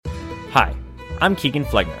Hi, I'm Keegan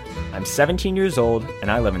Flegner. I'm 17 years old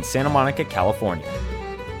and I live in Santa Monica, California.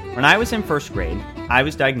 When I was in first grade, I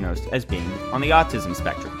was diagnosed as being on the autism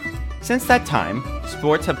spectrum. Since that time,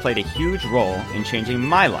 sports have played a huge role in changing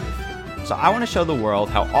my life. So I want to show the world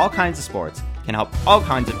how all kinds of sports can help all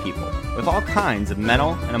kinds of people with all kinds of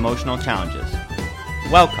mental and emotional challenges.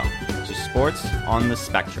 Welcome to Sports on the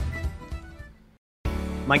Spectrum.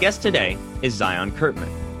 My guest today is Zion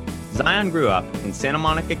Kurtman. Zion grew up in Santa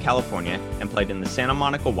Monica, California, and played in the Santa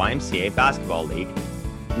Monica YMCA Basketball League.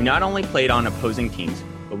 We not only played on opposing teams,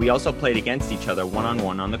 but we also played against each other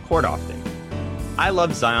one-on-one on the court often. I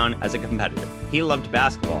loved Zion as a competitor. He loved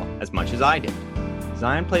basketball as much as I did.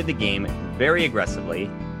 Zion played the game very aggressively,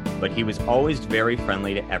 but he was always very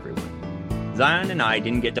friendly to everyone. Zion and I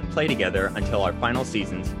didn't get to play together until our final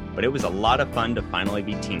seasons, but it was a lot of fun to finally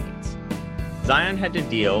be teammates. Zion had to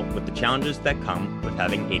deal with the challenges that come with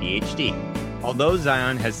having ADHD. Although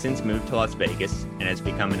Zion has since moved to Las Vegas and has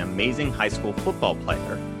become an amazing high school football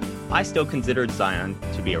player, I still considered Zion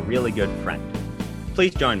to be a really good friend.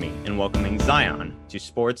 Please join me in welcoming Zion to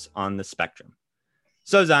Sports on the Spectrum.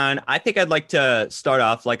 So Zion, I think I'd like to start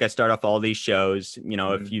off like I start off all these shows. You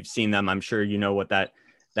know, if you've seen them, I'm sure you know what that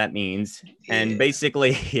means. And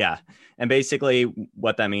basically,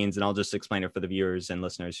 what that means, and I'll just explain it for the viewers and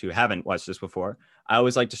listeners who haven't watched this before. I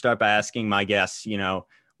always like to start by asking my guests, you know,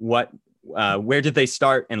 where did they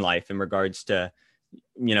start in life in regards to,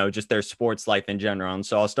 you know, just their sports life in general. And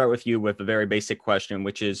so I'll start with you with a very basic question,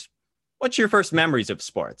 which is, what's your first memories of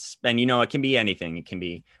sports? And, you know, it can be anything. It can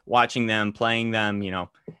be watching them, playing them, you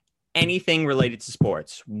know, anything related to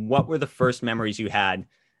sports. What were the first memories you had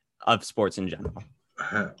of sports in general?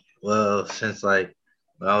 Well, since like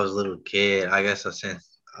when I was a little kid, I guess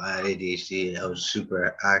since I had ADHD, I was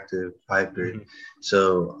super active, hyper. Mm-hmm.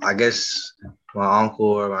 So I guess my uncle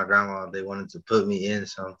or my grandma, they wanted to put me in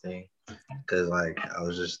something because like I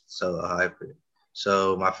was just so hyper.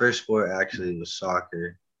 So my first sport actually was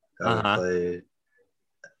soccer. I played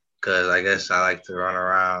because I guess I like to run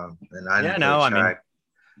around and I didn't play track.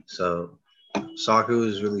 So soccer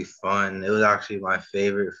was really fun. It was actually my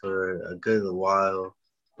favorite for a good while,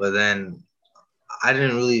 but then I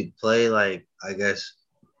didn't really play like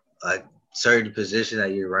certain position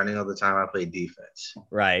that you're running all the time. I played defense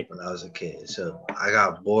when I was a kid, so I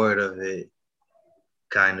got bored of it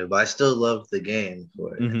kind of, but I still loved the game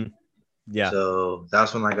for it. Mm-hmm. Yeah. So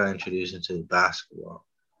that's when I got introduced into basketball.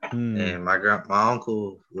 And my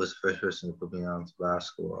uncle was the first person to put me on to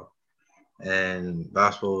basketball. And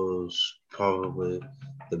basketball was probably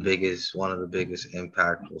one of the biggest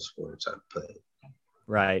impactful sports I've played.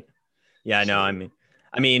 Right. Yeah, no, I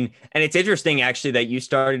mean, and it's interesting actually that you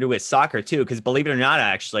started with soccer too, because believe it or not,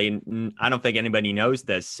 actually, I don't think anybody knows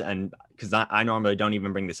this, and because I normally don't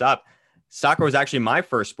even bring this up, soccer was actually my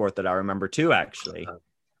first sport that I remember too, actually.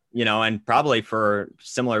 You know, and probably for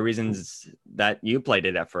similar reasons that you played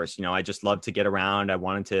it at first. You know, I just loved to get around. I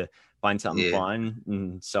wanted to find something fun.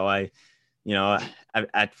 And so at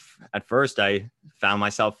first I found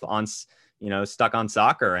myself stuck on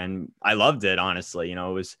soccer, and I loved it, honestly. You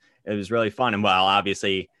know, it was really fun. And well,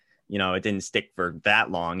 obviously, you know, it didn't stick for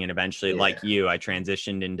that long. And eventually, like you, I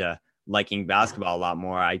transitioned into liking basketball a lot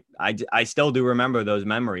more. I still do remember those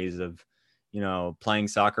memories of, you know, playing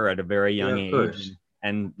soccer at a very young age.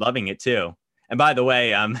 And loving it too. And by the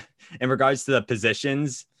way, in regards to the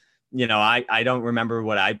positions, you know, I don't remember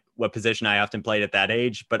what position I often played at that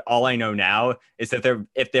age, but all I know now is that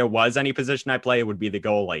if there was any position I play, it would be the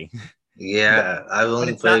goalie. Yeah, I've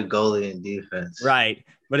only played goalie and defense. Right.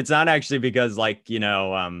 But it's not actually because like, you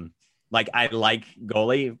know, like I like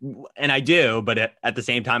goalie, and I do, but at the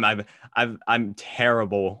same time, I'm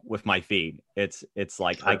terrible with my feet. It's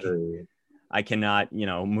like I cannot, you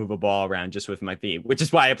know, move a ball around just with my feet, which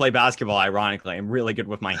is why I play basketball. Ironically, I'm really good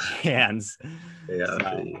with my hands.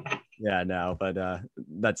 But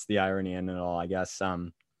that's the irony in it all, I guess.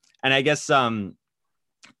 And I guess I'll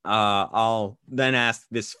then ask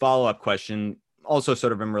this follow-up question, also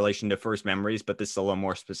sort of in relation to first memories, but this is a little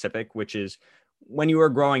more specific, which is when you were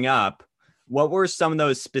growing up, what were some of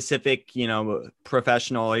those specific, you know,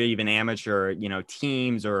 professional or even amateur, you know,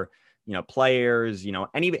 teams or, you know, players, you know,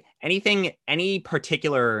 any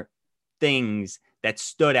particular things that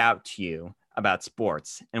stood out to you about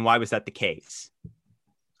sports, and why was that the case?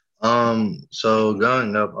 So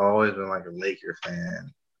growing up, I've always been like a Laker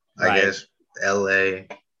fan. I guess LA,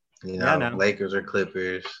 you know, Lakers or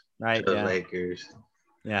Clippers. Right. Yeah. Lakers.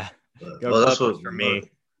 Yeah. Well, that's what for me.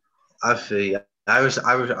 I feel. I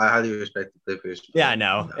highly respect the Clippers. Yeah,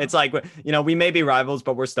 no, it's like, you know, we may be rivals,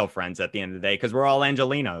 but we're still friends at the end of the day because we're all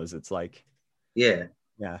Angelinos. It's like, yeah.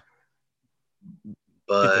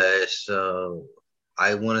 But so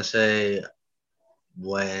I want to say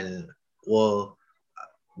when, well,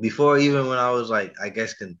 before even when I was like, I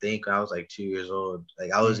guess can think when I was like 2 years old,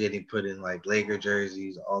 like I was getting put in like Laker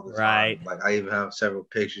jerseys all the Right. time. Like I even have several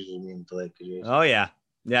pictures of me in the Laker jersey. Oh yeah.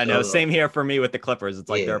 Yeah, no, So same here for me with the Clippers. It's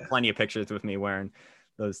like there are yeah, plenty of pictures with me wearing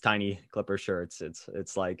those tiny Clipper shirts.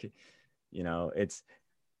 It's like,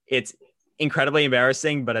 it's incredibly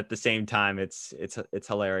embarrassing, but at the same time it's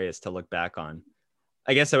hilarious to look back on.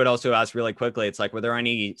 I guess I would also ask really quickly, it's like, were there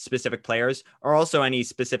any specific players or also any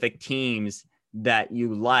specific teams that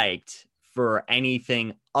you liked for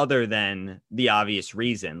anything other than the obvious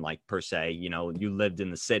reason, like per se, you lived in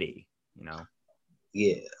the city.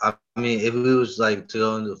 yeah. I mean, if it was like to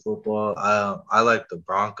go into football, I like the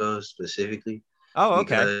Broncos specifically Oh,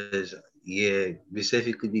 okay. because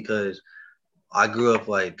specifically because I grew up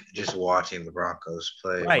like just watching the Broncos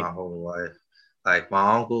play Right. my whole life. Like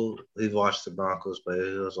my uncle, he watched the Broncos play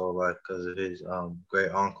his whole life because of his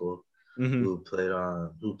great uncle Mm-hmm. who played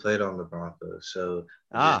on the Broncos. So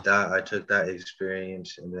just Ah, that I took that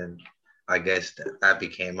experience, and then I guess that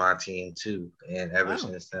became my team too. And ever wow.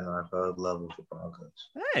 since then, I fell in love with the Broncos.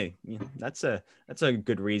 Hey, that's a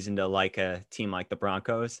good reason to like a team like the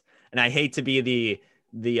Broncos. And I hate to be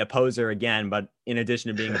the opposer again, but in addition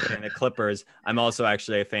to being a fan of Clippers, I'm also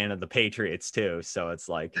actually a fan of the Patriots too. So it's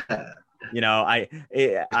like,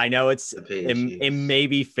 I know The it Patriots. may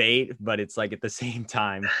be fate, but it's like at the same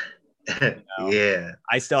time, know, Yeah,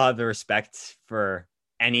 I still have the respect for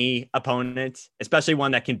any opponent, especially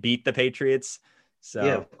one that can beat the Patriots. yeah,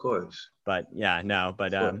 So, of course, but yeah, no,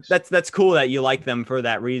 but of course. that's cool that you like them for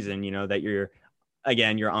that reason. That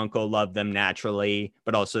your uncle loved them naturally,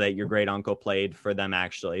 but also that your great uncle played for them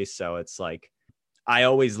actually. So it's like I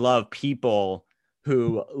always love people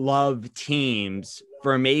who love teams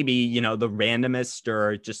for maybe, the randomest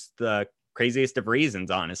or just the craziest of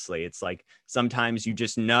reasons, honestly. It's like sometimes you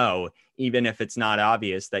just know, even if it's not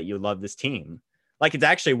obvious, that you love this team. Like it's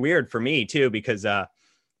actually weird for me too, because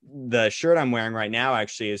the shirt I'm wearing right now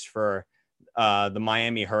actually is for the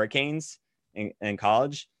Miami Hurricanes in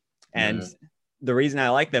college. And Mhm. the reason I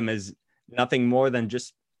like them is nothing more than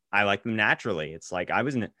just I like them naturally. It's like I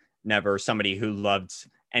was never somebody who loved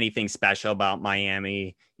anything special about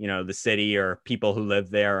Miami, the city or people who live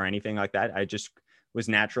there or anything like that. I just was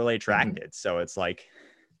naturally attracted. So it's like,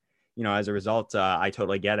 as a result, I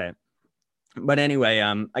totally get it. But anyway,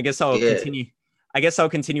 I guess I'll Yeah, continue. I guess I'll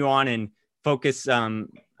continue on and focus.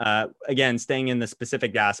 Again, staying in the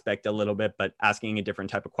specific aspect a little bit, but asking a different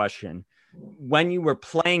type of question. When you were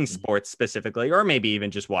playing sports specifically, or maybe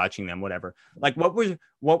even just watching them, whatever. Like, what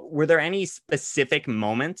were there any specific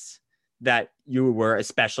moments that you were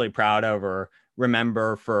especially proud of or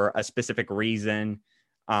remember for a specific reason?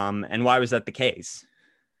 And why was that the case?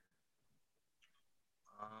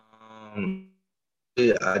 um,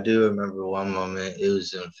 yeah, I do remember one moment. It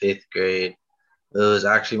was in fifth grade. It was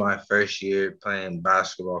actually my first year playing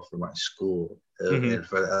basketball for my school Mm-hmm. and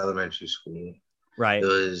for the elementary school. It Right.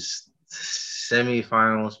 was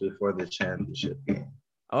semifinals before the championship game.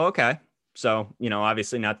 Oh, okay. So,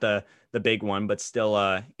 obviously not the big one, but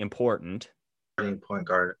still important. Point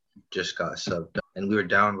guard just got subbed, and we were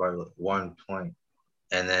down by 1 point.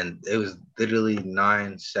 And then it was literally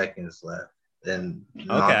 9 seconds left, and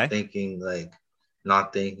Okay.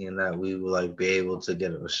 not thinking that we would like be able to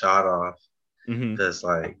get a shot off Mm-hmm. because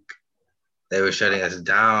like they were shutting us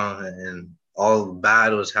down, and all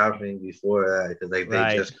bad was happening before that because like they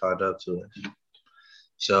Right. just caught up to us.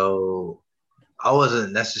 So I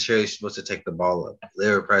wasn't necessarily supposed to take the ball up.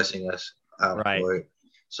 They were pressing us out Right. for it.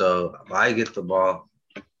 So if I get the ball,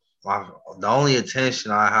 the only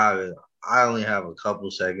attention I have is I only have a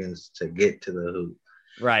couple seconds to get to the hoop.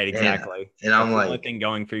 Right. And Exactly. and That's I'm the only like, thing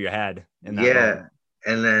going through your head in that yeah. moment.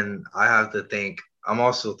 And then I have to think, I'm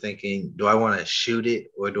also thinking, do I want to shoot it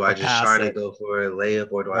or do I Or just pass try to it. go for a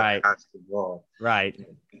layup or do I Right. pass the ball? Right.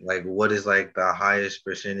 Like, what is like the highest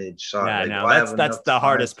percentage shot? Yeah, Like, do no, I that's have that's enough the time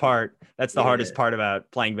hardest to? part. That's the Yeah, hardest part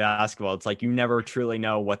about playing basketball. It's like you never truly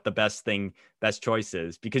know what the best choice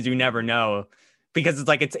is because you never know because it's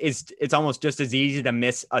like it's almost just as easy to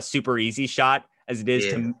miss a super easy shot as it is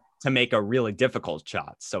yeah, to make a really difficult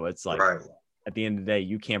shot. So it's like right, at the end of the day,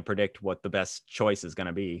 you can't predict what the best choice is going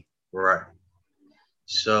to be. right.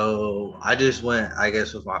 So I just went, I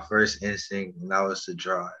guess, with my first instinct, and that was to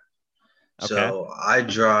drive. Okay. So I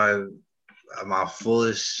drive at my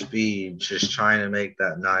fullest speed, just trying to make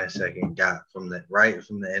that 9 second gap from the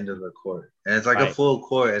end of the court. And it's like a Right. full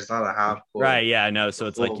court. It's not a half court. Right. Yeah. No. It's So a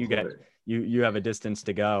it's like full court. you have a distance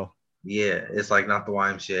to go. Yeah, it's like not the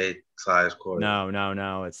YMCA size court.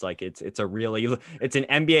 No. It's like it's it's an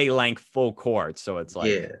NBA length full court. So it's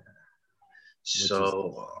like, Yeah.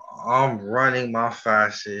 So I'm running my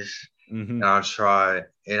fastest, mm-hmm. and I try,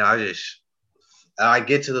 and I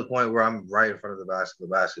get to the point where I'm right in front of the basket. The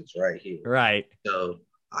basket's right here. Right. So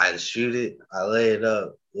I shoot it. I lay it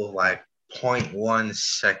up with like 0.1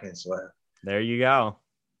 seconds left. There you go.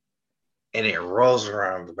 And it rolls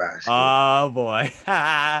around the basket. Oh boy.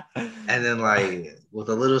 And then like with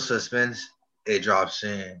a little suspense, it drops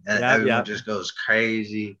in, and everyone just goes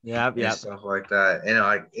crazy. And stuff like that. And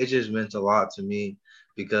like it just meant a lot to me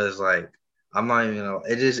because like I'm not even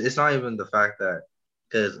it's not even the fact that,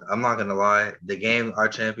 because I'm not gonna lie, the game, our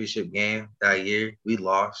championship game that year, we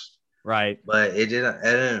lost. Right. But it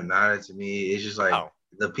didn't matter to me. It's just like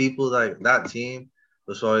the people, like that team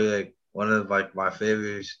was probably like one of like my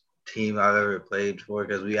favorite team I've ever played for,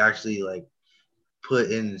 because we actually like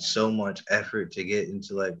put in so much effort to get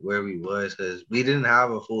into like where we was, because we didn't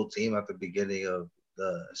have a full team at the beginning of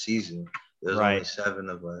the season. There was only 7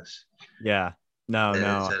 of us. Yeah. No.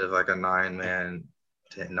 Instead of like a 9-man,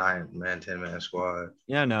 10-man squad.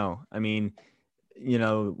 Yeah, no. I mean, you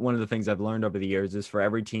know, one of the things I've learned over the years is for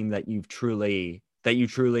every team that you truly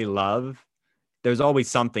love, there's always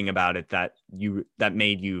something about it that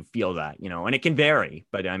made you feel that, you know, and it can vary,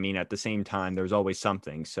 but I mean, at the same time, there's always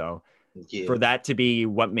something. So for that to be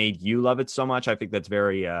what made you love it so much, I think that's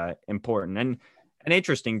very important and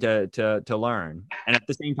interesting to learn. And at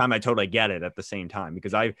the same time, I totally get it at the same time,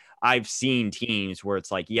 because I've seen teams where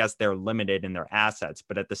it's like, yes, they're limited in their assets,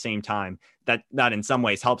 but at the same time, that in some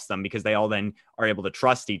ways helps them, because they all then are able to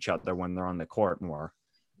trust each other when they're on the court more.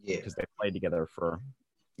 Yeah, because they played together for,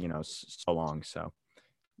 you know, so long. So,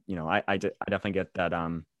 you know, I definitely get that.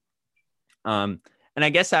 And I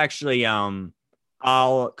guess actually,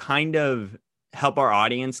 I'll kind of help our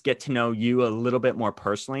audience get to know you a little bit more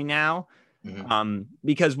personally now. Mm-hmm.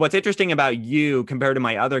 Because what's interesting about you compared to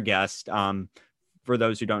my other guest, for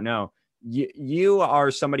those who don't know, you are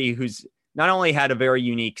somebody who's not only had a very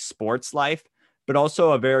unique sports life, but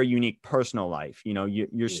also a very unique personal life. You know,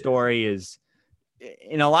 your story is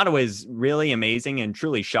in a lot of ways really amazing and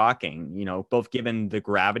truly shocking, you know, both given the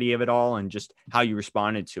gravity of it all and just how you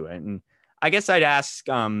responded to it. And I guess I'd ask,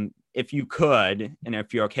 if you could, and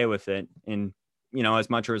if you're okay with it, in, you know, as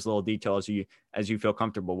much or as little detail as you feel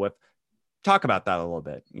comfortable with, talk about that a little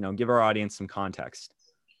bit, you know, give our audience some context.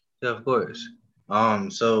 Yeah, of course.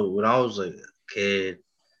 So when I was like a kid,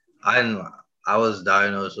 I was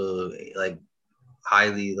diagnosed with like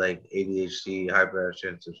highly like ADHD,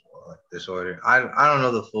 hyperactive disorder. I don't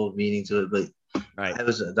know the full meaning to it, but I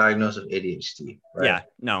was diagnosed with ADHD. Right? Yeah,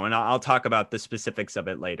 no, and I'll talk about the specifics of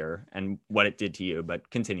it later and what it did to you, but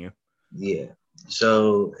continue. Yeah.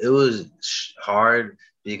 So it was hard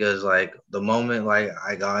because like the moment like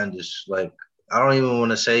I got into like, I don't even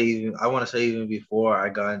want to say even before I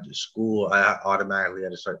got into school, I automatically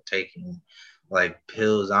had to start taking like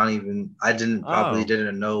pills. I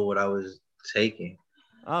didn't know what I was taking.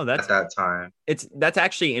 Oh, that's at that time. That's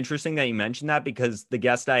actually interesting that you mentioned that, because the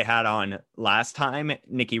guest I had on last time,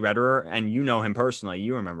 Nicky Rederer, and you know him personally,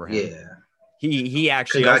 you remember him. Yeah. He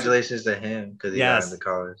actually congratulations to him because he got into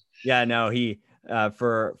college. Yeah, no, he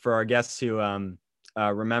for our guests who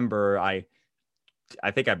remember, I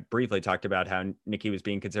think I briefly talked about how Nicky was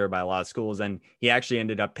being considered by a lot of schools, and he actually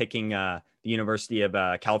ended up picking the University of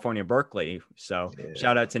California, Berkeley. So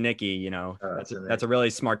shout out to Nicky, you know, that's a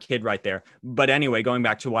really smart kid right there. But anyway, going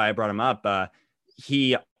back to why I brought him up,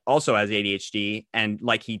 he also has ADHD. And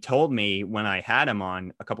like he told me when I had him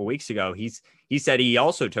on a couple of weeks ago, he said he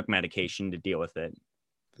also took medication to deal with it.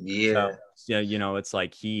 Yeah. So, you know, it's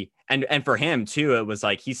like and for him too, it was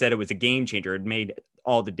like, he said it was a game changer. It made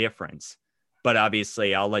all the difference. But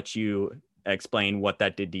obviously I'll let you explain what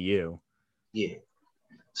that did to you. Yeah.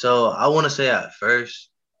 So I want to say at first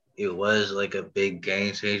it was like a big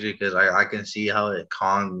game changer because I can see how it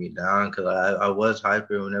calmed me down, because I was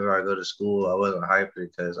hyper whenever I go to school. I wasn't hyper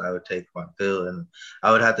because I would take my pill and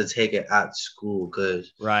I would have to take it at school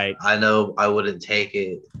because I know I wouldn't take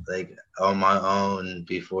it like on my own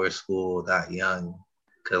before school that young,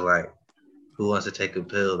 because like who wants to take a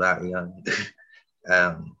pill that young?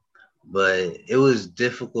 But it was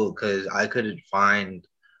difficult because I couldn't find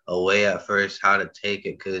a way at first how to take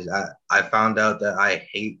it, because I found out that I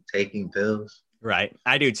hate taking pills. Right.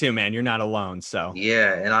 I do too, man. You're not alone. So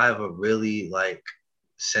yeah, and I have a really like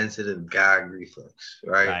sensitive gag reflex,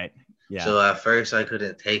 right? Yeah. So at first I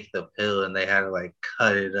couldn't take the pill and they had to like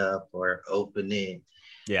cut it up or open it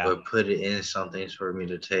or put it in something for me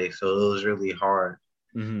to take. So it was really hard.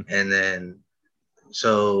 Mm-hmm. And then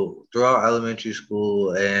so throughout elementary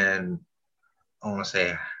school and I want to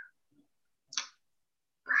say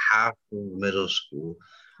half of middle school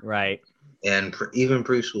Right. and even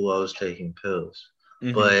preschool, I was taking pills.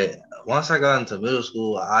 Mm-hmm. But once I got into middle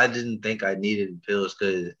school, I didn't think I needed pills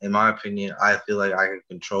because, in my opinion, I feel like I can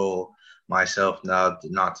control myself now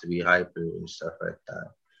not to be hyper and stuff like that.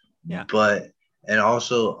 Yeah. But and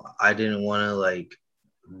also, I didn't want to like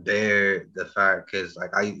bear the fact because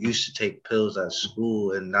like I used to take pills at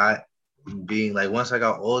school and not being like once I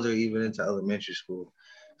got older, even into elementary school,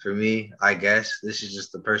 for me, I guess this is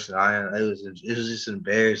just the person I am. It was just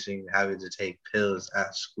embarrassing having to take pills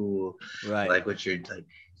at school, Right. like with your like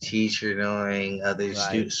teacher knowing, other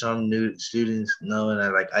Right. some new students knowing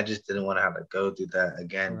that like I just didn't want to have to go through that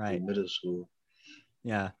again through Right. middle school.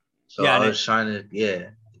 Yeah. So Yeah. I And was trying to, yeah,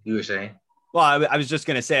 you were saying, well, I was just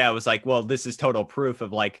gonna say, I was like, well, this is total proof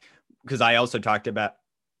of like, because I also talked about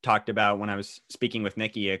when I was speaking with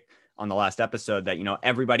Nikki on the last episode that,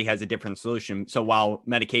 everybody has a different solution. So while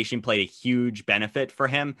medication played a huge benefit for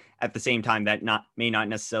him, at the same time, that may not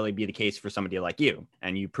necessarily be the case for somebody like you,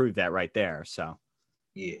 and you proved that right there. So,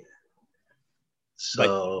 yeah. but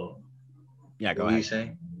So yeah, what go were you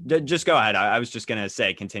ahead. saying? Just go ahead. I was just gonna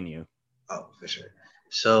say, continue. Oh, for sure.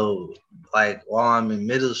 So like while I'm in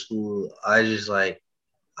middle school, I just like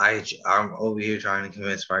I'm over here trying to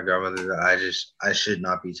convince my grandmother that I should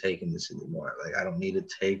not be taking this anymore. Like I don't need to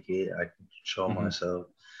take it. I can control Mm-hmm. myself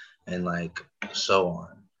and like so on.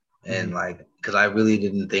 Mm-hmm. And like because I really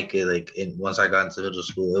didn't think it like once I got into middle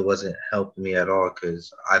school, it wasn't helping me at all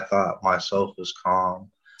because I thought myself was calm.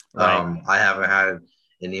 Right. I haven't had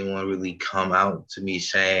anyone really come out to me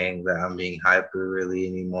saying that I'm being hyper really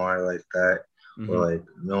anymore like that. Or Mm-hmm. like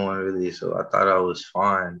no one really. So I thought I was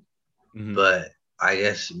fine. Mm-hmm. But I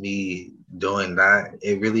guess me doing that,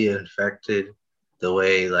 it really affected the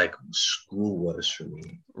way like school was for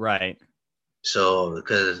me. Right. So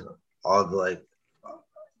because all the like,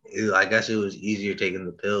 I guess it was easier taking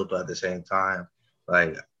the pill, but at the same time,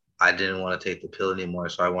 like I didn't want to take the pill anymore,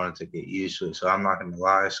 so I wanted to get used to it. So I'm not gonna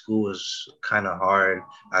lie, school was kind of hard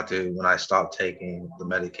after when I stopped taking the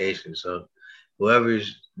medication. So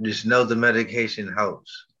whoever's just know the medication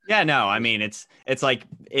helps. Yeah, no, I mean it's like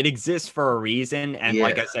it exists for a reason. And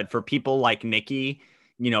like Yeah, I said, for people like Nikki,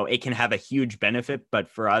 it can have a huge benefit, but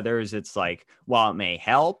for others, it's like, while it may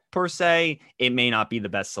help per se, it may not be the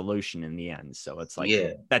best solution in the end. So it's like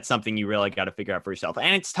yeah, that's something you really got to figure out for yourself.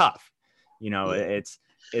 And it's tough. yeah,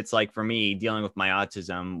 It's like for me dealing with my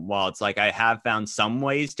autism, while it's like I have found some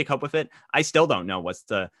ways to cope with it, I still don't know what's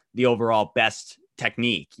the overall best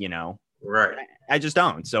technique. right. I just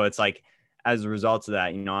don't. So it's like, as a result of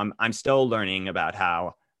that, I'm still learning about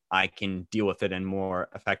how I can deal with it in more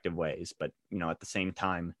effective ways. But at the same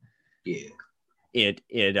time, Yeah,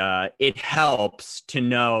 it helps to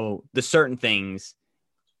know the certain things,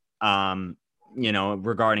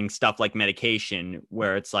 regarding stuff like medication,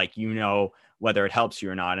 where it's like whether it helps you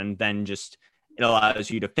or not, and then just it allows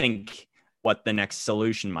you to think what the next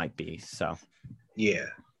solution might be. So yeah,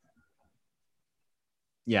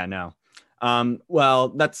 yeah, no. Well,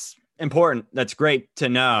 that's important. That's great to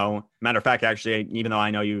know. Matter of fact, actually, even though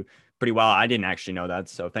I know you pretty well, I didn't actually know that.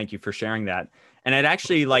 So thank you for sharing that. And I'd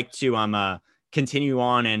actually like to continue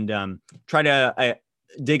on and try to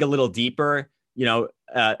dig a little deeper,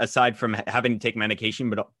 aside from having to take medication,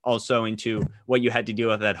 but also into what you had to deal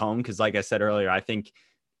with at home. Because like I said earlier, I think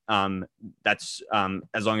that's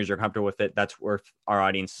as long as you're comfortable with it, that's worth our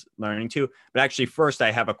audience learning too. But actually, first,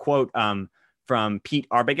 I have a quote from Pete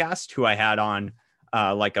Arbogast, who I had on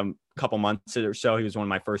like a couple months or so. He was one of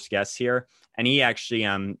my first guests here, and he actually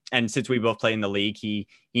and since we both play in the league, he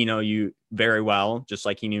know you very well, just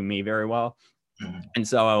like he knew me very well. And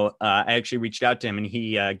so I actually reached out to him, and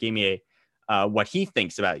he gave me what he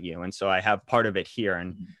thinks about you, and so I have part of it here.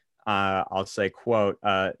 And I'll say, quote,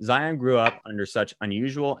 Zion grew up under such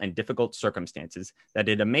unusual and difficult circumstances that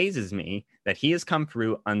it amazes me that he has come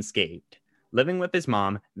through unscathed. Living with his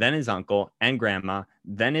mom, then his uncle and grandma,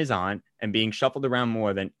 then his aunt, and being shuffled around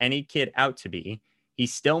more than any kid out to be, he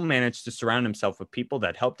still managed to surround himself with people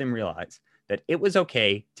that helped him realize that it was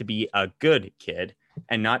okay to be a good kid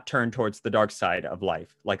and not turn towards the dark side of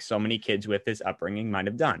life, like so many kids with his upbringing might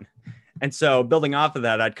have done. And so, building off of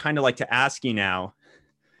that, I'd kind of like to ask you now,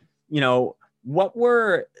 what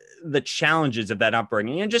were the challenges of that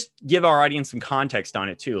upbringing? And just give our audience some context on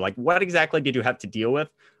it too. Like, what exactly did you have to deal with?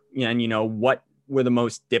 And what were the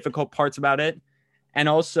most difficult parts about it? And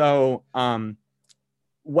also,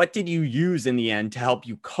 what did you use in the end to help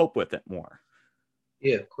you cope with it more?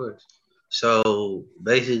 yeah, of course. So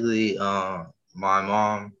basically, my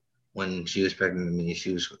mom, when she was pregnant with me,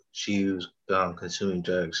 she was consuming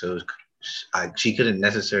drugs. So she couldn't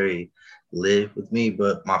necessarily live with me,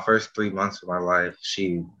 but my first 3 months of my life,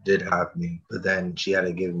 she did have me, but then she had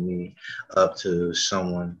to give me up to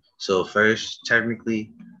someone. So first,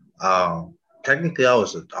 um, technically I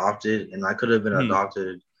was adopted, and I could have been Mhm.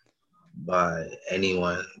 adopted by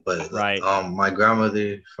anyone, but Right. my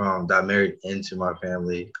grandmother from that married into my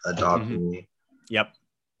family adopted Hmm. me. Yep.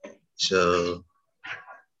 So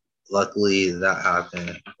luckily that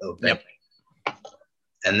happened. Oh, thank Yep.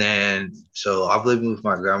 And then, so I've lived with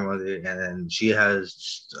my grandmother, and then she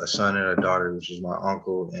has a son and a daughter, which is my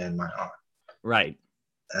uncle and my aunt. Right.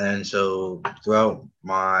 And so throughout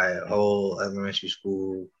my whole elementary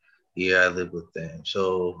school year, I lived with them.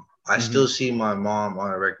 So I Hmm. still see my mom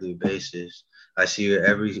on a regular basis. I see her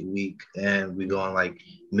every week, and we go on like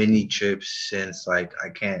mini trips since like I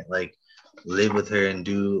can't like live with her and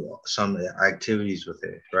do some activities with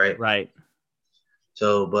her, right? Right.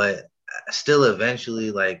 So, but still,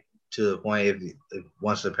 eventually, like to the point, if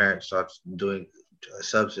once the parent starts doing a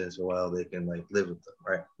substance a while, they can like live with them,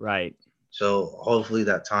 right? Right. So hopefully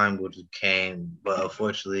that time would came, but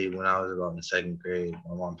unfortunately, when I was about in second grade,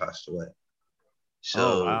 my mom passed away. Oh,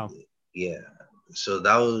 So wow. yeah, so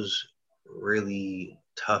that was really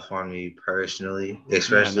tough on me personally, Yeah,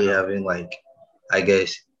 especially no. having like, I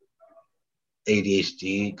guess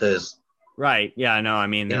ADHD, because Right. Yeah, no, I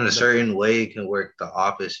mean, in a certain way it can work the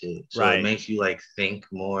opposite. So it right. makes you like think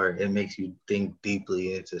more. It makes you think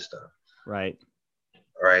deeply into stuff. Right.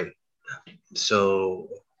 Right. So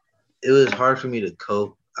it was hard for me to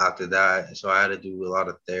cope after that. So I had to do a lot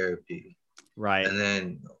of therapy. Right. And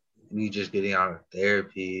then me just getting out of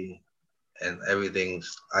therapy and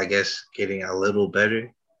everything's I guess getting a little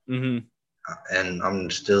better. Hmm. And I'm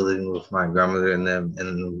still living with my grandmother and them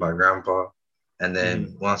and my grandpa. And Hmm.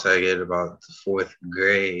 then once I get about the fourth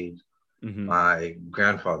grade, Hmm. my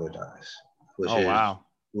grandfather dies, which Oh, is wow.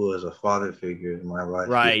 who was a father figure in my life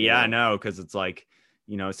Right. Yeah, I before. know. Cause it's like,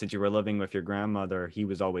 since you were living with your grandmother, he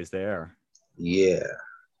was always there. Yeah.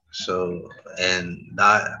 So, and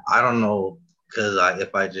that I don't know because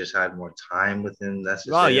if I just had more time with him Well, yeah.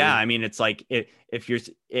 necessarily. I mean, it's like if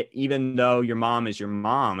even though your mom is your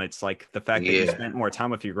mom, it's like the fact that you Yeah. spent more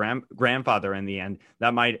time with your grandfather in the end,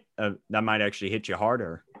 that might actually hit you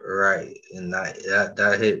harder. Right. And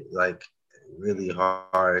that hit like really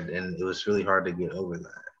hard, and it was really hard to get over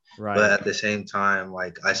that. But Right. at the same time,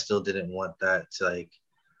 like I still didn't want that to like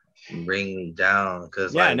bring me down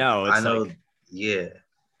because Yeah, like no, I it's know, like, yeah,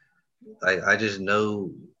 like I just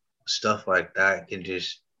know stuff like that can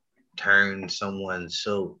just turn someone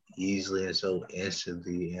so easily and so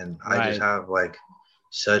instantly, and I just right. have like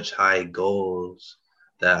such high goals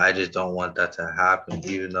that I just don't want that to happen,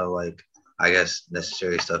 even though like I guess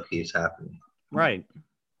necessary stuff keeps happening. Right.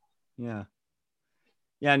 Yeah.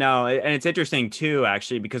 Yeah, no, and it's interesting too,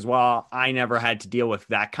 actually, because while I never had to deal with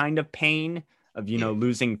that kind of pain of, Yeah,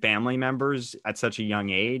 losing family members at such a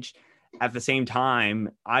young age, at the same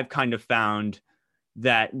time, I've kind of found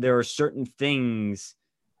that there are certain things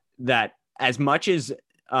that, as much as,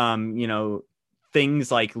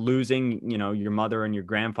 things like losing, your mother and your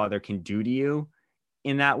grandfather can do to you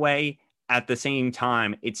in that way, at the same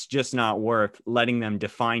time, it's just not worth letting them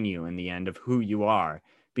define you in the end of who you are.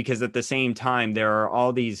 Because at the same time, there are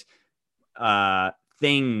all these uh,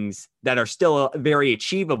 things that are still very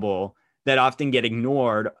achievable that often get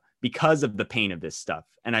ignored because of the pain of this stuff.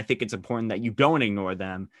 And I think it's important that you don't ignore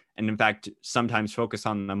them. And in fact, sometimes focus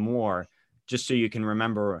on them more just so you can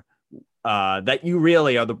remember that you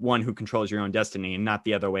really are the one who controls your own destiny and not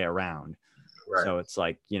the other way around. right. So it's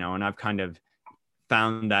like, and I've kind of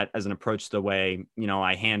found that as an approach to the way,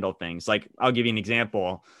 I handle things. Like, I'll give you an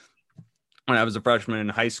example. When I was a freshman in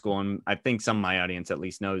high school, and I think some of my audience at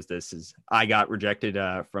least knows this, is I got rejected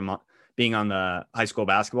from being on the high school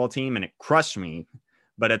basketball team, and it crushed me.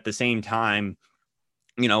 But at the same time,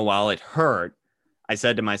 while it hurt, I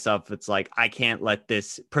said to myself, it's like, I can't let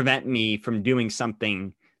this prevent me from doing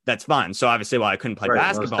something that's fun. So obviously, while I couldn't play Right,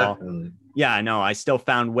 most basketball, definitely. yeah, no, I still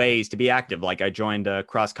found ways to be active. Like, I joined a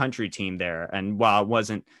cross country team there. And while it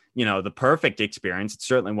wasn't, the perfect experience, it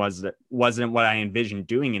certainly wasn't what I envisioned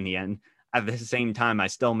doing in the end. At the same time, I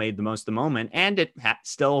still made the most of the moment, and it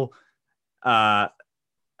still uh,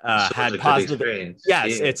 So it was had a good positive. experience.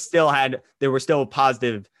 Yes, Yeah, there were still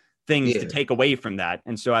positive things to yeah, take away from that.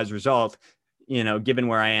 And so as a result, given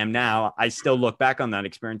where I am now, I still look back on that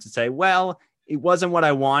experience and say, well, it wasn't what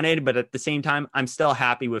I wanted, but at the same time, I'm still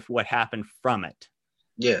happy with what happened from it.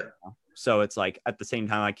 yeah. So it's like, at the same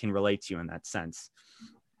time, I can relate to you in that sense.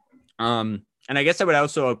 And I guess I would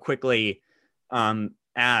also quickly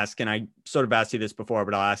ask, and I sort of asked you this before,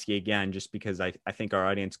 but I'll ask you again, just because I think our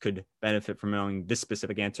audience could benefit from knowing this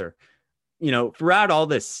specific answer. Throughout all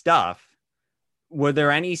this stuff, were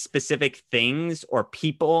there any specific things or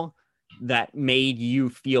people that made you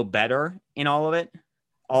feel better in all of it?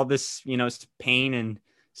 All this, pain and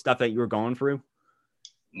stuff that you were going through?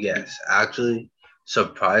 Yes, actually,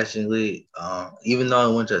 surprisingly, even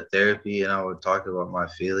though I went to therapy and I would talk about my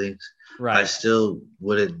feelings, I Right. still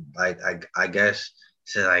wouldn't like. I guess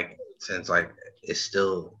since it's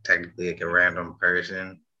still technically like a random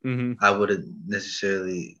person, Mm-hmm. I wouldn't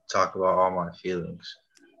necessarily talk about all my feelings.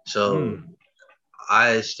 So Mm.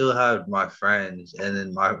 I still have my friends, and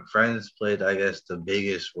then my friends played, I guess, the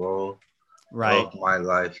biggest role Right. of my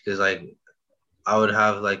life because like I would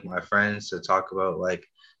have like my friends to talk about like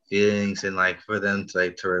feelings and like for them to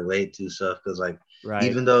like to relate to stuff because like Right.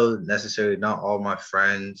 even though necessarily not all my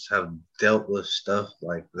friends have dealt with stuff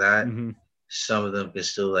like that, Mm-hmm. some of them can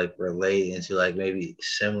still like relate into like maybe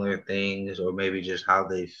similar things or maybe just how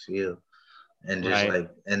they feel and just Right. like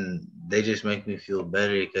and they just make me feel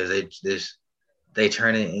better because they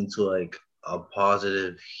turn it into like a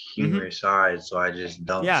positive Mm-hmm. humorous side so I just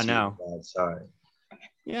don't Yeah, see no. the bad side.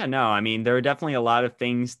 Yeah, no. I mean, there are definitely a lot of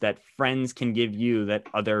things that friends can give you that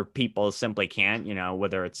other people simply can't,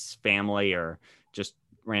 whether it's family or just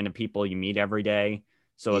random people you meet every day.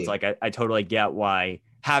 So it's Yeah, like, I totally get why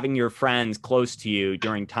having your friends close to you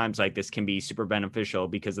during times like this can be super beneficial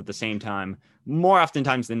because at the same time, more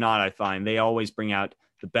oftentimes than not, I find they always bring out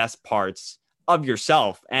the best parts of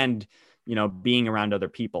yourself and, being around other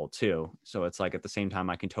people too. So it's like at the same time,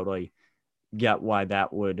 I can totally get why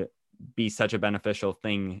that would be such a beneficial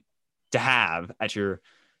thing to have at your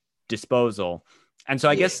disposal. And so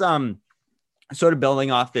I yeah. guess sort of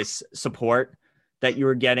building off this support that you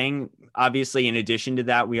were getting, obviously in addition to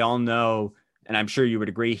that, we all know, and I'm sure you would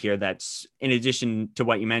agree here, that's in addition to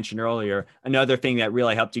what you mentioned earlier, another thing that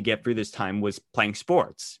really helped you get through this time was playing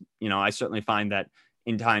sports. I certainly find that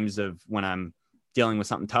in times of when I'm dealing with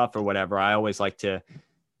something tough or whatever, I always like to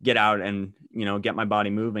get out and get my body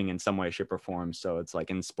moving in some way, shape, or form. So it's like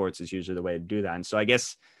in sports is usually the way to do that. And so I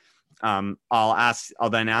guess I'll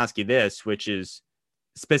then ask you this, which is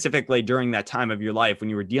specifically during that time of your life when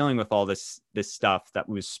you were dealing with all this stuff that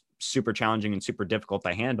was super challenging and super difficult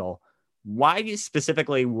to handle. Why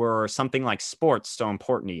specifically were something like sports so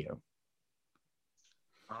important to you?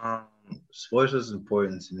 Um, Sports was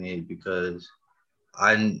important to me because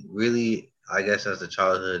I guess, as a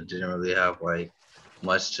childhood, didn't really have like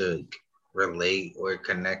much to relate or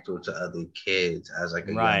connect with to other kids as like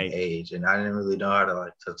a young Right, age, and I didn't really know how to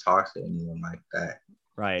like to talk to anyone like that,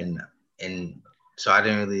 right, and and so I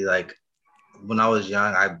didn't really like when I was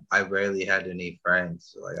young. I rarely had any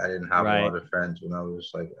friends. Like I didn't have a right, lot of friends when I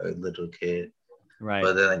was like a little kid. right.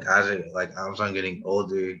 But then I was on getting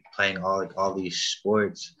older, playing all these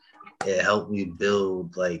sports, it helped me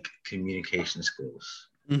build like communication skills,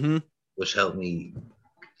 Mm-hmm. which helped me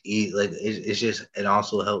eat like it's just it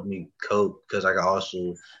also helped me cope because I could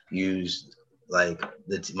also use like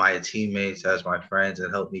my teammates as my friends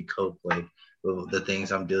and help me cope like with the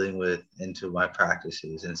things I'm dealing with into my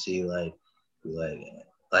practices and see like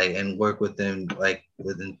and work with them like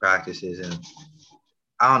within practices and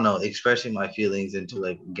I don't know, expressing my feelings into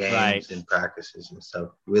like Right. games and practices and stuff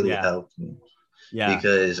really Yeah. helped me Yeah.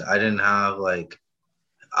 because I didn't have like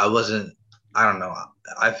I wasn't I don't know.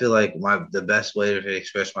 I feel like the best way to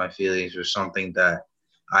express my feelings was something that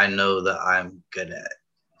I know that I'm good at.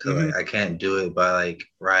 So Mm-hmm. like I can't do it by like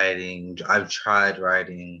writing. I've tried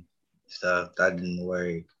writing stuff that didn't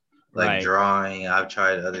work. Like Right. drawing, I've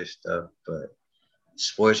tried other stuff, but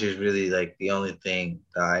sports is really like the only thing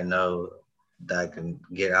that I know that can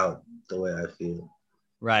get out the way I feel.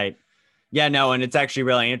 Right. Yeah, no, and it's actually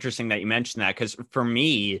really interesting that you mentioned that because for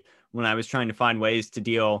me, when I was trying to find ways to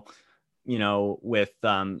deal, with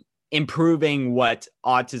improving what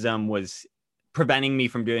autism was preventing me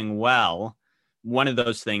from doing well, one of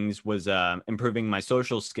those things was improving my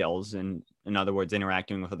social skills, and in other words,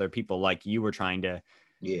 interacting with other people, like you were trying to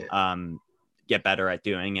Yeah, um, get better at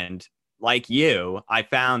doing. And like you, I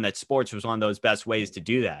found that sports was one of those best ways to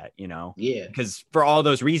do that, yeah, because for all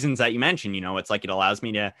those reasons that you mentioned, it's like it allows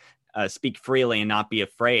me to speak freely and not be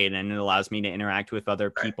afraid. And it allows me to interact with other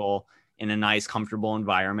right, people in a nice, comfortable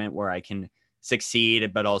environment where I can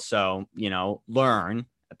succeed, but also, learn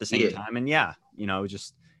at the same yeah, time. And yeah,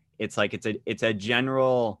 just it's like it's a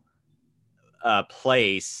general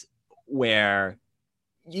place where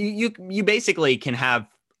you basically can have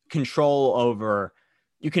control over,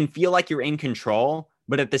 you can feel like you're in control,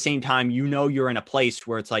 but at the same time you're in a place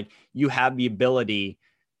where it's like you have the ability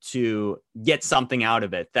to get something out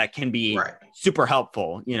of it that can be right, super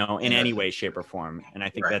helpful in and any way, shape, or form. And I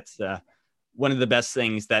think right, that's one of the best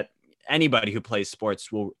things that anybody who plays sports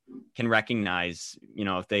can recognize,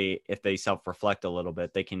 if they self-reflect a little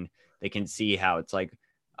bit, they can see how it's like,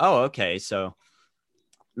 oh, okay, so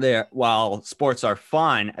while sports are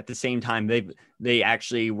fun, at the same time they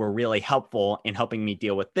actually were really helpful in helping me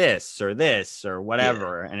deal with this or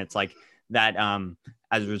whatever. And it's like that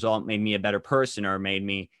as a result made me a better person or made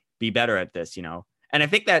me be better at this, and I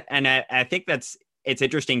think that's it's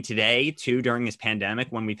interesting today too, during this pandemic,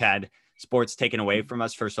 when we've had sports taken away from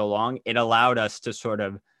us for so long. It allowed us to sort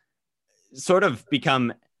of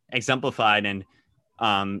become exemplified and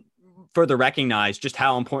further recognize just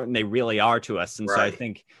how important they really are to us. And so I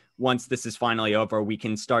think once this is finally over, we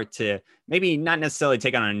can start to maybe not necessarily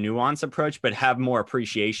take on a nuanced approach, but have more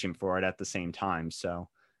appreciation for it at the same time. So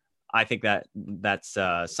I think that's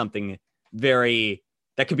something that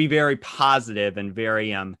could be very positive and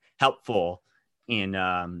very helpful in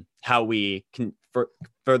how we can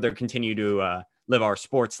further continue to live our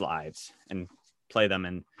sports lives and play them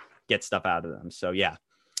and get stuff out of them. So yeah.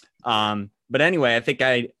 But anyway, I think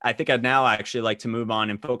I'd now actually like to move on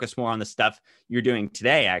and focus more on the stuff you're doing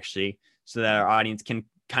today, actually, so that our audience can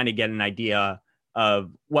kind of get an idea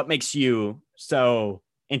of what makes you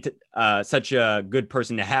such a good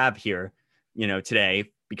person to have here,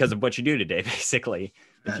 today, because of what you do today, basically.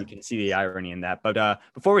 If you can see the irony in that. But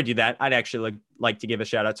before we do that, I'd actually like to give a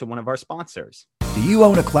shout out to one of our sponsors. Do you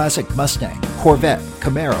own a classic Mustang, Corvette,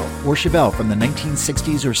 Camaro, or Chevelle from the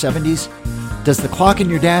 1960s or 70s? Does the clock in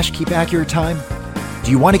your dash keep accurate time?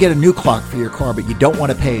 Do you want to get a new clock for your car, but you don't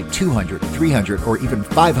want to pay $200, $300, or even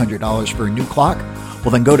 $500 for a new clock?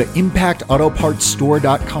 Well, then go to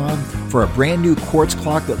ImpactAutoPartsStore.com for a brand new quartz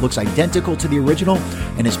clock that looks identical to the original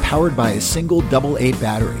and is powered by a single AA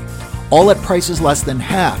battery. All at prices less than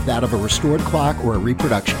half that of a restored clock or a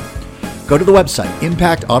reproduction. Go to the website,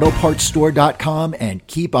 ImpactAutoPartsStore.com, and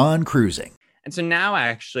keep on cruising. And so now,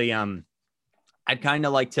 actually, I'd kind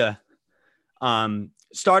of like to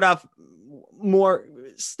start off more,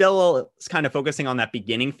 still kind of focusing on that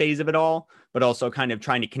beginning phase of it all, but also kind of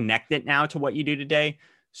trying to connect it now to what you do today.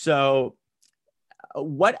 So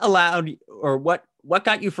what got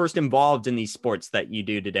you first involved in these sports that you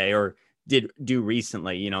do today, or did do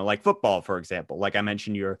recently, like football, for example? Like I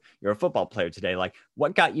mentioned, you're a football player today. Like,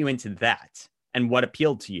 what got you into that, and what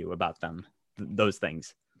appealed to you about them, those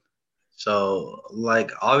things? So,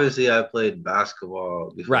 like, obviously I played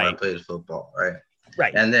basketball before I played football, right?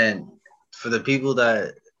 Right. And then for the people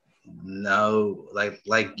that know, like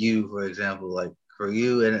you, for example, like for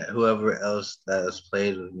you and whoever else that has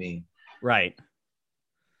played with me, right,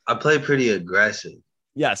 I played pretty aggressive.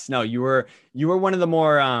 Yes, no, you were one of the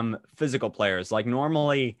more physical players. Like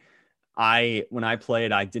normally, when I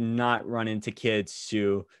played, I did not run into kids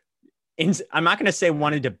who, I'm not going to say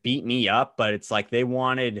wanted to beat me up, but it's like they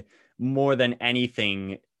wanted more than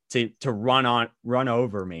anything to run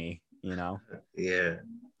over me, Yeah.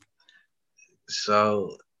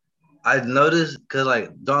 So I noticed, because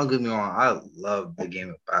don't get me wrong, I love the game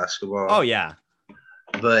of basketball. Oh yeah.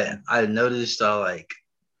 But I noticed I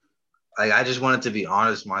just wanted to be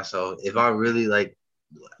honest with myself. If I really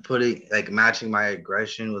matching my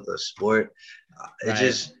aggression with a sport, it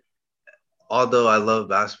just, although I love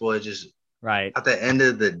basketball, it just, at the end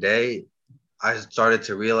of the day, I started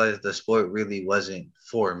to realize the sport really wasn't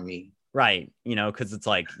for me. Right. Because it's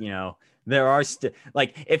like, there are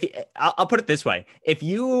I'll put it this way. If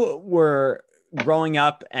you were growing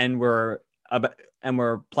up and were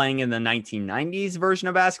playing in the 1990s version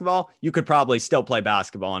of basketball, you could probably still play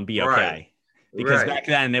basketball and be okay. Because back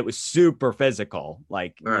then it was super physical,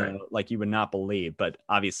 like you would not believe. But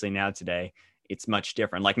obviously now today it's much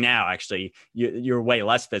different. Like now, actually, you're way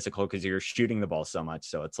less physical because you're shooting the ball so much.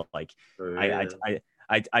 So it's like I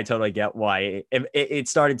totally get why it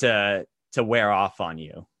started to wear off on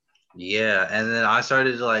you. Yeah, and then I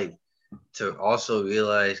started to also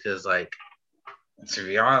realize, because to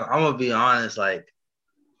be honest, I'm gonna be honest, I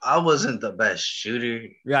wasn't the best shooter.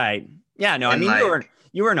 Right. Yeah. No. And I mean,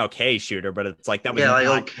 you were an okay shooter, but it's like that was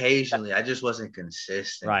occasionally. I just wasn't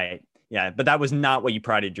consistent. Right. Yeah, but that was not what you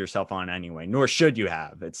prided yourself on anyway. Nor should you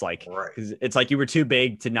have. It's like it's like you were too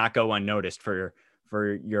big to not go unnoticed for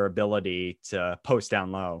your ability to post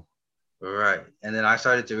down low. Right. And then I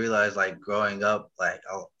started to realize, growing up,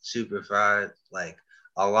 super fast,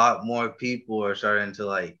 a lot more people are starting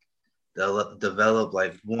to develop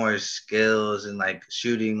more skills and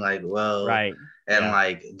shooting well. Right. And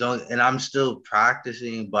and I'm still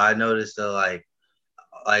practicing, but I noticed that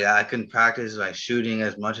I can practice shooting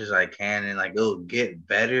as much as I can, and it'll get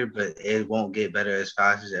better, but it won't get better as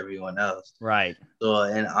fast as everyone else. Right. So,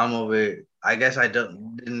 and I guess I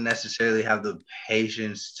didn't necessarily have the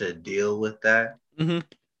patience to deal with that. Mm-hmm.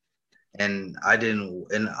 and I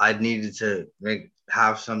needed to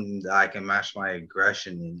have something that I can match my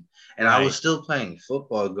aggression in. And I was Right. still playing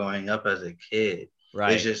football growing up as a kid. It's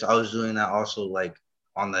Right. just I was doing that also like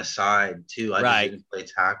on the side too. I just Right. didn't play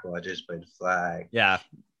tackle. I just played flag. Yeah.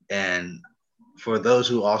 And for those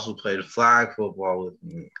who also played flag football with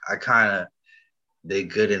me, I kind of did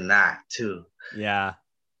good in that too. Yeah.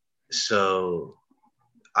 So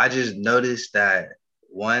I just noticed that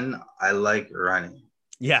one, I like running.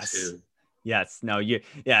 Yes. Two, Yes. No, yeah,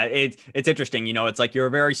 it's interesting. It's like you're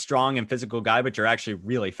a very strong and physical guy, but you're actually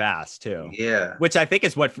really fast too. yeah, Which I think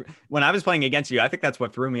is when I was playing against you, I think that's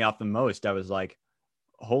what threw me off the most. I was like,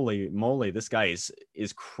 holy moly, this guy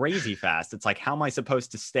is crazy fast. It's like, how am I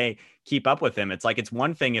supposed to keep up with him? It's like, it's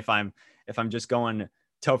one thing if I'm just going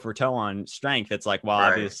toe for toe on strength. It's like, well, right,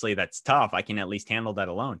 obviously that's tough. I can at least handle that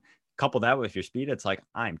alone. Couple that with your speed, it's like,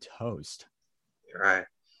 I'm toast. right.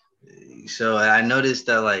 So I noticed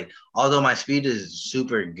that like although my speed is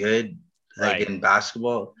super good, like Right. in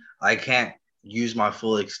basketball, I can't use my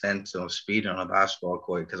full extent of speed on a basketball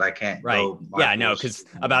court because I can't Right. go my Yeah, no, full because speed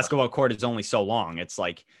on a a basketball basketball. court is only so long. It's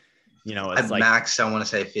like, At it's like, max, I want to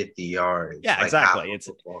say 50 yards, yeah, like half exactly. a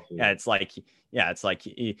football Yeah, field. it's like, it's like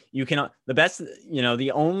you can, the best,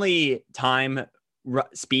 the only time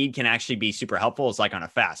speed can actually be super helpful is like on a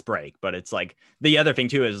fast break. But it's like the other thing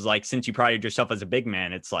too is like, since you prided yourself as a big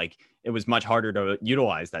man, it's like it was much harder to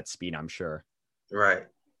utilize that speed, I'm sure. Right.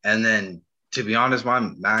 And then to be honest, my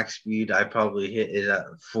max speed, I probably hit it at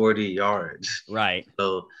 40 yards. Right.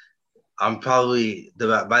 So I'm probably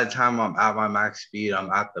by the time I'm at my max speed,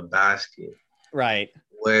 I'm at the basket. Right.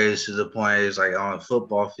 Whereas to the point is like on a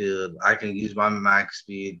football field, I can use my max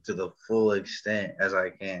speed to the full extent as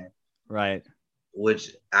I can, Right.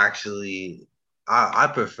 which actually I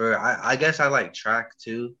prefer. I guess I like track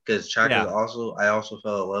too because track is Yeah. also I also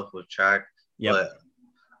fell in love with track, Yep. but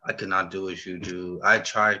I could not do what you do. I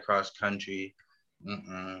tried cross country.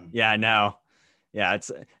 Mm-mm. Yeah. No. Yeah,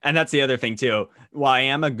 and that's the other thing too. While I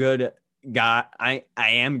am a good guy, I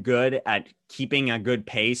am good at keeping a good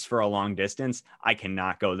pace for a long distance. I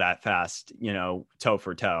cannot go that fast, toe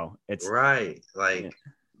for toe. It's Right. yeah, Like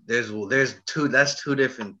there's two that's two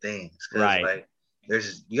different things because right, like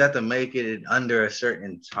there's you have to make it in under a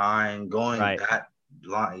certain time going right, that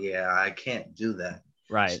long. Yeah, I can't do that.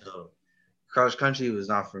 right, So cross country was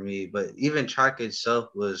not for me, but even track itself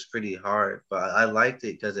was pretty hard. But I liked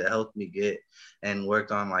it because it helped me get and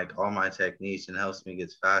worked on like all my techniques and helps me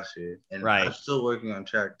get faster. And I'm right, still working on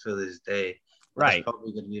track to this day. That's right.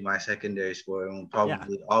 probably going to be my secondary sport and Yeah.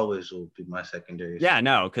 probably always will be my secondary Yeah, sport.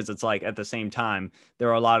 no, because it's like at the same time, there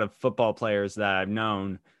are a lot of football players that I've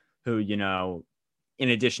known who, in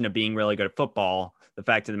addition to being really good at football, the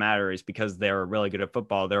fact of the matter is because they're really good at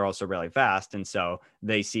football, they're also really fast. And so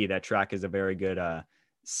they see that track as a very good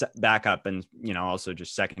backup and, also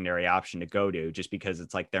just secondary option to go to just because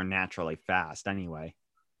it's like they're naturally fast anyway.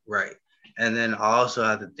 Right. And then I also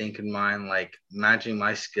have to think in mind like matching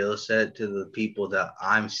my skill set to the people that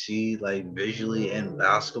I'm see like visually in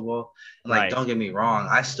basketball. And like Right. don't get me wrong,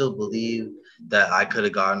 I still believe that I could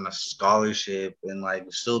have gotten a scholarship and like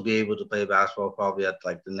still be able to play basketball probably at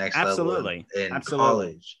like the next level Absolutely. in Absolutely.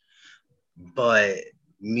 college. But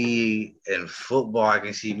me in football, I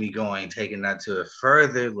can see me taking that to a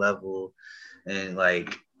further level and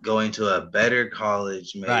like going to a better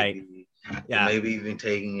college, Right. maybe, and Yeah. maybe even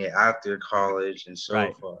taking it after college and so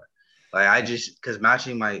Right. far. Like I just because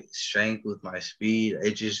matching my strength with my speed,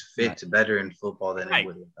 it just Right. fits better in football than it Right.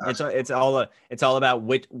 would in It's basketball. it's all about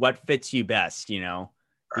what fits you best, Right.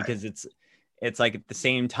 because it's like at the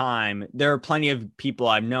same time there are plenty of people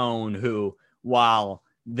I've known who, while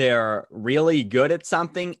they're really good at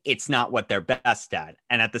something, it's not what they're best at.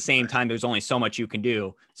 And at the same Right. time, there's only so much you can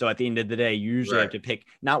do. So at the end of the day, you usually have Right. to pick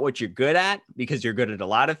not what you're good at because you're good at a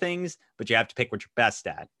lot of things, but you have to pick what you're best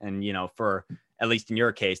at. And for at least in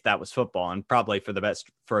your case, that was football, and probably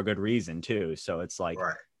for a good reason too. So it's like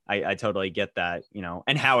Right. I totally get that,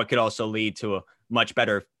 and how it could also lead to a much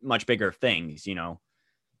better, much bigger things.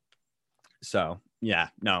 So yeah,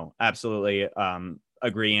 no, absolutely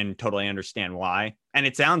agree and totally understand why. And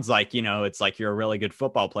it sounds like, it's like you're a really good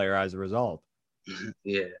football player as a result.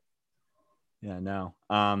 Yeah. Yeah, no.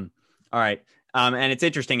 All right. And it's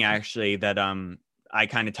interesting actually that I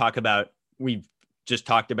kind of we've just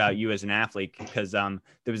talked about you as an athlete because there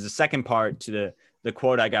was a second part to the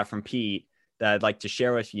quote I got from Pete that I'd like to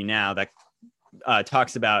share with you now that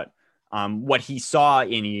talks about what he saw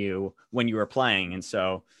in you when you were playing. And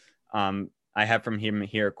so I have from him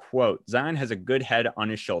here, quote, Zion has a good head on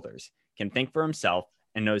his shoulders, can think for himself,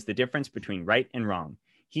 and knows the difference between right and wrong.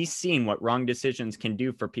 He's seen what wrong decisions can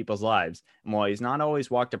do for people's lives. And while he's not always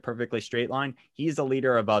walked a perfectly straight line, he's a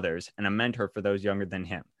leader of others and a mentor for those younger than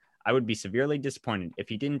him. I would be severely disappointed if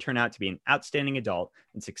he didn't turn out to be an outstanding adult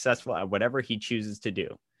and successful at whatever he chooses to do.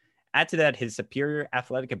 Add to that his superior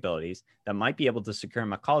athletic abilities that might be able to secure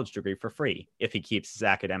him a college degree for free if he keeps his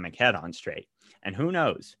academic head on straight. And who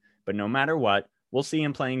knows? But no matter what, we'll see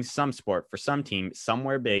him playing some sport for some team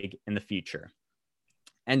somewhere big in the future.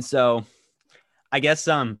 And so I guess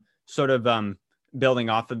building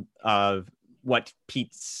off of what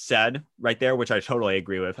Pete said right there, which I totally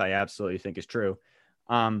agree with, I absolutely think is true.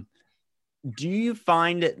 Do you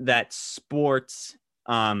find that sports,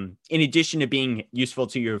 in addition to being useful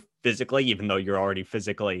to you physically, even though you're already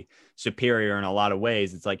physically superior in a lot of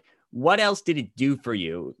ways, it's like, what else did it do for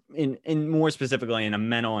you in more specifically in a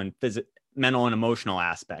mental and emotional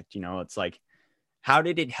aspect? You know, it's like, how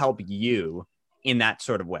did it help you in that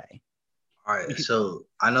sort of way? All right. So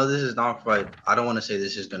I know this is not for, like, I don't want to say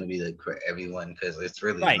this is going to be like for everyone, because it's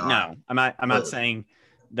really right. not. No, I'm not saying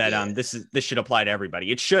that this should apply to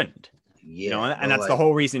everybody. It shouldn't. Yeah. You know, and that's the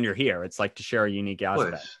whole reason you're here. It's like to share a unique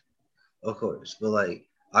aspect. Of course. But like,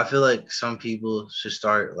 I feel like some people should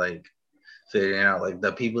start like figuring out, like,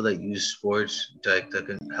 the people that use sports to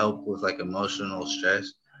can help with like emotional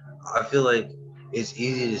stress. I feel like it's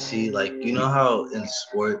easy to see, like, you know how in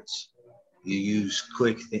sports you use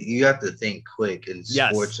you have to think quick in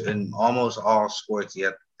sports. In almost all sports, you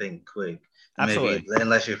have to think quick. Absolutely. Maybe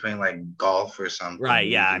unless you're playing like golf or something. Right.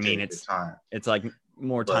 Yeah. I mean, it's like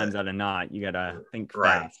more times than not, you got to think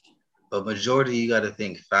fast. But majority, you got to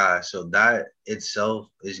think fast. So that itself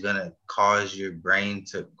is going to cause your brain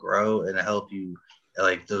to grow and help you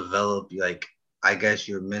like develop, like, I guess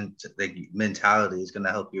your mentality is going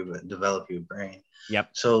to help you develop your brain. Yep.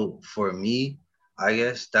 So for me, I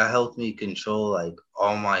guess that helped me control like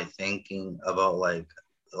all my thinking about like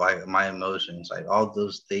my emotions, like all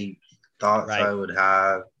those thoughts I would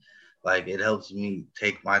have. Like, it helps me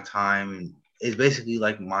take my time, and it's basically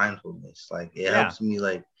like mindfulness. Like, it helps me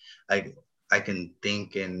like I can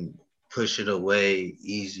think and push it away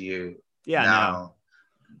easier now.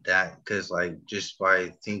 That because like just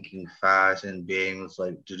by thinking fast and being able to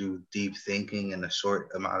like to do deep thinking in a short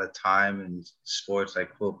amount of time in sports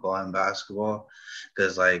like football and basketball,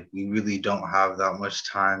 because like we really don't have that much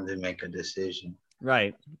time to make a decision.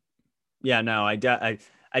 Right. Yeah. No. I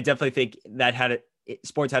definitely think that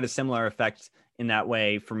sports had a similar effect in that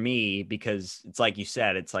way for me, because it's like you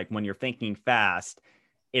said, it's like when you're thinking fast,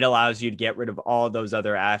 it allows you to get rid of all those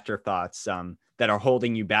other afterthoughts that are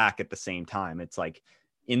holding you back at the same time. It's like,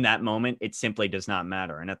 in that moment, it simply does not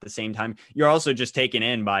matter. And at the same time, you're also just taken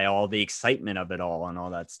in by all the excitement of it all and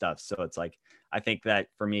all that stuff. So it's like, I think that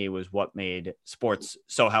for me was what made sports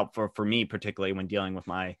so helpful for me, particularly when dealing with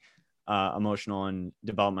my emotional and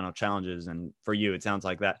developmental challenges. And for you, it sounds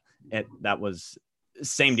like that was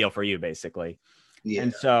same deal for you, basically. Yeah.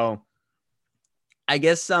 And so I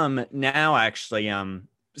guess now actually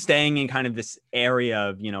staying in kind of this area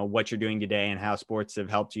of, you know, what you're doing today and how sports have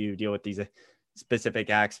helped you deal with these specific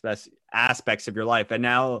aspects of your life. And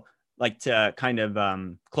now like to kind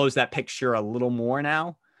of close that picture a little more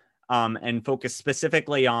now and focus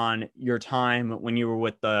specifically on your time when you were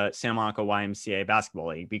with the Santa Monica YMCA Basketball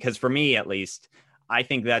League. Because for me, at least, I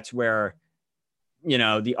think that's where, you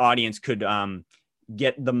know, the audience could learn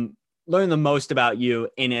the most about you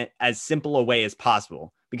in it as simple a way as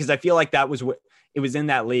possible. Because I feel like it was in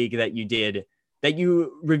that league that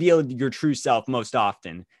you revealed your true self most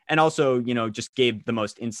often, and also, you know, just gave the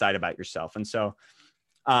most insight about yourself. And so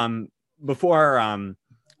before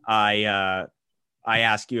I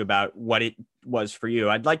ask you about what it was for you,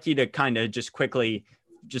 I'd like you to kind of just quickly,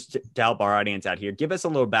 just to help our audience out here, give us a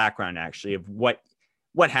little background actually of what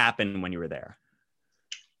happened when you were there.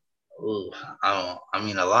 Ooh, I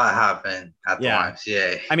mean, a lot happened at the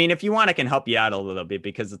YMCA. I mean, if you want, I can help you out a little bit,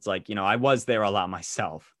 because it's like, you know, I was there a lot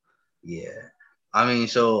myself. Yeah. I mean,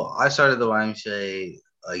 so I started the YMCA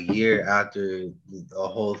a year after the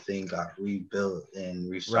whole thing got rebuilt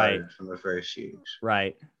and restarted from the first years.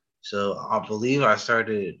 Right. So I believe I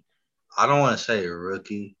started, I don't want to say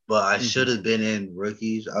rookie, but I should have been in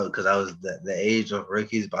rookies because I was the age of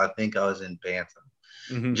rookies, but I think I was in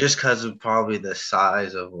Bantam. Just because of probably the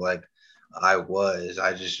size of like I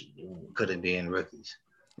just couldn't be in rookies.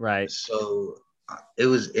 Right. So it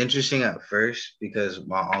was interesting at first because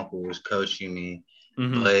my uncle was coaching me,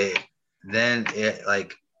 but then it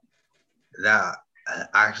like that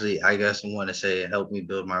actually, I guess I want to say it helped me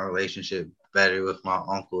build my relationship better with my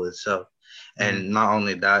uncle itself. And not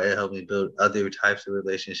only that, it helped me build other types of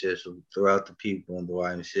relationships throughout the people in the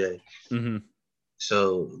YMCA.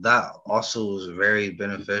 So that also was very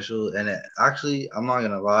beneficial. And it actually, I'm not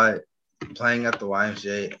gonna lie, playing at the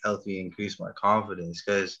YMCA helped me increase my confidence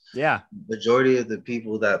because Yeah. majority of the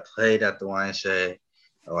people that played at the YMCA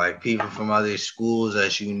are like people from other schools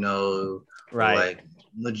that you know, or Right.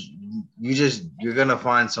 like you're gonna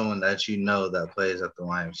find someone that you know that plays at the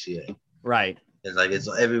YMCA. Right. It's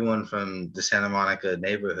everyone from the Santa Monica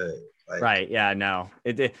neighborhood. Like Right. Yeah. No.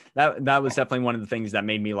 That was definitely one of the things that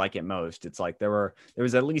made me like it most. It's like there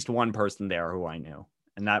was at least one person there who I knew,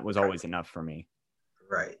 and that was always enough for me.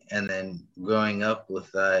 right. And then growing up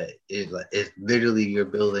with that, it's literally you're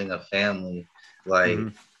building a family. Like Mm-hmm.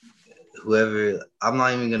 whoever, I'm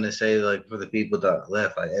not even gonna say like for the people that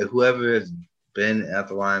left, like whoever has been at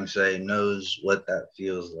the YMCA knows what that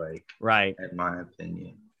feels like, Right. in my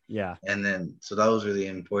opinion. Yeah. And then so that was really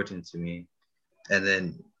important to me. And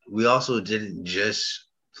then we also didn't just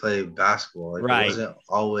play basketball. Like it Right. wasn't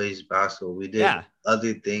always basketball. We did Yeah.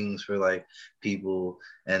 other things for like people,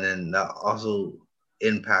 and then that also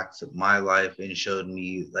impacted my life and showed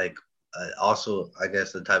me like also I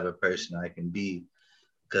guess the type of person I can be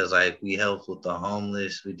because like we helped with the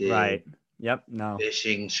homeless. We did Right. Yep. No.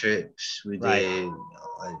 fishing trips. We Right. did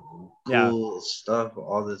like Yeah. cool stuff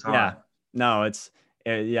all the time. Yeah. No,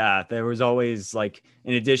 yeah, there was always like,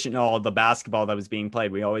 in addition to all the basketball that was being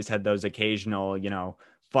played, we always had those occasional,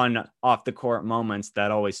 fun off the court moments that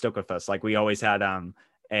always stuck with us. Like we always had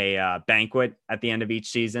a banquet at the end of each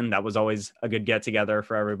season. That was always a good get together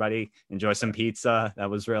for everybody. Enjoy some pizza. That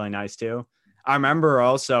was really nice too. I remember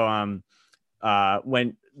also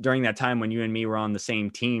when during that time when you and me were on the same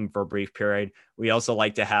team for a brief period, we also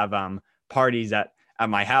like to have parties at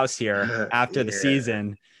my house here after the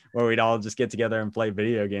season where we'd all just get together and play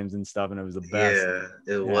video games and stuff, and it was the best.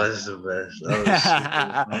 Yeah, it was the best.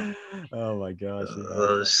 That was oh my gosh. Yeah.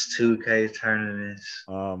 Those 2K tournaments.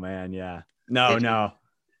 Oh man, yeah. No.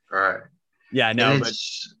 All right. Yeah, no, but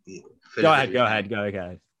go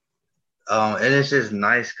ahead. And it's just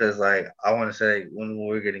nice because like I want to say when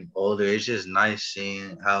we're getting older, it's just nice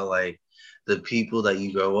seeing how like the people that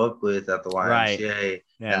you grow up with at the YMCA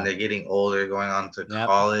and they're getting older, going on to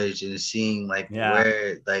college and seeing like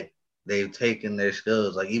where like they've taken their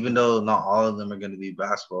skills. Like even though not all of them are going to be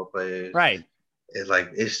basketball players, right? It's like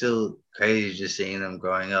it's still crazy just seeing them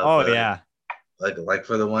growing up. Oh but, yeah. Like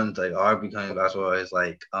for the ones like are becoming basketball is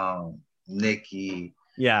like Nikki.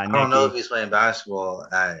 Yeah, I don't know if he's playing basketball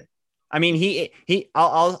at. I mean,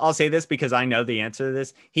 I'll say this because I know the answer to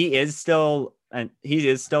this. He is still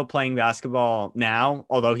playing basketball now,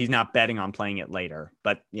 although he's not betting on playing it later.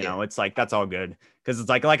 But you know, it's like that's all good because it's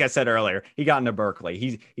like I said earlier, he got into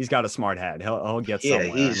Berkeley. He's got a smart head. He'll get somewhere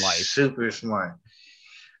in life. Super smart.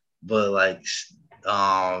 But like,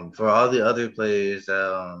 for all the other players,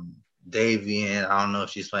 Davian, I don't know if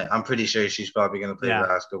she's playing. I'm pretty sure she's probably gonna play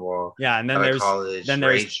basketball. Yeah, and then there's college. Then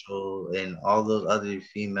there's Rachel and all those other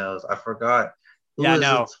females. I forgot who was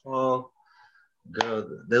the tall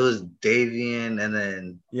girl. There was Davian, and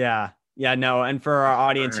then and for our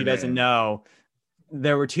audience who doesn't know,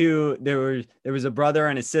 there was a brother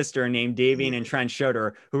and a sister named Davian and Trent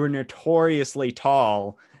Schroeder who were notoriously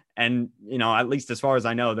tall, and at least as far as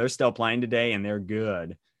I know, they're still playing today and they're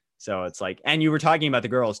good. So it's like, and you were talking about the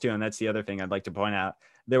girls too. And that's the other thing I'd like to point out.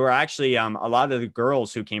 There were actually a lot of the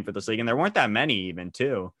girls who came for this league, and there weren't that many even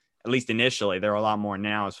too, at least initially. There are a lot more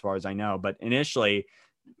now as far as I know. But initially,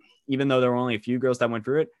 even though there were only a few girls that went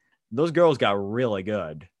through it, those girls got really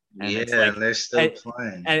good. And and they're still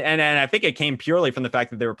playing. And I think it came purely from the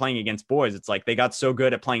fact that they were playing against boys. It's like they got so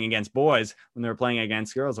good at playing against boys when they were playing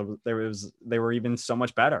against girls. They were even so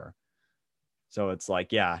much better. So it's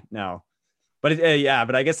like, But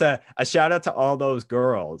but I guess a shout out to all those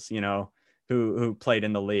girls, who played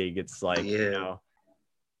in the league. It's like,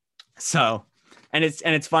 so, and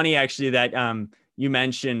it's funny actually that you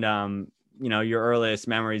mentioned your earliest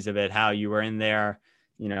memories of it, how you were in there,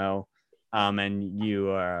 and you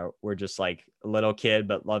were just like a little kid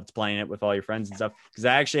but loved playing it with all your friends and stuff. Because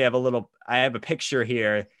I actually have a picture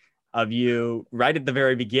here of you right at the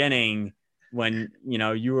very beginning when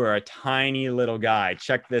you were a tiny little guy.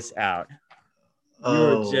 Check this out.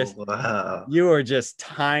 You were just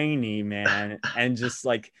tiny, man. And just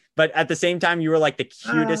like, but at the same time, you were like the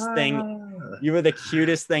cutest thing. You were the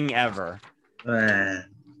cutest thing ever. Man.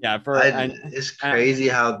 Yeah. It's crazy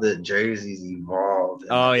how the jerseys evolved.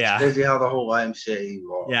 It's crazy how the whole YMCA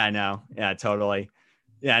evolved. Yeah, I know. Yeah, totally.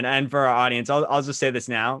 Yeah. And for our audience, I'll just say this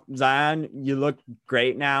now. Zion, you look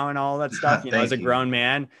great now and all that stuff, as a grown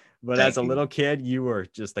man, but as a little kid, you were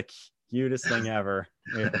just the cutest thing ever.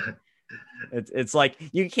 Yeah. It's like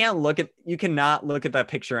you cannot look at that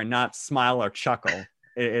picture and not smile or chuckle.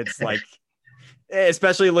 It's like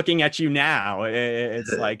especially looking at you now,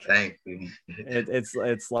 it's like, Thank you.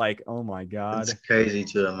 it's like, oh my God. It's crazy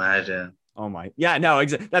to imagine. Oh my, yeah, no,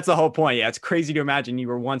 that's the whole point. Yeah, it's crazy to imagine you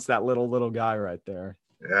were once that little guy right there.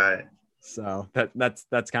 Right. So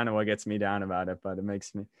that's kind of what gets me down about it, but it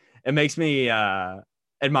makes me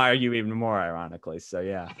admire you even more, ironically. So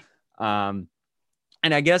yeah. And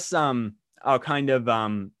I guess I'll kind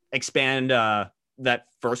of expand that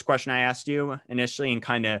first question I asked you initially and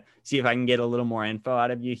kind of see if I can get a little more info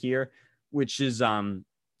out of you here, which is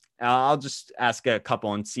I'll just ask a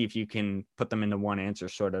couple and see if you can put them into one answer,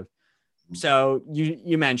 sort of. So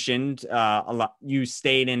you mentioned a lot. You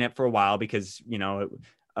stayed in it for a while because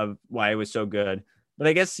of why it was so good. But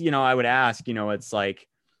I guess I would ask, it's like,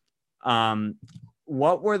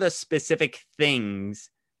 what were the specific things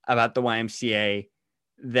about the YMCA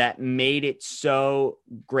that made it so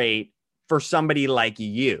great for somebody like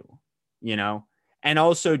you, and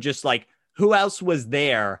also just like, who else was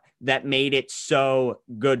there that made it so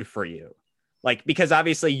good for you? Like, because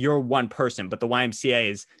obviously you're one person, but the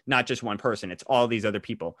YMCA is not just one person. It's all these other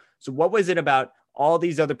people. So what was it about all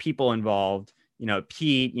these other people involved?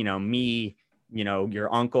 Pete, me,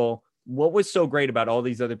 your uncle. What was so great about all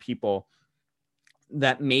these other people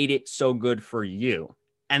that made it so good for you?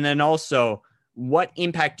 And then also, what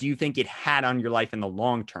impact do you think it had on your life in the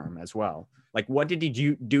long term as well? Like, what did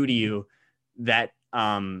you do to you that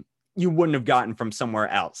you wouldn't have gotten from somewhere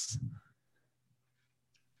else?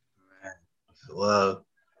 Well,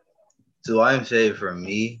 to YMCA for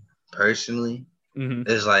me personally,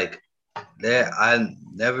 is like there. I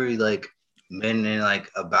never like been in like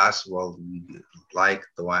a basketball league like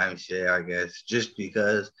the YMCA, I guess, just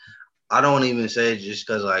because I don't even say just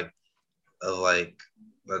because like of like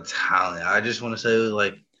the talent. I just want to say it was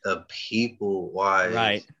like the people wise,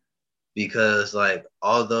 right? Because like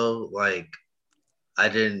although like I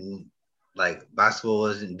didn't like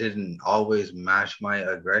basketball didn't always match my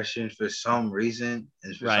aggression for some reason,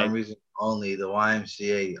 and for some reason only the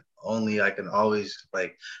YMCA only I can always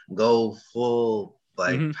like go full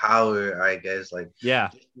like power, I guess, like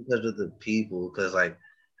just because of the people, because like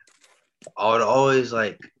I would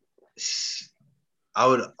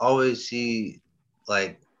always see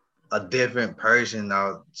like a different person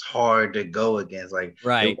that it's hard to go against, like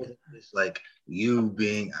it wasn't just like you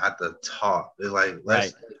being at the top. It's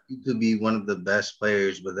like you could be one of the best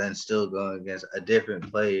players, but then still going against a different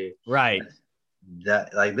player, right?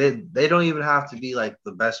 That like they don't even have to be like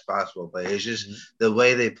the best basketball player. It's just the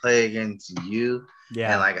way they play against you,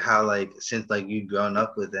 and like how like since like you've grown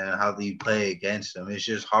up with them, how do you play against them? It's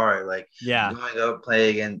just hard. Like growing up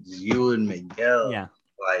play against you and Miguel,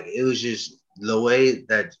 like it was just the way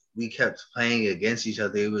that we kept playing against each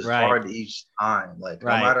other. It was hard each time. Like no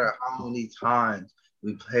matter how many times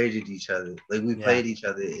we played at each other, like we played each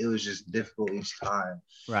other, it was just difficult each time.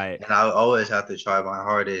 Right. And I always have to try my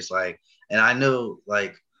hardest. Like, and I know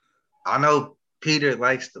Peter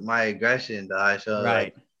likes my aggression that I show.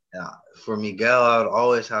 Right. Like, for Miguel, I would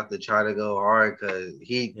always have to try to go hard because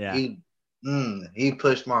he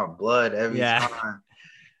pushed my blood every time.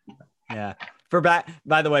 Yeah.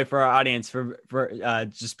 By the way, for our audience, for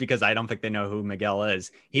just because I don't think they know who Miguel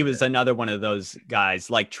is, he was another one of those guys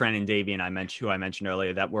like Trent and Davian who I mentioned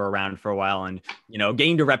earlier that were around for a while and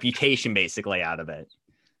gained a reputation basically out of it.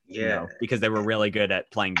 Because they were really good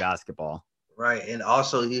at playing basketball. Right, and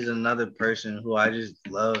also he's another person who I just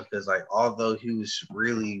love because like although he was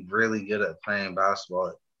really really good at playing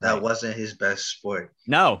basketball, that wasn't his best sport.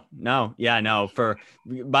 No.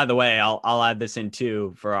 By the way, I'll add this in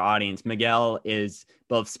too for our audience. Miguel is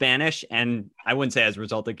both Spanish and I wouldn't say as a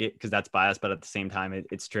result of it because that's biased, but at the same time,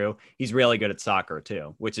 it's true. He's really good at soccer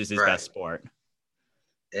too, which is his best sport.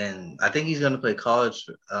 And I think he's going to play college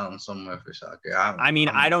somewhere for soccer.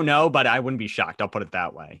 I don't know, but I wouldn't be shocked. I'll put it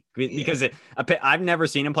that way because I've never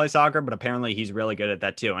seen him play soccer, but apparently he's really good at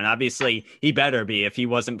that too. And obviously he better be if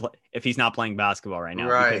he's not playing basketball right now,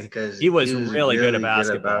 right? Because he was really good at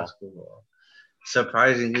basketball.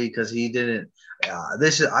 Surprisingly, because he didn't.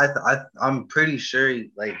 I'm pretty sure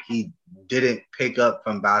he didn't pick up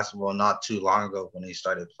from basketball not too long ago when he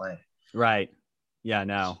started playing. Right. Yeah.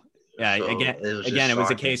 No. Yeah, so it was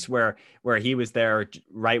a case where he was there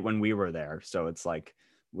right when we were there. So it's like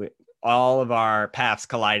all of our paths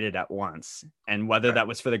collided at once. And whether that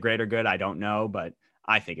was for the greater good, I don't know, but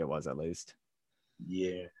I think it was at least.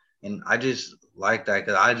 Yeah. And I just like that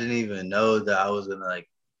because I didn't even know that I was going to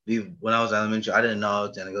be, when I was elementary, I didn't know I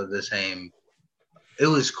was going to go to the same. It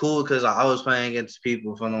was cool because I was playing against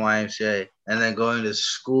people from the YMCA and then going to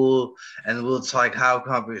school and we'll have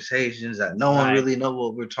conversations that no one really know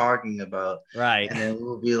what we're talking about. Right. And then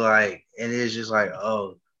we'll be like, and it's just like,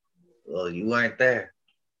 oh, Well, you weren't there.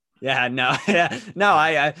 Yeah, no, yeah, no,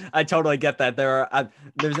 I totally get that.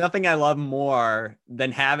 There's nothing I love more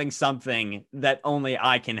than having something that only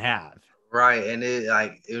I can have. Right, and it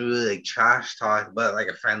was like trash talk, but like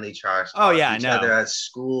a friendly trash Oh talk yeah, each other no, at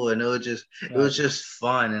school, and it yeah, was just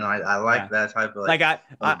fun, and I yeah. like that type of Like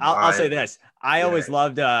I'll say vibe. this. I Yeah. always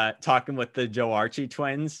loved talking with the Joe Archie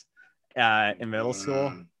twins in middle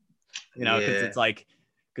school. Mm, You know, because yeah. it's like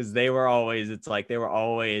because they were always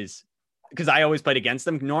because I always played against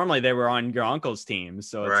them. Normally they were on your uncle's team,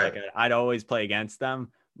 so it's like Right. I'd always play against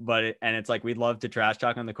them. And it's like we'd love to trash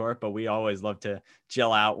talk on the court, but we always love to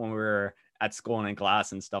chill out when we were at school and in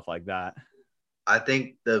class and stuff like that. I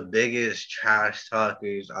think the biggest trash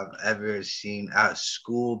talkers I've ever seen at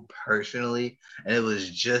school personally, and it was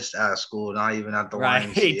just at school, not even at the Right.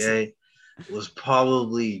 YMCA, was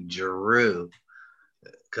probably Drew.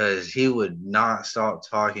 Because he would not stop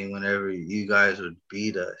talking whenever you guys would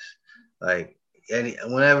beat us. Like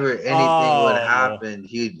whenever anything would Oh. happen,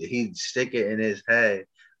 he'd stick it in his head,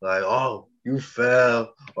 like, "Oh, you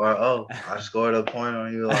fell," or "Oh, I scored a point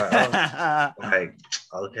on you," like, "Oh, like,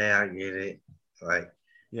 okay, I get it." Like,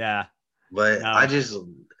 Yeah. but I No. just,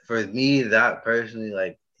 for me, that personally,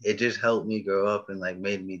 like, it just helped me grow up and like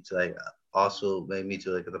made me to like also made me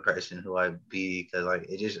to like the person who I be, because like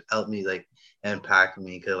it just helped me like impact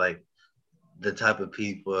me, because like the type of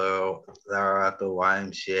people that are at the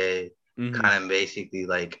YMCA Mhm. kind of basically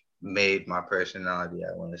like made my personality,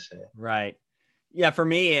 I want to say. Right. Yeah, for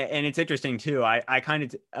me, and it's interesting too. I kind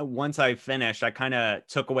of once I finished, I kind of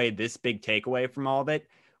took away this big takeaway from all of it,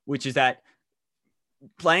 which is that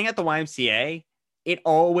playing at the YMCA, it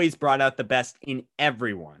always brought out the best in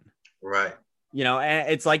everyone. Right. You know, and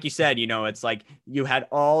it's like you said, you know, it's like you had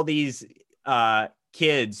all these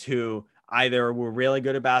kids who either were really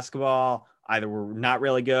good at basketball, either were not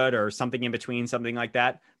really good, or something in between, something like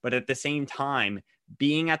that. But at the same time,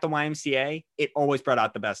 being at the YMCA, it always brought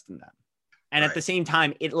out the best in them. And at Right. the same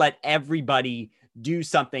time, it let everybody do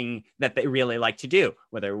something that they really like to do,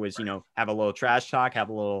 whether it was, you Right. know, have a little trash talk, have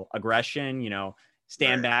a little aggression, you know,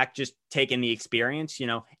 stand Right. back, just take in the experience. You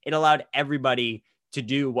know, it allowed everybody to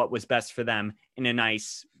do what was best for them in a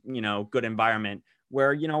nice, you know, good environment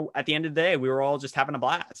where, you know, at the end of the day, we were all just having a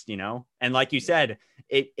blast, you know? And like you said,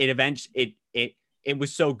 it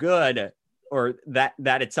was so good, or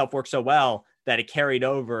that itself worked so well that it carried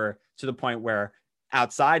over to the point where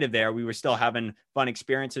outside of there, we were still having fun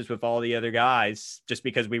experiences with all the other guys just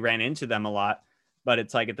because we ran into them a lot. But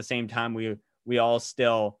it's like at the same time, we all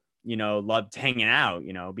still, you know, loved hanging out,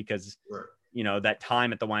 you know, because, Right. you know, that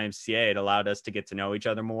time at the YMCA, it allowed us to get to know each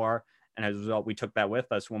other more. And as a result, we took that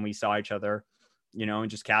with us when we saw each other, you know, in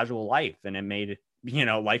just casual life. And it made, you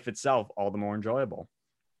know, life itself all the more enjoyable.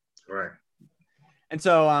 Right. And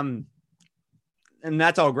so, and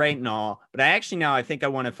that's all great and all, but I actually now I think I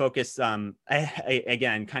want to focus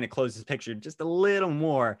again, kind of close this picture just a little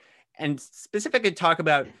more and specifically talk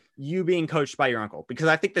about you being coached by your uncle, because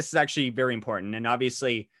I think this is actually very important. And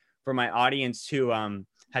obviously for my audience who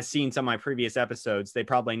has seen some of my previous episodes, they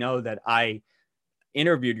probably know that I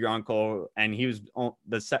interviewed your uncle and he was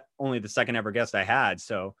only the second ever guest I had.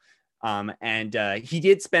 So and he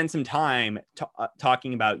did spend some time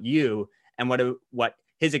talking about you and what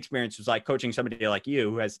his experience was like coaching somebody like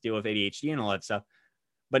you who has to deal with ADHD and all that stuff.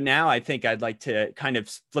 But now I think I'd like to kind of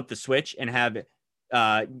flip the switch and have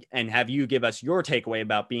you give us your takeaway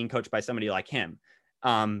about being coached by somebody like him.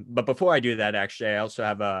 But before I do that, actually, I also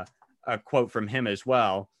have a quote from him as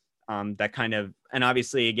well. That kind of, and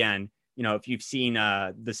obviously, again, you know, if you've seen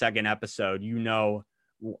the second episode, you know,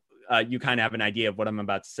 you kind of have an idea of what I'm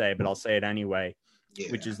about to say, but I'll say it anyway,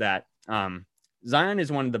 Yeah. which is that Zion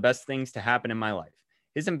is one of the best things to happen in my life.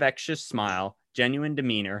 His infectious smile, genuine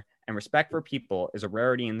demeanor, and respect for people is a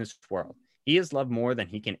rarity in this world. He is loved more than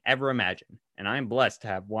he can ever imagine, and I am blessed to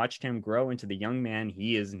have watched him grow into the young man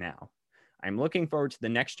he is now. I am looking forward to the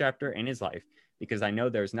next chapter in his life because I know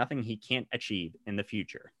there's nothing he can't achieve in the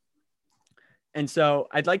future. And so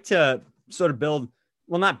I'd like to sort of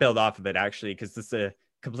not build off of it actually, because this is a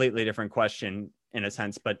completely different question in a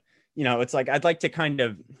sense, but you know, it's like, I'd like to kind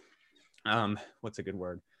of, what's a good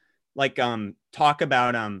word? Like, talk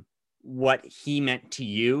about, what he meant to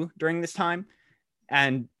you during this time.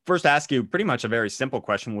 And first ask you pretty much a very simple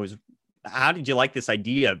question was, how did you like this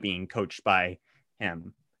idea of being coached by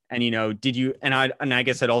him? And, you know, did you, and I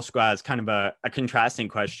guess it also has kind of a contrasting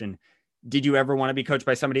question. Did you ever want to be coached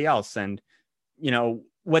by somebody else? And, you know,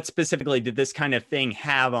 what specifically did this kind of thing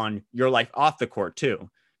have on your life off the court too?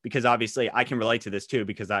 Because obviously I can relate to this too,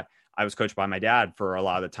 because I was coached by my dad for a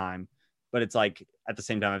lot of the time, but it's like, at the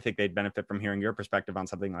same time, I think they'd benefit from hearing your perspective on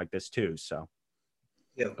something like this too. So.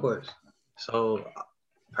 Yeah, of course. So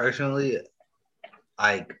personally,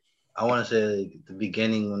 like I want to say like the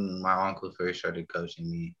beginning when my uncle first started coaching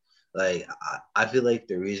me, like I feel like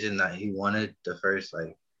the reason that he wanted the first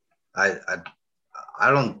like I I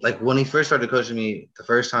I don't like when he first started coaching me the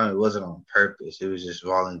first time it wasn't on purpose. It was just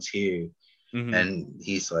volunteer. Mm-hmm. And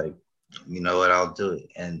he's like, you know what, I'll do it.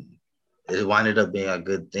 And it winded up being a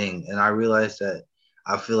good thing. And I realized that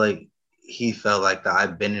I feel like he felt like that I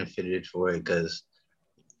benefited for it because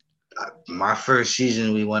my first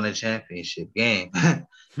season we won a championship game.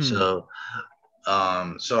 Hmm. so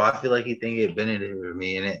so I feel like he think it benefited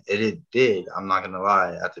me, and it did. I'm not gonna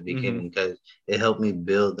lie at the Mm-hmm. beginning because it helped me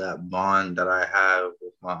build that bond that I have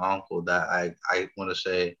with my uncle. That I want to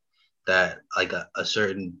say that like a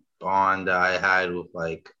certain bond that I had with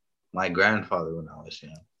like my grandfather when I was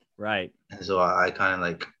young, Right. and so I kind of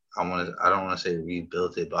like I don't want to say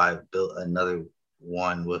rebuilt it, but I built another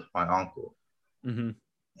one with my uncle Mm-hmm.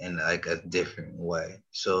 in like a different way.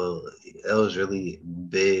 So it was really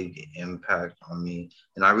big impact on me,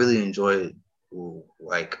 and I really enjoyed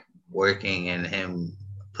like working and him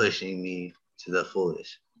pushing me to the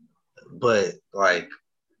fullest. But like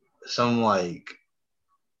some like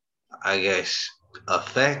I guess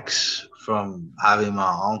effects from having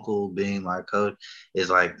my uncle being my coach is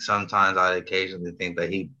like sometimes I occasionally think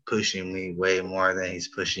that he pushing me way more than he's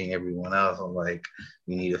pushing everyone else. I'm like,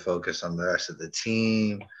 you need to focus on the rest of the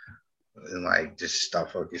team and like just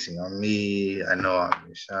stop focusing on me. I know I'm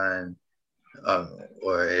your son,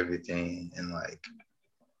 or everything, and like,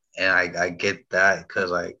 and I get that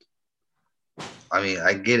because like, I mean,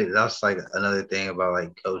 I get it. That's like another thing about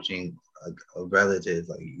like coaching like a relative.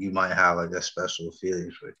 Like you might have like a special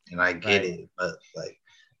feeling for, it, and I get Right. it. But like,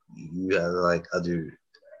 you have like other,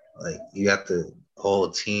 like you got the whole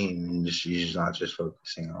team, and just you're just not just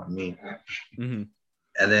focusing on me. Mm-hmm.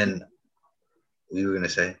 And then we were gonna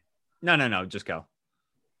say. No, no, no. Just go.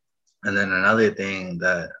 And then another thing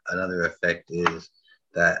that another effect is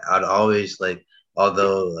that I'd always like,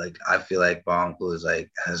 although like I feel like my uncle is like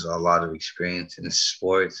has a lot of experience in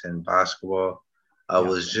sports and basketball, I Yeah.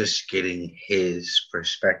 was just getting his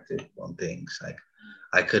perspective on things. Like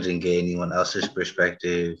I couldn't get anyone else's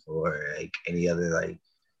perspective or like any other like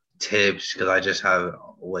tips because I just have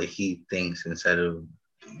what he thinks instead of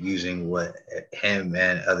using what him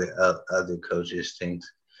and other coaches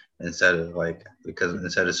thinks instead of like because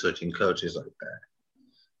instead of switching coaches like that.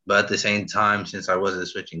 But at the same time, since I wasn't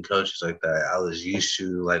switching coaches like that, I was used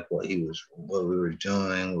to like what we were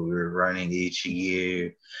doing, what we were running each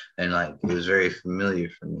year, and like it was very familiar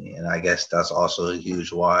for me. And I guess that's also a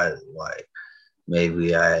huge why maybe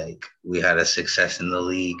we had a success in the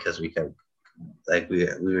league because we kept like we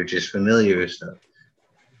were just familiar with stuff.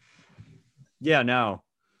 Yeah. No.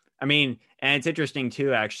 I mean, and it's interesting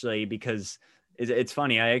too, actually, because it's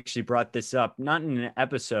funny. I actually brought this up not in an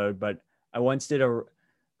episode, but I once did a.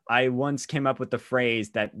 I once came up with the phrase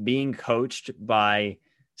that being coached by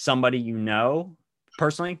somebody you know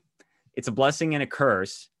personally, it's a blessing and a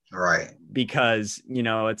curse Right. because,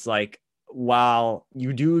 it's like while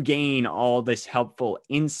you do gain all this helpful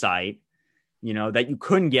insight, that you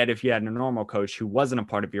couldn't get if you had a normal coach who wasn't a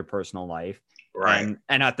part of your personal life. Right.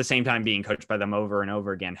 And at the same time, being coached by them over and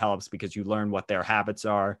over again helps because you learn what their habits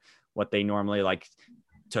are, what they normally like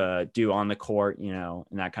to do on the court, and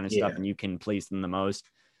that kind of stuff, Yeah. and you can please them the most.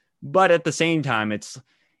 But at the same time, it's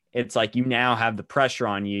like you now have the pressure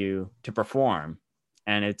on you to perform,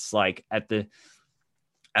 and it's like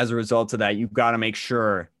as a result of that, you've got to make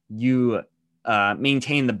sure you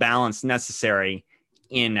maintain the balance necessary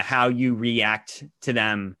in how you react to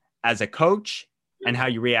them as a coach and how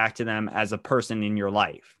you react to them as a person in your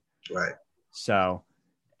life. Right. So,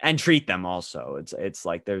 and treat them also. It's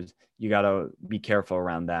like you got to be careful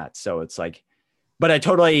around that. So it's like, but I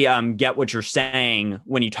totally get what you're saying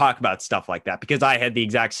when you talk about stuff like that, because I had the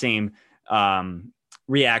exact same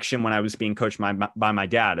reaction when I was being coached by my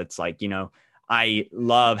dad. It's like, I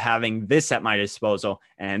love having this at my disposal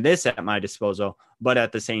and this at my disposal, but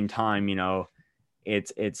at the same time,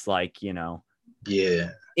 it's like, Yeah.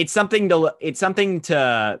 it's something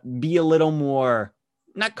to be a little more,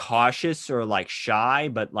 not cautious or like shy,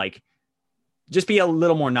 but like just be a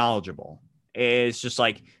little more knowledgeable. It's just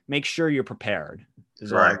like, make sure you're prepared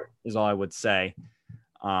is all I would say.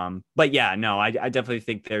 But yeah, no, I definitely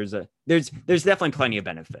think there's definitely plenty of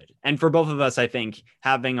benefit. And for both of us, I think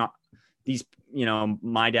having these,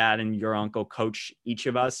 my dad and your uncle coach each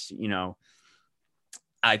of us,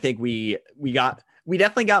 I think we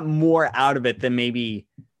definitely got more out of it than maybe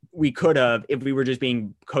we could have if we were just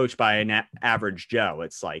being coached by an average Joe.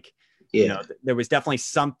 It's like, Yeah. there was definitely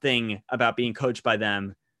something about being coached by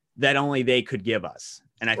them that only they could give us.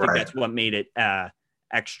 And I think Right. that's what made it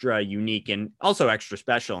extra unique and also extra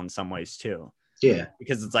special in some ways too. Yeah.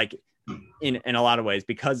 Because it's like in a lot of ways,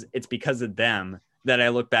 because of them that I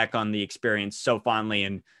look back on the experience so fondly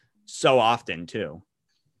and so often too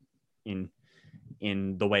in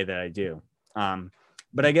the way that I do.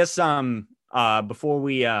 But I guess before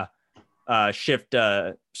we shift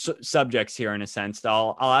subjects here in a sense,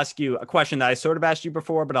 I'll ask you a question that I sort of asked you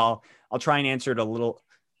before, but I'll try and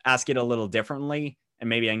ask it a little differently, and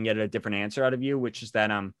maybe I can get a different answer out of you, which is that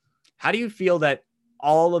how do you feel that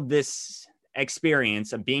all of this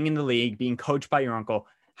experience of being in the league, being coached by your uncle,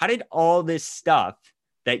 how did all this stuff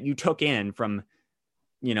that you took in from,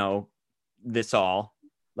 this all,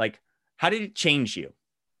 like, how did it change you?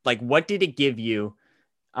 Like, what did it give you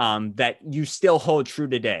that you still hold true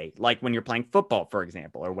today? Like when you're playing football, for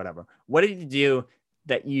example, or whatever, what did it do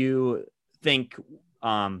that you think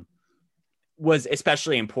was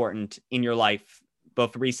especially important in your life,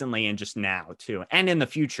 both recently and just now too, and in the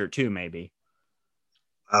future too, maybe?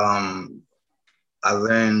 I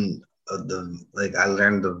learned I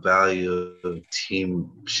learned the value of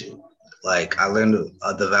team. Like I learned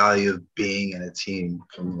the value of being in a team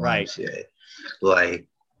from Right. YMCA. Like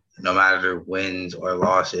no matter wins or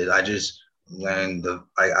losses, I just learned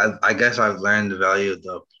I guess I've learned the value of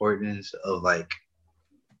the importance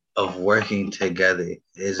of working together.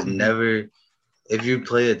 Is never, if you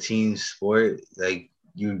play a team sport, like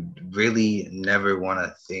you really never want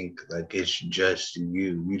to think like it's just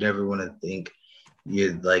you. You never want to think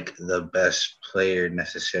you're like the best player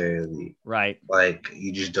necessarily. Right. Like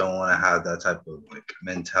you just don't want to have that type of like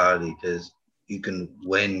mentality, because you can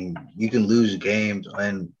lose games,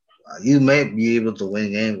 and you may be able to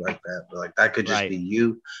win games like that, but like that could just be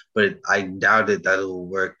you. But I doubt it that it'll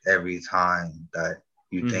work every time that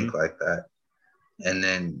you think like that. And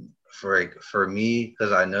then for me,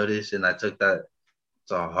 because I noticed and I took that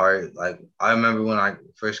to heart. Like I remember when I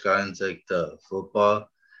first got into like, the football,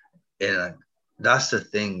 and like, that's the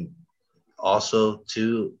thing also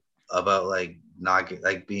too about like not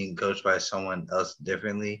like being coached by someone else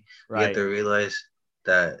differently. You have to realize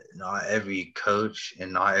that not every coach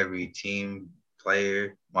and not every team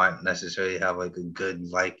player might necessarily have like a good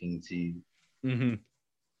liking to you.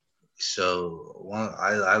 So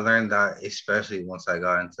I learned that especially once I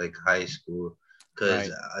got into like high school, because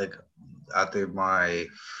like after my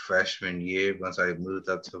freshman year, once I moved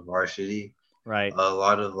up to varsity, a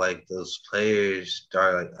lot of like those players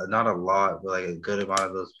started, like not a lot, but like a good amount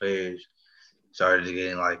of those players started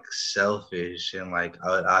getting like selfish, and like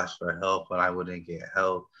I would ask for help and I wouldn't get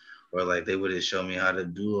help, or like they wouldn't show me how to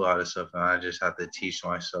do a lot of stuff, and I just have to teach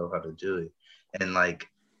myself how to do it. And like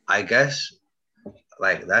I guess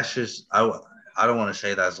like that's just I don't want to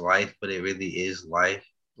say that's life, but it really is life.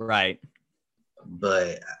 Right.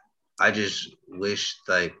 But I just wish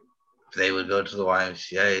like they would go to the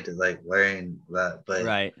YMCA to like learn that.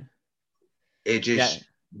 But it just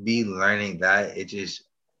me learning that, it just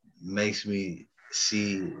makes me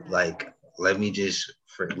see like let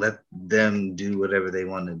them do whatever they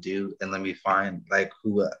want to do, and let me find like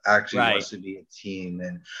who actually wants to be a team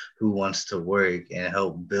and who wants to work and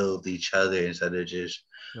help build each other instead of just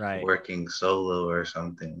working solo or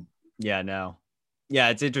something. Yeah,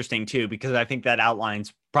 it's interesting too, because I think that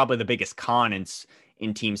outlines probably the biggest con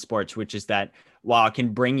in team sports, which is that while it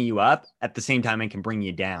can bring you up, at the same time it can bring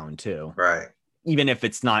you down too. Right. Even if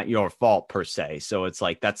it's not your fault per se. So it's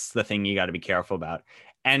like that's the thing you got to be careful about.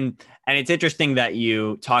 And it's interesting that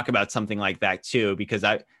you talk about something like that too, because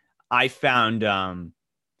I found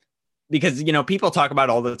because people talk about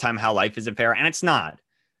all the time how life isn't fair, and it's not.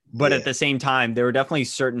 But at the same time, there are definitely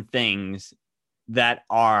certain things that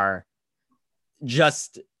are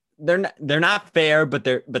just they're not fair,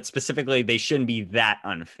 but specifically they shouldn't be that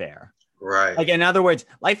unfair. Right. Like in other words,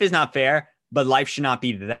 life is not fair, but life should not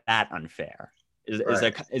be that unfair.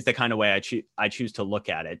 Is the kind of way I choose to look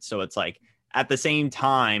at it. So it's like at the same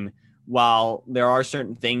time, while there are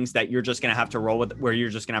certain things that you're just going to have to roll with, where you're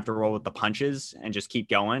just going to have to roll with the punches and just keep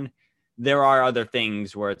going, there are other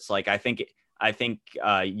things where it's like I think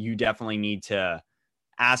you definitely need to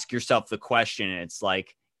ask yourself the question. It's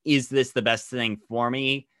like, is this the best thing for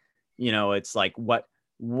me? It's like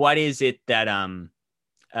what is it that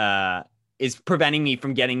is preventing me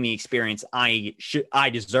from getting the experience I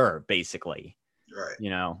deserve, basically. Right.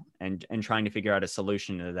 And trying to figure out a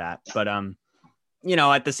solution to that. But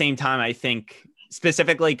at the same time, I think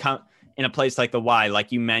specifically in a place like the Y,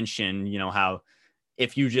 like you mentioned, how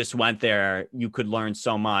if you just went there, you could learn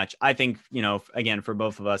so much. I think, again, for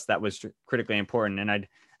both of us, that was critically important. And I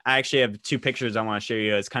actually have two pictures I want to show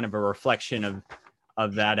you as kind of a reflection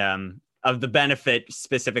of that of the benefit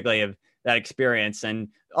specifically of that experience. And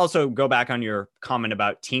also go back on your comment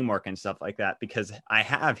about teamwork and stuff like that, because I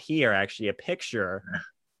have here actually a picture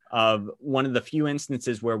of one of the few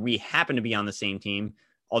instances where we happen to be on the same team.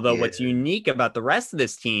 Although what's unique about the rest of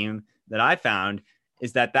this team that I found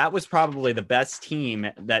is that that was probably the best team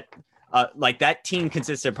that like that team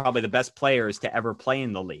consisted of probably the best players to ever play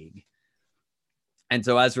in the league. And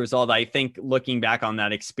so as a result, I think looking back on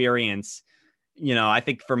that experience, you know, I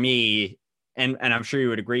think for me, and I'm sure you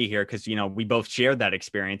would agree here, because, you know, we both shared that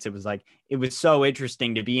experience. It was like, it was so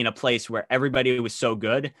interesting to be in a place where everybody was so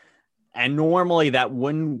good. And normally that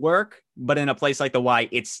wouldn't work, but in a place like the Y,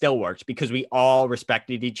 it still worked because we all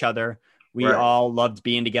respected each other. We all loved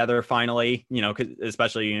being together finally, you know,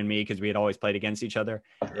 especially you and me, because we had always played against each other.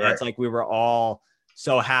 And it's like we were all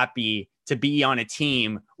so happy to be on a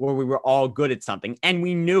team where we were all good at something and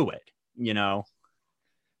we knew it, you know.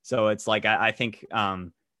 So it's like, I think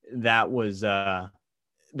that was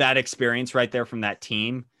that experience right there from that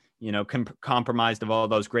team, you know, compromised of all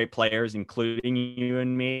those great players, including you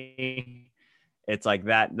and me. It's like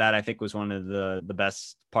that I think was one of the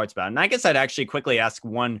best parts about it. And I guess I'd actually quickly ask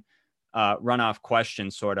one runoff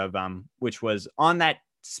question sort of, which was on that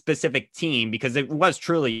specific team, because it was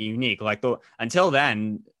truly unique. Like until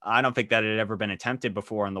then, I don't think that had ever been attempted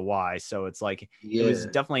before on the Y. So it's like, it was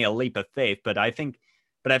definitely a leap of faith, but I think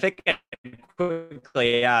I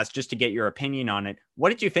quickly asked just to get your opinion on it. What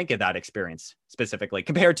did you think of that experience specifically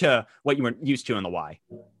compared to what you were used to in the Y?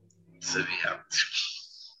 So,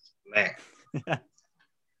 man, that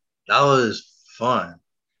was fun.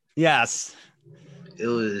 Yes. It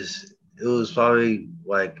was probably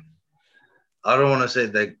like, I don't want to say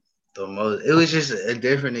like the most, it was just a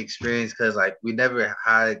different experience because like we never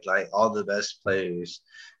had like all the best players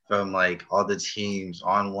from like all the teams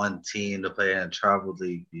on one team to play in a travel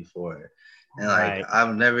league before. And like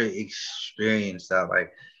I've never experienced that.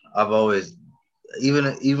 Like I've always, even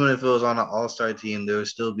if it was on an all-star team, there would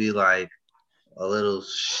still be like a little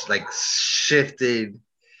like shifted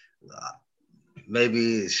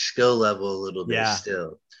maybe skill level a little bit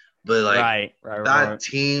still. But like that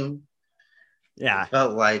team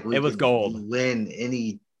felt like we was could gold. Win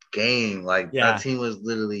any game. Like that team was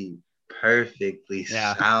literally perfectly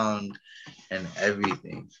sound and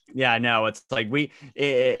everything. Yeah, no, it's like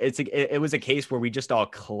it was a case where we just all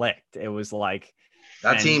clicked. It was like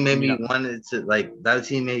that team made me want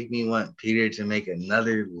Peter to make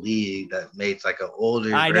another league that makes like an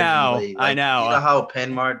older I know. league. Like, I know. You know how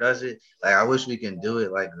Penmar does it? Like I wish we can do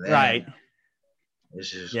it like that. Right. It's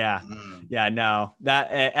just no.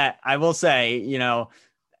 That I will say, you know,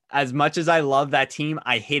 as much as I love that team,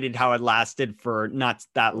 I hated how it lasted for not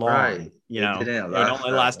that long. Right. You know, it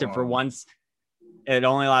only lasted for once. It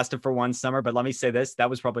only lasted for one summer, but let me say this: that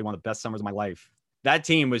was probably one of the best summers of my life. That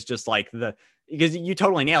team was just like because you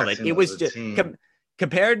totally nailed it. It was just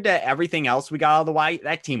compared to everything else we got out of the Y.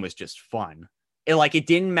 That team was just fun. It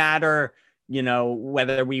didn't matter, you know,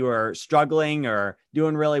 whether we were struggling or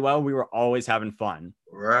doing really well. We were always having fun.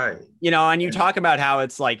 Right. You know, and you talk about how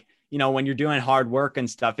it's like, you know, when you're doing hard work and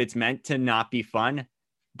stuff, it's meant to not be fun,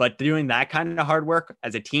 but doing that kind of hard work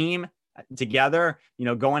as a team together, you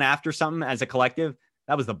know, going after something as a collective,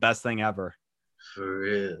 that was the best thing ever. For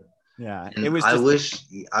real. Yeah. And it was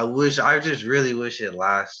I just really wish it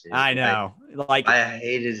lasted. I know. Like I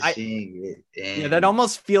hated seeing it. Yeah, that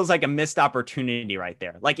almost feels like a missed opportunity right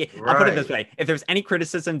there. Like I'll put it this way. If there's any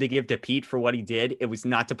criticism to give to Pete for what he did, it was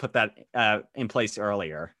not to put that in place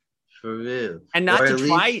earlier. For real. And not to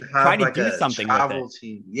try to do something with it.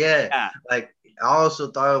 Team. Yeah. Like I also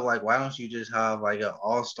thought of like, why don't you just have like an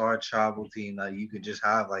all-star travel team that you could just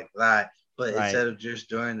have like that? But instead of just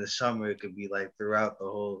during the summer, it could be like throughout the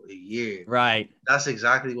whole year. Right. That's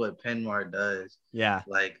exactly what Penmar does. Yeah.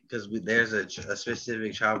 Like, because there's a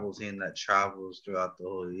specific travel team that travels throughout the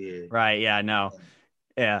whole year. Right. Yeah. No.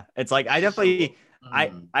 Yeah. It's like, I definitely,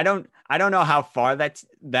 I don't know how far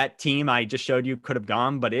that team I just showed you could have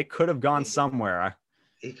gone, but it could have gone somewhere.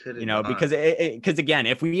 It could have, you know, because again,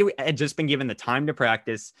 if we had just been given the time to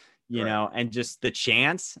practice, you know, and just the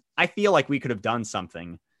chance, I feel like we could have done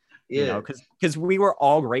something. Yeah. You know, because we were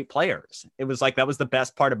all great players. It was like, that was the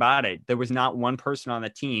best part about it. There was not one person on the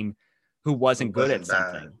team who wasn't good at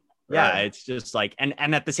something. Right. Yeah. It's just like, and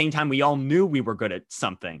at the same time, we all knew we were good at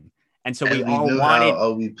something. And so we all wanted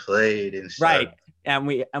how we played and stuff. Right. And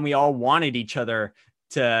we all wanted each other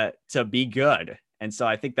to be good. And so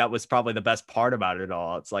I think that was probably the best part about it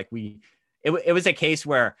all. It's like it was a case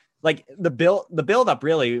where like the build up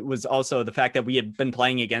really was also the fact that we had been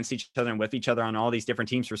playing against each other and with each other on all these different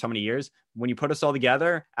teams for so many years. When you put us all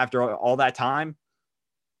together after all that time,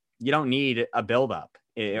 you don't need a build up.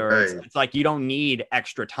 Or it's like you don't need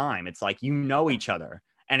extra time. It's like you know each other.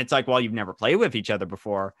 And it's like, well, you've never played with each other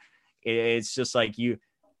before. It's just like you,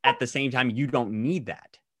 at the same time, you don't need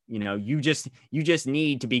that. You know, you just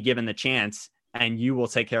need to be given the chance, and you will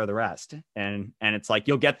take care of the rest. And it's like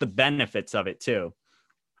you'll get the benefits of it too.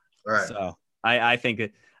 Right. So I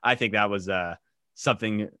think that was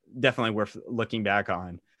something definitely worth looking back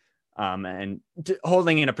on. And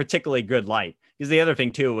holding in a particularly good light, because the other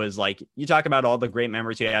thing too was like, you talk about all the great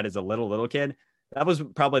memories you had as a little kid. That was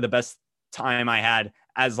probably the best time I had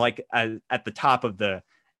as at the top of the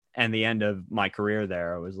end of my career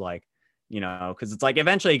there. It was like, you know, because it's like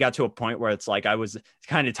eventually it got to a point where it's like I was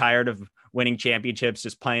kind of tired of winning championships,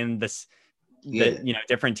 just playing the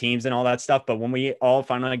different teams and all that stuff. But when we all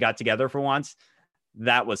finally got together for once,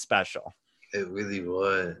 that was special. It really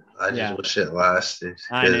was. I just wish it lasted.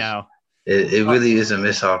 I know. It really is a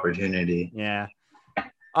missed opportunity. Yeah.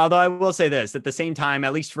 Although I will say this, at the same time,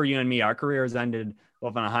 at least for you and me, our careers ended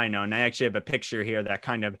both on a high note. And I actually have a picture here that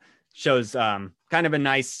kind of shows kind of a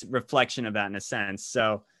nice reflection of that in a sense.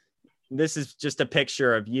 So this is just a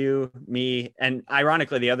picture of you, me, and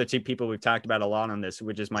ironically, the other two people we've talked about a lot on this,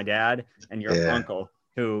 which is my dad and your uncle,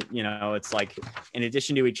 who, you know, it's like, in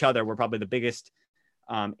addition to each other, we're probably the biggest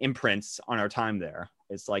imprints on our time there.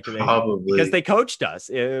 It's like because they coached us.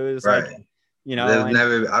 It was like, you know,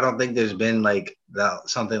 I don't think there's been like that,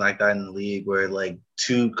 something like that in the league where like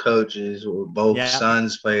two coaches or both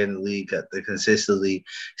sons play in the league that they consistently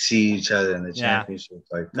see each other in the championships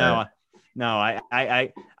like that. No,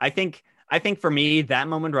 I think for me, that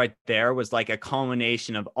moment right there was like a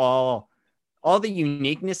culmination of all the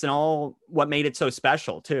uniqueness and all what made it so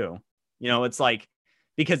special too. You know, it's like,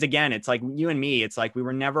 because again, it's like you and me, it's like we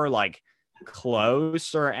were never like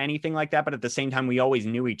close or anything like that. But at the same time, we always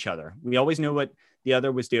knew each other. We always knew what the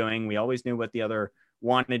other was doing. We always knew what the other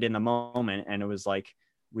wanted in the moment. And it was like,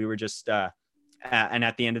 we were just, and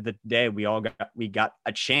at the end of the day, we got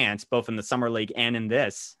a chance both in the summer league and in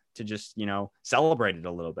this to just, you know, celebrate it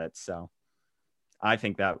a little bit. So I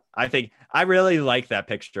I really like that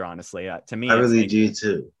picture, honestly. To me, I really do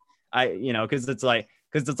too. Because it's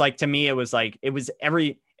like, to me, it was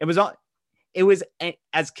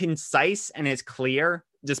as concise and as clear,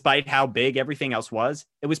 despite how big everything else was.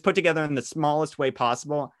 It was put together in the smallest way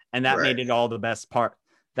possible, and that made it all the best part.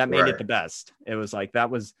 That made it the best. It was like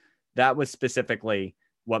that was specifically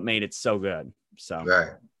what made it so good. So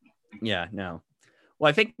yeah, no. Well,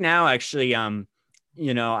 I think now actually,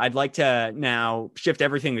 you know, I'd like to now shift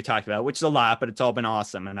everything we talked about, which is a lot, but it's all been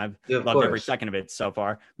awesome. And I've loved every second of it so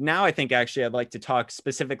far. Now, I think actually I'd like to talk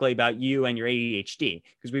specifically about you and your ADHD,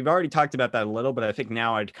 because we've already talked about that a little, but I think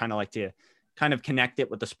now I'd kind of like to kind of connect it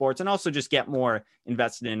with the sports and also just get more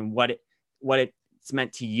invested in what it's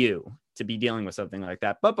meant to you to be dealing with something like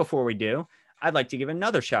that. But before we do, I'd like to give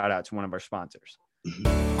another shout out to one of our sponsors.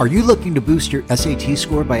 Are you looking to boost your SAT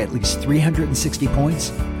score by at least 360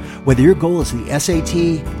 points? Whether your goal is the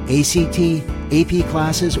SAT, ACT, AP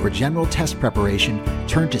classes, or general test preparation,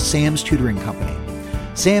 turn to Sam's Tutoring Company.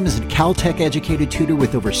 Sam is a Caltech educated tutor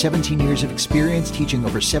with over 17 years of experience teaching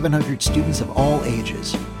over 700 students of all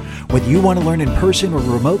ages. Whether you want to learn in person or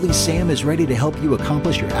remotely, Sam is ready to help you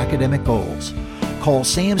accomplish your academic goals. Call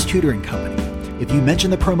Sam's Tutoring Company. If you mention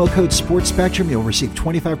the promo code Sports Spectrum, you'll receive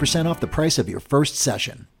 25% off the price of your first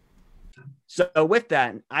session. So with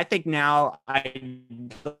that, I think now I'd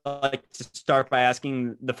like to start by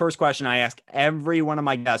asking the first question I ask every one of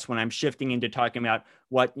my guests when I'm shifting into talking about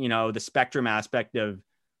what, you know, the spectrum aspect of,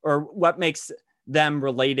 or what makes them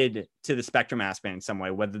related to the spectrum aspect in some way,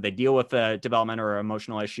 whether they deal with a development or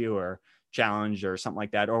emotional issue or challenge or something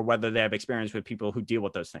like that, or whether they have experience with people who deal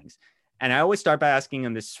with those things. And I always start by asking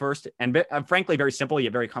them this first and frankly, very simple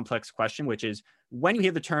yet very complex question, which is, when you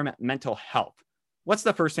hear the term mental health, what's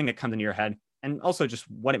the first thing that comes into your head? And also just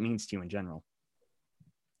what it means to you in general.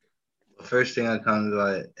 The first thing that comes to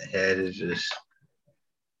my head is just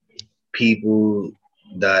people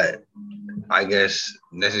that I guess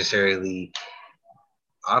necessarily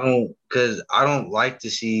I don't like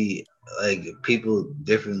to see like people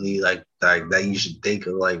differently like that you should think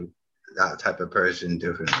of like that type of person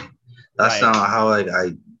differently. That's not how like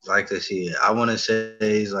I like to see it. I want to say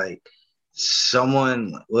is like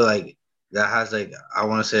someone with like that has like I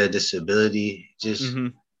want to say a disability. Just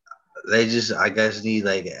they just I guess need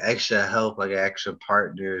like extra help, like an extra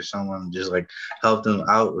partner or someone just like help them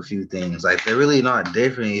out with a few things. Like they're really not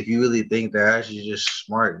different. If you really think they're actually just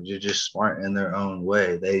smart, you're just smart in their own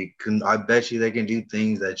way. I bet you they can do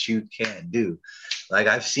things that you can't do. Like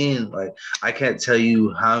I've seen, like I can't tell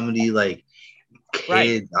you how many like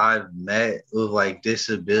kids I've met with like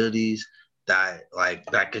disabilities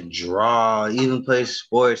that could draw, even play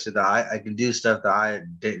sports, that I can do stuff that I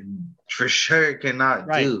didn't for sure cannot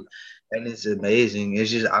Right. do. And it's amazing.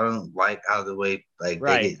 It's just I don't like how the way like they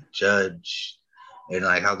Right. get judged and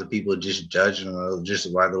like how the people just judge them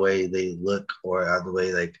just by the way they look or how the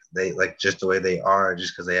way like they like just the way they are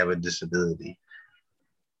just because they have a disability.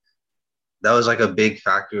 That was like a big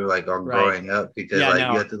factor like on Right. growing up because Yeah, like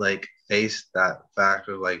no. you have to like face that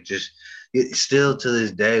factor of like just still to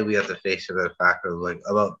this day we have to face that factor of like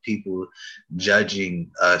about people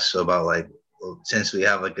judging us about like since we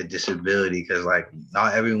have like a disability because like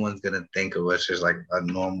not everyone's gonna think of us as like a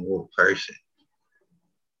normal person.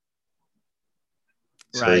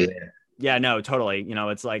 So Right. yeah. Yeah, no, totally. You know,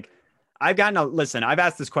 it's like I've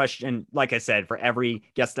asked this question, like I said, for every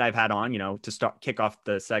guest that I've had on, you know, to kick off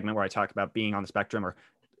the segment where I talk about being on the spectrum or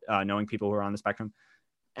knowing people who are on the spectrum.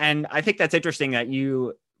 And I think that's interesting that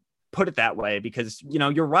you put it that way because, you know,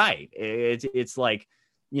 you're right. It's like,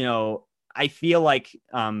 you know, I feel like,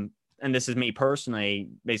 and this is me personally,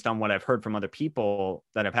 based on what I've heard from other people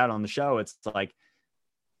that I've had on the show, it's like,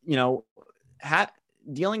 you know,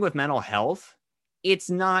 dealing with mental health,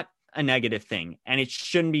 it's not a negative thing and it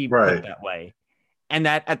shouldn't be put that way. And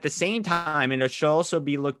that at the same time, and it should also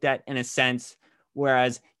be looked at in a sense,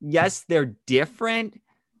 whereas, yes, they're different,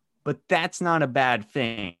 but that's not a bad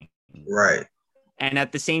thing. Right. And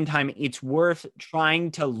at the same time, it's worth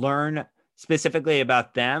trying to learn specifically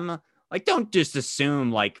about them. Like, don't just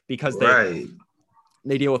assume like, because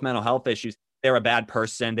they deal with mental health issues, they're a bad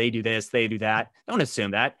person. They do this, they do that. Don't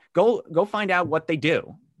assume that. Go find out what they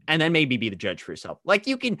do. And then maybe be the judge for yourself. Like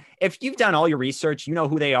you can, if you've done all your research, you know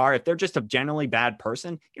who they are. If they're just a generally bad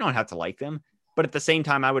person, you don't have to like them. But at the same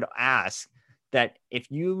time, I would ask that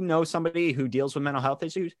if you know somebody who deals with mental health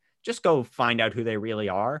issues, just go find out who they really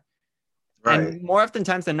are. Right. And more often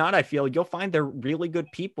times than not, I feel you'll find they're really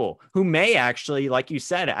good people who may actually, like you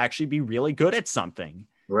said, actually be really good at something.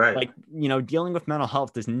 Right. Like, you know, dealing with mental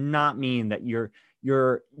health does not mean that you're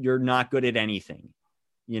not good at anything.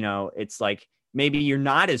 You know, it's like, maybe you're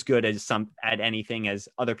not as good at anything as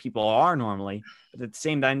other people are normally, but at the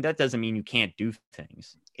same time, that doesn't mean you can't do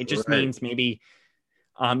things. It just means maybe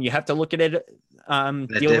you have to look at it,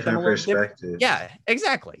 deal with them a little different. Yeah,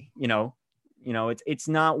 exactly. You know, it's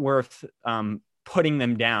not worth putting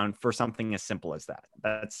them down for something as simple as that.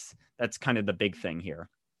 That's kind of the big thing here.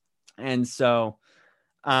 And so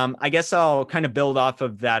I guess I'll kind of build off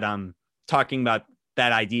of that, talking about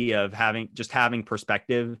that idea of having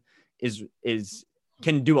perspective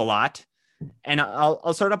can do a lot. And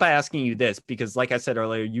I'll start off by asking you this, because like I said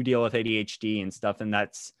earlier, you deal with ADHD and stuff, and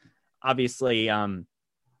that's obviously a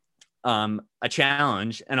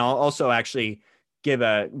challenge. And I'll also actually give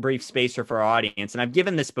a brief spacer for our audience. And I've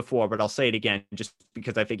given this before, but I'll say it again, just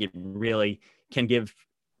because I think it really can give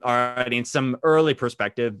our audience some early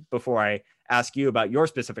perspective before I ask you about your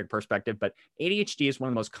specific perspective. But ADHD is one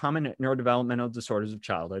of the most common neurodevelopmental disorders of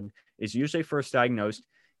childhood. It's usually first diagnosed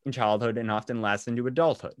in childhood and often lasts into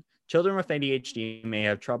adulthood. Children with ADHD may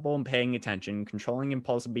have trouble in paying attention, controlling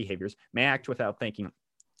impulsive behaviors, may act without thinking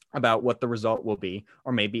about what the result will be,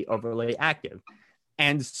 or may be overly active.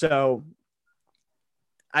 And so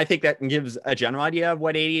I think that gives a general idea of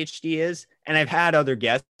what ADHD is. And I've had other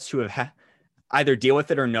guests who have either deal with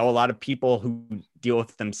it or know a lot of people who deal with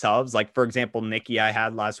it themselves. Like, for example, Nikki I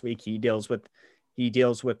had last week, he deals with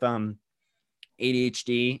ADHD,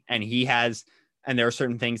 and there are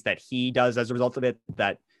certain things that he does as a result of it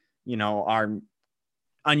that, you know, are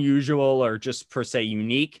unusual or just per se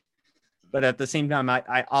unique. But at the same time,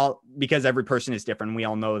 I'll because every person is different. We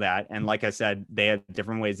all know that. And like I said, they have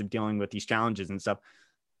different ways of dealing with these challenges and stuff.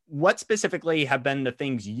 What specifically have been the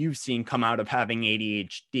things you've seen come out of having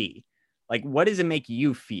ADHD? Like, what does it make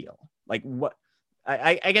you feel? Like, what,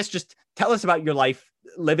 I guess just tell us about your life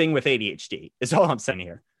living with ADHD is all I'm saying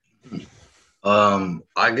here.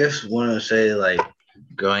 I guess want to say like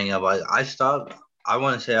growing up, I stopped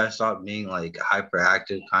being like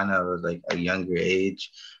hyperactive kind of at like a younger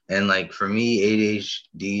age. And like for me,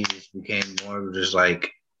 ADHD just became more of just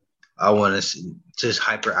like, I want to just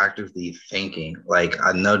hyperactively thinking. Like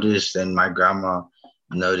I noticed, and my grandma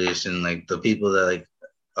noticed, and like the people that like,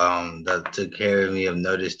 that took care of me have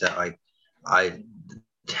noticed that like I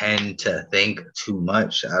tend to think too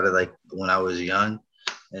much out of like when I was young.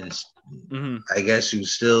 And I guess you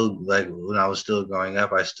still like when I was still growing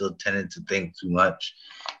up, I still tended to think too much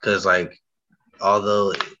because like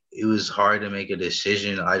although it was hard to make a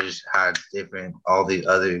decision, I just had all the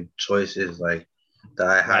other choices like that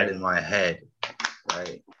I had in my head,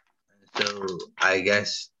 right? So I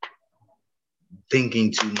guess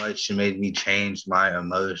thinking too much made me change my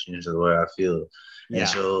emotions or the way I feel, and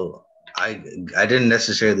so I didn't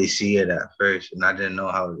necessarily see it at first, and I didn't know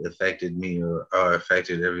how it affected me or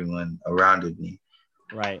affected everyone around me.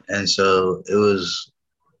 Right. And so it was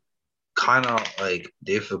kind of like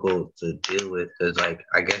difficult to deal with because like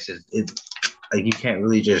I guess it's like you can't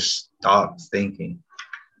really just stop thinking.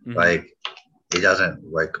 Mm-hmm. Like it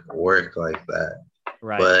doesn't like work like that.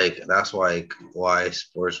 Right. But like that's why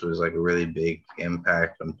sports was like a really big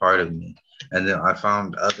impact on part of me. And then I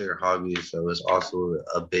found other hobbies that was also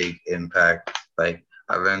a big impact. Like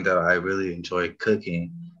I learned that I really enjoy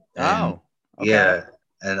cooking. And Okay. yeah,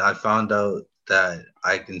 and I found out that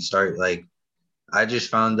I can start like I just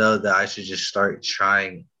found out that I should just start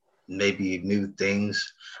trying maybe new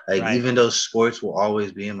things. Like Right. even though sports will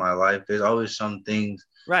always be in my life, there's always some things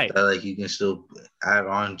Right. that like you can still add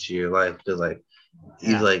on to your life. Because like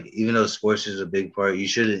Yeah. even though sports is a big part, you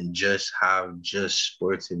shouldn't just have just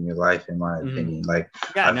sports in your life, in my opinion. Like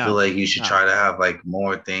I feel like you should try to have like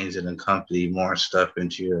more things that accompany more stuff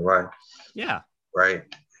into your life. Yeah. Right.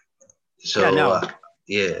 So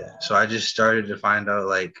so I just started to find out a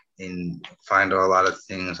lot of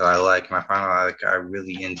things that I like, and I found out like I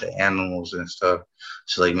really into animals and stuff.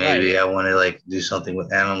 So like maybe I want to like do something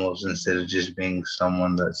with animals instead of just being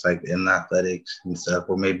someone that's like in athletics and stuff,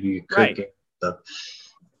 or maybe cooking stuff.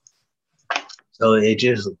 So it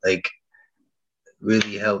just like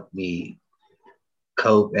really helped me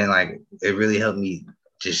cope, and like it really helped me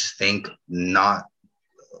just think not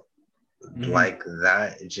like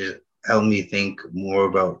that. It just helped me think more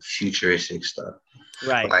about futuristic stuff.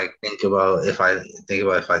 Right. Like if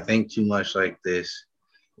I think too much like this,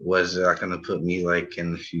 was that gonna put me like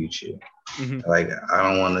in the future? Like I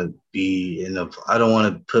don't want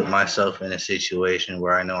to put myself in a situation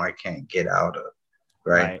where I know I can't get out of.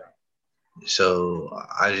 Right. So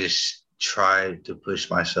I just try to push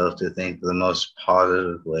myself to think the most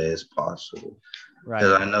positive way as possible.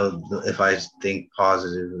 Because I know if I think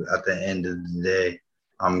positive at the end of the day,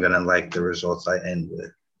 I'm going to like the results I end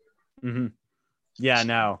with. Yeah,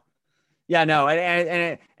 no.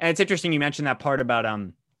 And it's interesting you mentioned that part about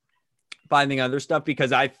finding other stuff,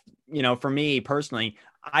 because for me personally,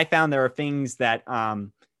 I found there are things that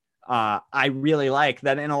I really like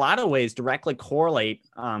that in a lot of ways directly correlate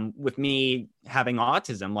with me having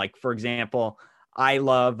autism. Like, for example, I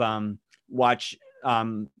love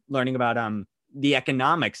learning about the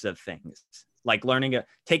economics of things, like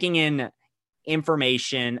taking in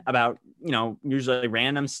information about, usually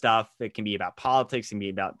random stuff. It can be about politics, it can be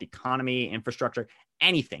about the economy, infrastructure,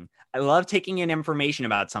 anything. I love taking in information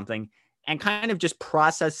about something and kind of just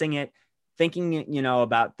processing it, thinking,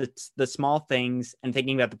 about the small things and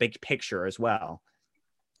thinking about the big picture as well.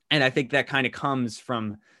 And I think that kind of comes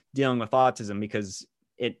from dealing with autism, because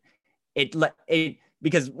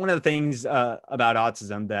because one of the things about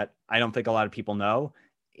autism that I don't think a lot of people know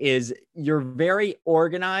is you're very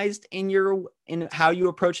organized in how you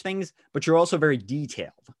approach things, but you're also very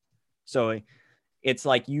detailed. So it's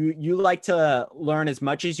like you like to learn as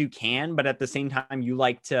much as you can, but at the same time, you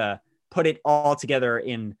like to put it all together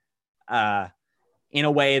in a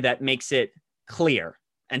way that makes it clear.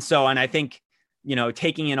 And I think,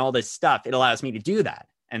 taking in all this stuff, it allows me to do that.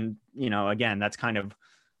 And, again, that's kind of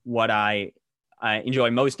what I enjoy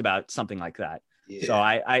most about something like that. Yeah. So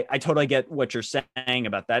I totally get what you're saying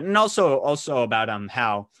about that. And also about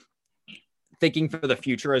how thinking for the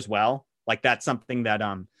future as well. Like that's something that,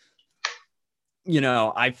 I've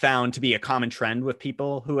found to be a common trend with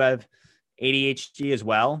people who have ADHD as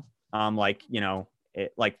well. Like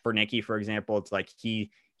for Nicky, for example, it's like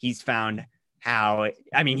he's found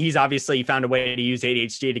he's obviously found a way to use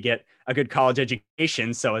ADHD to get a good college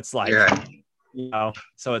education. So it's like,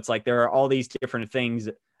 so it's like there are all these different things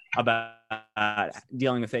about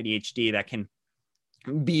dealing with ADHD that can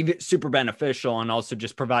be super beneficial, and also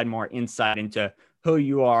just provide more insight into who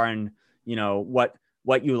you are and,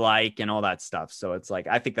 what you like and all that stuff. So it's like,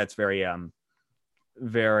 I think that's very,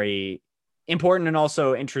 very important and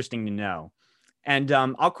also interesting to know. And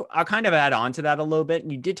I'll kind of add on to that a little bit.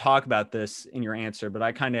 And you did talk about this in your answer, but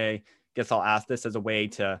I kind of guess I'll ask this as a way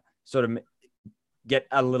to sort of get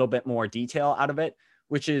a little bit more detail out of it,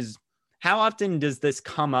 which is, how often does this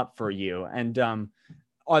come up for you? And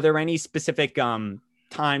are there any specific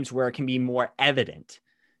times where it can be more evident,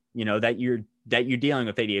 that you're dealing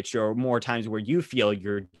with ADHD, or more times where you feel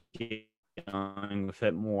you're dealing with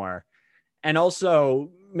it more? And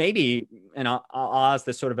also maybe, and I'll ask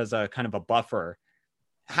this sort of as a kind of a buffer,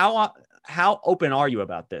 how open are you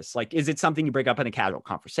about this? Like, is it something you bring up in a casual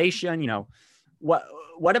conversation?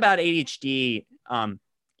 What about ADHD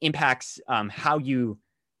impacts how you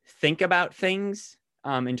think about things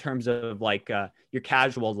in terms of like your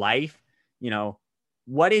casual life?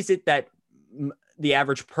 what is it that the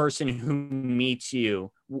average person who meets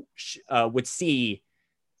you would see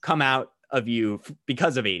come out of you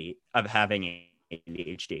because of having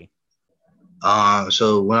ADHD?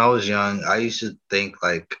 So when I was young, I used to think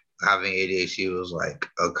like having ADHD was like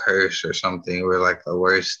a curse or something, or like the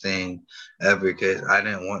worst thing ever, because I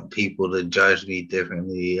didn't want people to judge me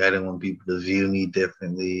differently. I didn't want people to view me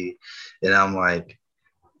differently. And I'm like,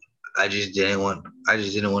 I just didn't want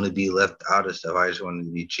to be left out of stuff. I just wanted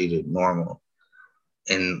to be treated normal.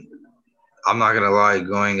 And I'm not gonna lie,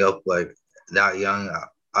 growing up like that young,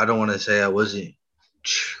 I don't want to say I wasn't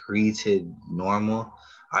treated normal.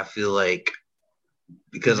 I feel like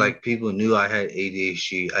because like people knew I had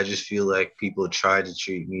ADHD, I just feel like people tried to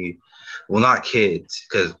treat me, well, not kids,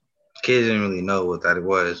 because kids didn't really know what that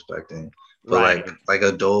was back then. But Right. like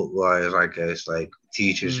adult wise, I guess like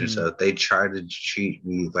teachers and stuff, they tried to treat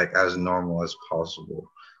me like as normal as possible.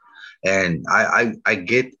 And I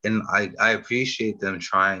get and I appreciate them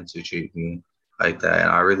trying to treat me like that, and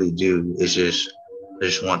I really do. It's just I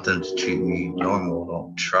just want them to treat me normal.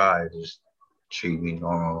 Don't try, just treat me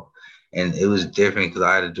normal. And it was different because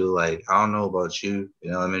I had to do like I don't know about you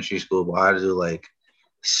in elementary school, but I had to do like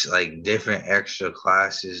different extra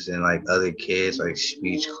classes and like other kids, like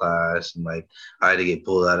speech class, and like I had to get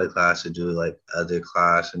pulled out of class to do like other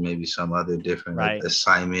class and maybe some other different like Right.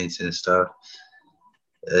 assignments and stuff.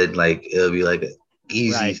 And like it'll be like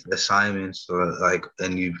easy assignments, or like,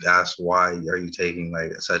 and you ask why are you taking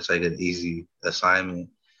like such like an easy assignment,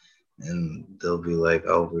 and they'll be like,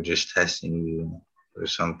 oh, we're just testing you or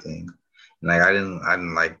something. And like I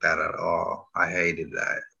didn't like that at all. I hated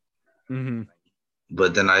that.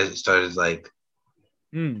 But then I started like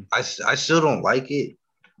I still don't like it,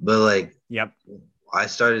 but like Yep. I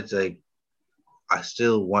started to like I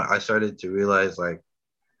started to realize like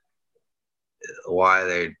why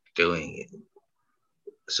they're doing it.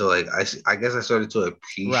 So like I guess I started to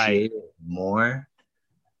appreciate it more.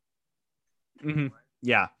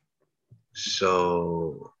 Yeah.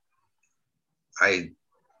 So I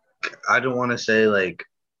don't want to say like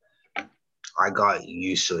I got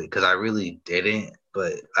used to it, because I really didn't,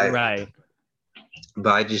 but I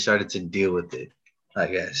just started to deal with it, I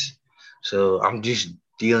guess. So I'm just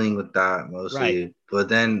dealing with that mostly. Right. But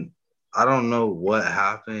then I don't know what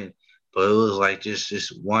happened, but it was like just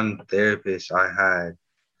this one therapist I had,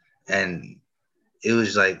 and it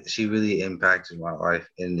was like she really impacted my life,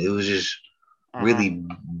 and it was just really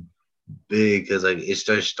big, because like it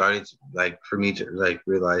started to, like for me to like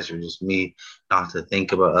realize, or just me not to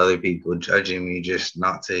think about other people judging me, just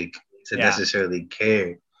not to necessarily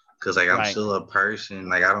care, because like I'm still a person.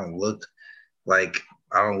 Like I don't look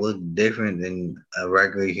different than a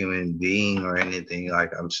regular human being or anything.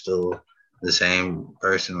 Like I'm still the same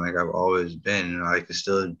person like I've always been, and I can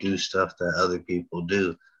still do stuff that other people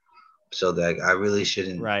do. So that I really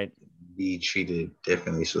shouldn't be treated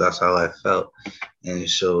differently. So that's how I felt. And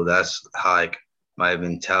so that's how like my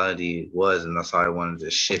mentality was, and that's how I wanted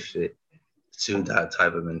to shift it to that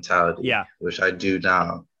type of mentality. Yeah. Which I do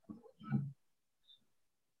now.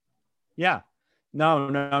 Yeah.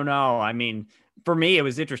 No. I mean, for me, it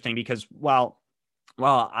was interesting because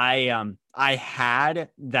I had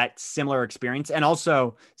that similar experience, and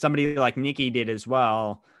also somebody like Nikki did as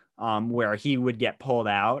well, where he would get pulled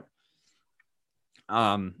out,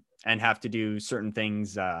 and have to do certain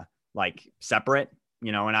things, like separate,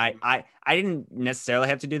 and I didn't necessarily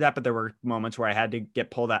have to do that, but there were moments where I had to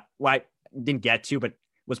get pulled out. Well, I didn't get to, but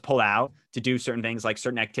was pulled out to do certain things, like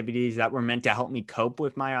certain activities that were meant to help me cope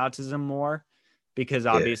with my autism more, because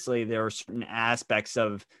obviously there are certain aspects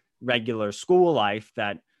of regular school life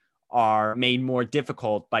that are made more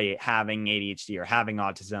difficult by having ADHD or having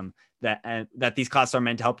autism, that these classes are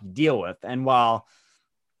meant to help you deal with. And while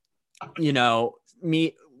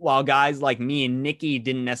guys like me and Nikki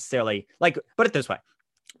didn't necessarily put it this way,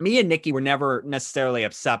 me and Nikki were never necessarily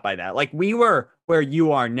upset by that. Like, we were where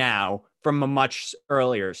you are now from a much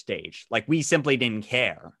earlier stage. Like, we simply didn't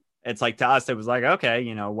care. It's like, to us, it was like,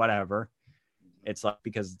 okay, whatever. It's like,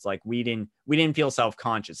 because it's like, we didn't feel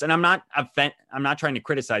self-conscious. And I'm not trying to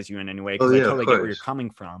criticize you in any way, because I totally get where you're coming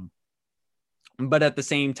from. But at the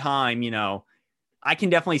same time, I can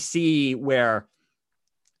definitely see where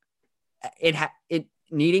it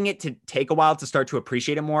needing it to take a while to start to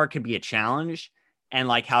appreciate it more could be a challenge, and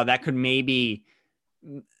like how that could maybe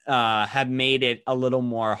have made it a little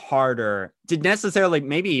more harder to necessarily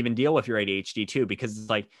maybe even deal with your ADHD too, because it's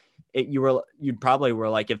like you probably were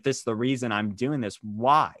like, if this is the reason I'm doing this,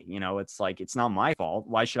 why? It's like, it's not my fault.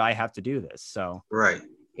 Why should I have to do this? So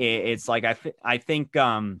it's like, I think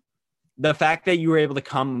the fact that you were able to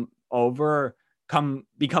come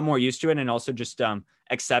become more used to it, and also just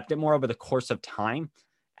accept it more over the course of time,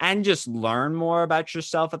 and just learn more about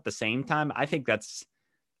yourself at the same time. I think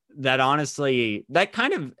that honestly, that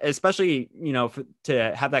kind of, especially,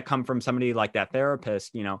 to have that come from somebody like that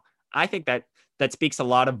therapist, I think that speaks a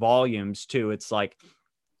lot of volumes too. It's like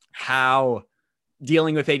how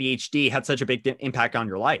dealing with ADHD had such a big impact on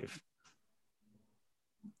your life.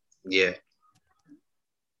 Yeah.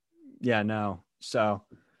 Yeah, no. So,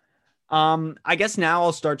 I guess now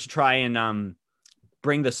I'll start to try and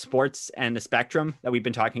bring the sports and the spectrum that we've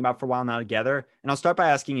been talking about for a while now together. And I'll start by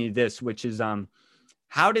asking you this, which is,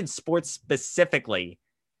 how did sports specifically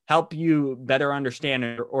help you better understand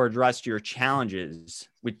or address your challenges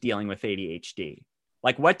with dealing with ADHD?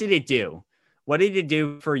 Like, what did it do? What did it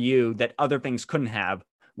do for you that other things couldn't have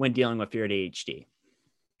when dealing with your ADHD?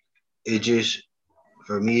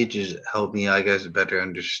 For me, it just helped me, I guess, better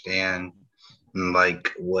understand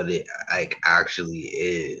like what it like actually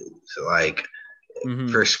is. Like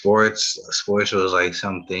for sports was like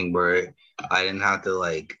something where I didn't have to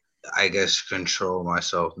like, I guess, control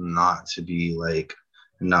myself not to be like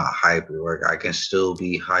not hyper. Like I can still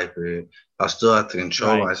be hyper. I'll still have to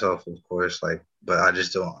control myself, of course, like, but I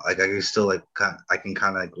just don't like, I can still like I can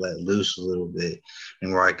kind of like let loose a little bit,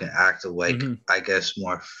 and where I can act like I guess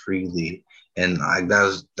more freely. And like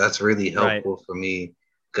that's really helpful for me,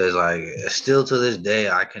 because like still to this day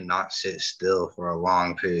I cannot sit still for a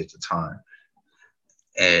long period of time.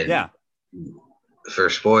 And for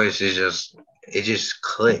sports, it just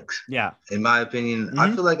clicks. Yeah. In my opinion,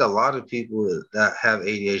 I feel like a lot of people that have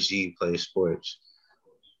ADHD play sports.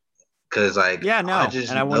 Cause like I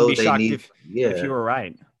just know they need. If you were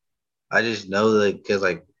right. I just know that because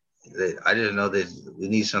like I just know that we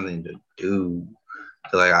need something to do.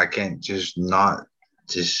 Like I can't just not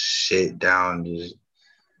just sit down, just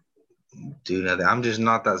do nothing. I'm just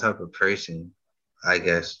not that type of person, I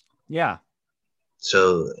guess. Yeah.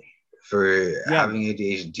 So for having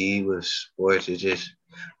ADHD with sports, it's just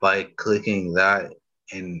by clicking that,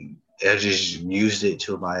 and I just used it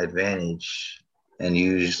to my advantage, and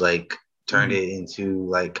turned it into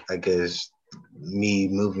like, I guess, me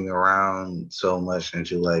moving around so much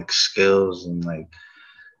into like skills and like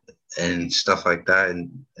and stuff like that, and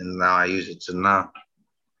now I use it to now.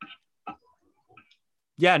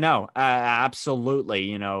 Yeah, no,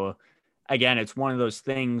 absolutely. Again, it's one of those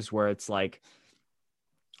things where it's like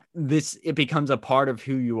it becomes a part of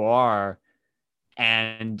who you are,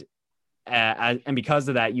 and because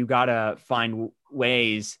of that, you gotta find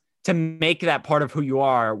ways to make that part of who you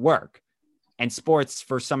are work. And sports,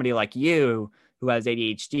 for somebody like you who has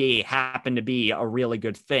ADHD, happen to be a really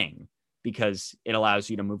good thing, because it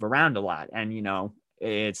allows you to move around a lot. And,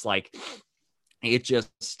 it's like,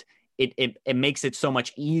 it makes it so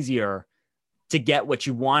much easier to get what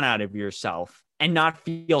you want out of yourself and not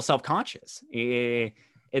feel self-conscious.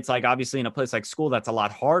 It's like, obviously in a place like school, that's a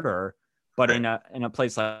lot harder, but in a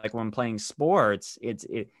place like when playing sports,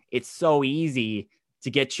 it's so easy to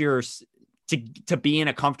get to be in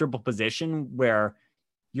a comfortable position where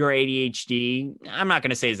your ADHD, I'm not going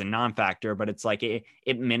to say is a non-factor, but it's like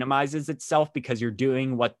it minimizes itself because you're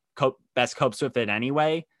doing what best copes with it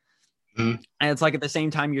anyway. And it's like, at the same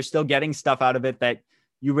time, you're still getting stuff out of it that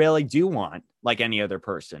you really do want, like any other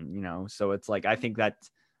person, So it's like, I think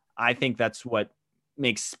that's what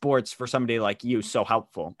makes sports for somebody like you so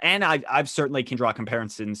helpful. And I've certainly can draw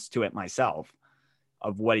comparisons to it myself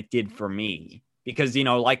of what it did for me, because,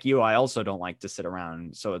 like you, I also don't like to sit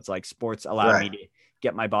around. So it's like sports allowed me to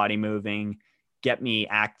get my body moving, get me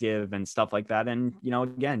active and stuff like that. And,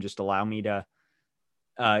 again, just allow me to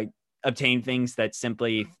obtain things that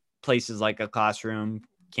simply places like a classroom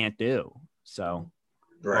can't do. So,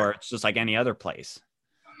 or it's just like any other place.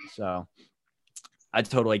 So I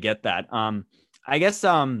totally get that. I guess,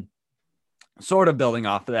 sort of building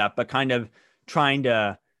off of that, but kind of trying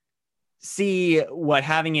to see what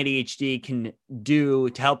having ADHD can do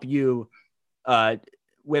to help you,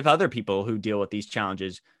 with other people who deal with these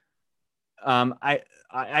challenges.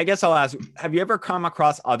 I guess I'll ask, have you ever come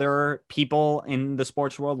across other people in the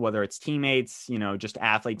sports world, whether it's teammates, just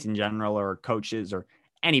athletes in general, or coaches, or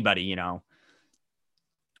anybody,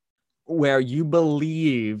 where you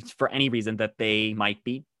believed for any reason that they might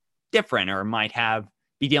be different, or might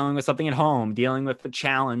be dealing with something at home, dealing with a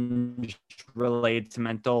challenge related to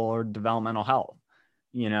mental or developmental health,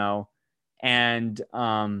 and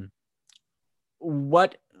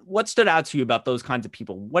what stood out to you about those kinds of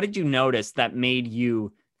people? What did you notice that made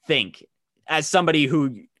you think, as somebody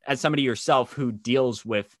yourself who deals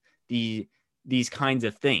with these kinds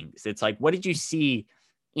of things? It's like, what did you see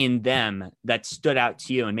in them that stood out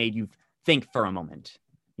to you and made you think for a moment?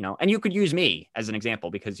 and you could use me as an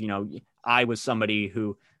example because, I was somebody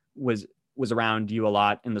who was around you a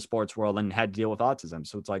lot in the sports world and had to deal with autism.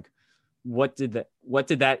 So it's like, what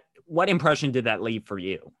impression did that leave for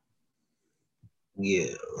you?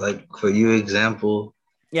 Yeah, like for you example,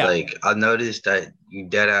 Yeah. like I noticed that you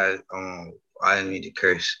dead at I didn't mean to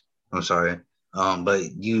curse. I'm sorry.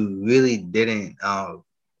 But you really didn't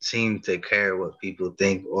seem to care what people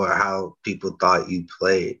think or how people thought you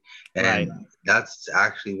played. And Right. that's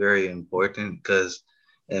actually very important because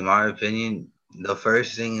in my opinion, the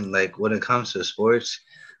first thing like when it comes to sports,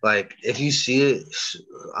 like if you see it,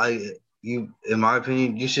 in my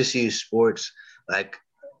opinion, you should see sports like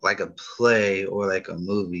a play or like a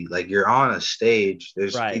movie. Like you're on a stage,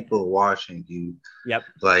 there's Right. people watching you. Yep.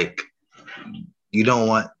 Like you don't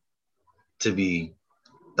want to be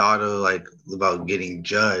thought of like about getting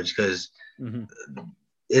judged because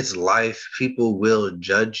it's life. People will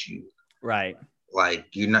judge you. Right. Like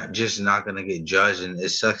you're not gonna get judged, and it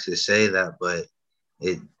sucks to say that, but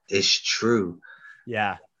it's true.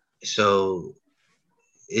 Yeah. So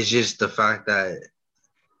it's just the fact that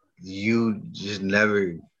you just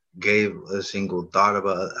never gave a single thought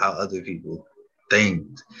about how other people think.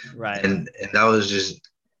 Right. And that was just,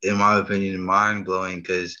 in my opinion, mind blowing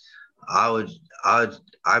because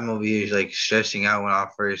I'm over here like stressing out when I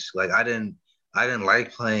first I didn't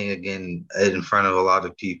like playing again in front of a lot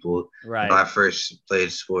of people Right. when I first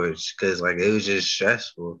played sports because like it was just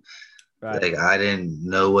stressful. Right. Like I didn't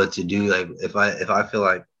know what to do. Like if I feel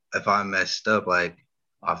like if I messed up, like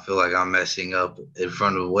I feel like I'm messing up in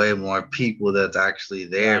front of way more people that's actually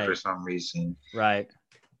there Right. for some reason. Right.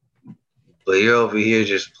 But you're over here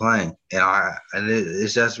just playing, and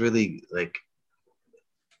it's just really like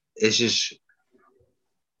it's just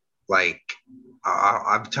like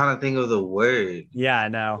I'm trying to think of the word. Yeah, I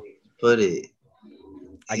know. Put it.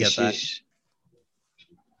 I get that.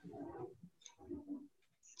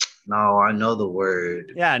 No, I know the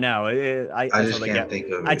word. Yeah, no, I just totally can't think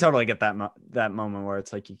of it. I totally get that moment where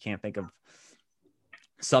it's like you can't think of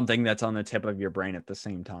something that's on the tip of your brain at the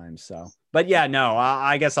same time. So, but yeah, no,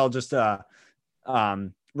 I guess I'll just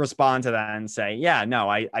respond to that and say, yeah, no,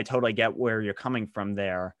 I totally get where you're coming from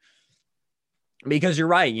there. Because you're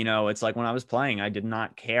right, it's like when I was playing, I did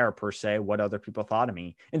not care per se what other people thought of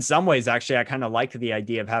me. In some ways, actually, I kind of liked the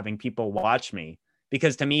idea of having people watch me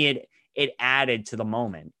because to me, it added to the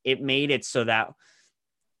moment. It made it so that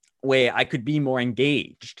way I could be more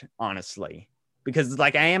engaged, honestly, because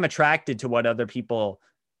like I am attracted to what other people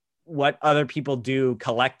do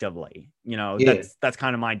collectively. That's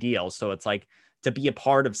kind of my deal. So it's like to be a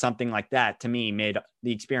part of something like that to me made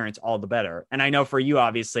the experience all the better. And I know for you,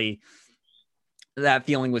 obviously, that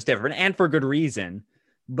feeling was different and for good reason.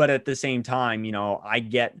 But at the same time, I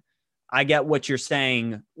get what you're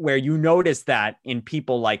saying, where you notice that in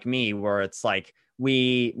people like me, where it's like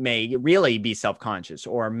we may really be self-conscious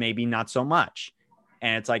or maybe not so much.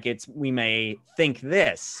 And it's like we may think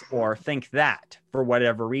this or think that for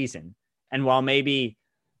whatever reason. And while maybe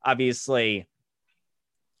obviously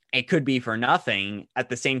it could be for nothing, at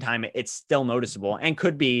the same time, it's still noticeable and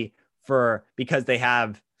could be because they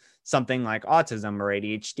have something like autism or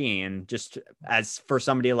ADHD. And just as for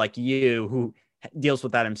somebody like you who deals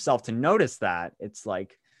with that himself to notice that, it's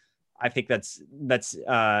like, I think that's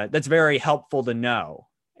very helpful to know.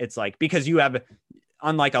 It's like, because you have,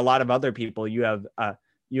 unlike a lot of other people, you have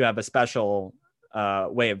a special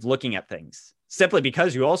way of looking at things simply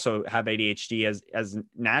because you also have ADHD as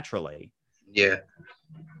naturally. Yeah.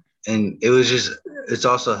 And it's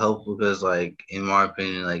also helpful because like, in my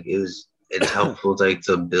opinion, like it's helpful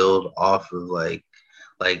to build off of like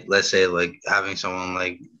let's say like having someone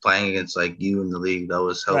like playing against like you in the league, that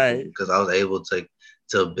was helpful because I was able to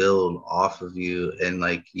build off of you and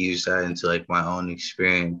like use that into like my own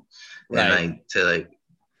experience and like to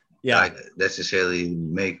like necessarily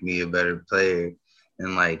make me a better player.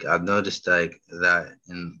 And like I've noticed like that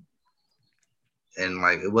and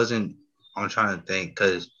like it wasn't, I'm trying to think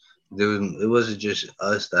because it wasn't just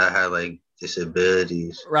us that had like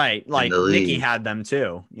disabilities, right? Like Nikki had them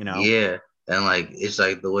too, Yeah, and like it's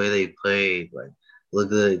like the way they played. Like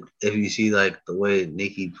look at if you see like the way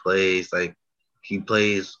Nikki plays, like he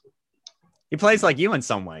plays like you in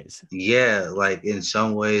some ways. Yeah, like in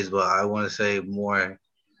some ways, but I want to say more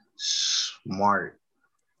smart.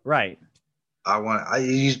 Right.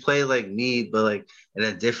 He's played like me, but like in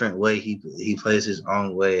a different way. He plays his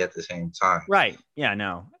own way at the same time. Right. Yeah,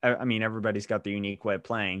 no. I mean, everybody's got their unique way of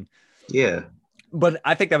playing. Yeah. But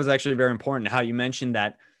I think that was actually very important how you mentioned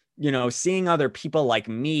that, seeing other people like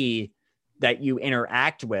me that you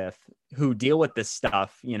interact with who deal with this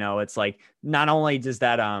stuff, it's like, not only does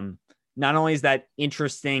that, not only is that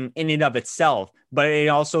interesting in and of itself, but it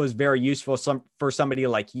also is very useful for somebody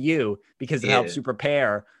like you, because it helps you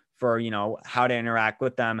prepare for, you know, how to interact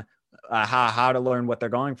with them, how to learn what they're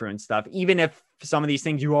going through and stuff. Even if some of these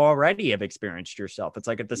things you already have experienced yourself, it's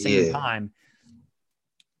like at the same time,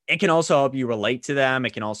 it can also help you relate to them.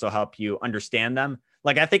 It can also help you understand them.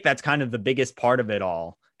 Like, I think that's kind of the biggest part of it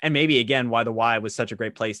all. And maybe, again, why the Y was such a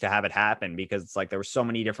great place to have it happen, because it's like there were so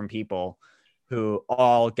many different people who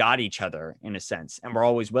all got each other in a sense, and were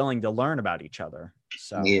always willing to learn about each other.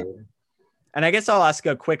 So, and I guess I'll ask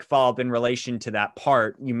a quick follow-up in relation to that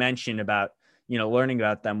part you mentioned about, you know, learning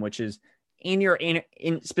about them, which is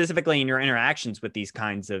specifically in your interactions with these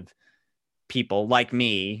kinds of people like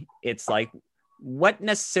me. It's like, what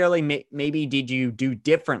necessarily maybe did you do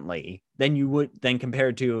differently than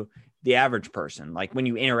compared to the average person? Like when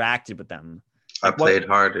you interacted with them, I played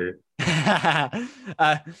harder. That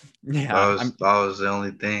was the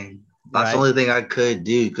only thing. That's the only thing I could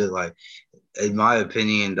do. Because, like, in my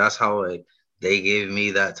opinion, that's how, like, they gave me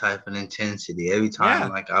that type of intensity every time.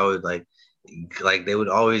 Like, I would like they would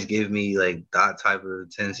always give me like that type of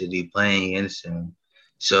intensity playing against them.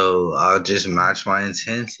 So I'll just match my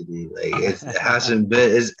intensity. Like, it hasn't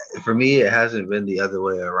been, for me, it hasn't been the other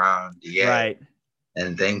way around yet. Right.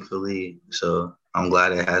 And thankfully, so I'm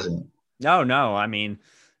glad it hasn't. No, I mean,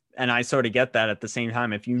 and I sort of get that at the same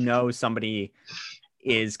time. If you know somebody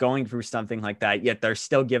is going through something like that, yet they're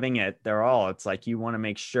still giving it their all, it's like you want to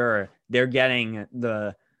make sure they're getting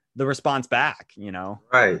the response back, you know?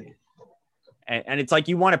 Right. And it's like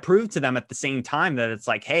you want to prove to them at the same time that it's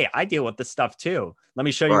like, hey, I deal with this stuff too. Let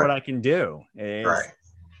me show you what I can do.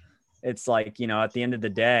 It's like, you know, at the end of the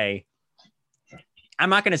day, I'm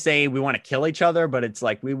not going to say we want to kill each other, but it's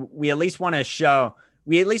like we at least want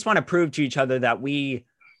to prove to each other that we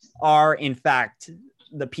are, in fact,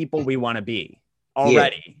 the people we want to be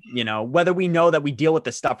already, you know, whether we know that we deal with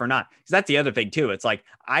this stuff or not. Because that's the other thing too. It's like,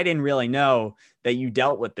 I didn't really know that you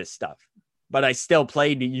dealt with this stuff, but I still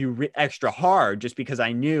played you extra hard just because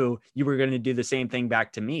I knew you were going to do the same thing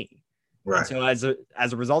back to me. Right. And so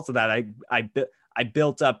as a result of that, I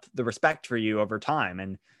built up the respect for you over time.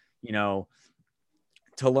 And, you know,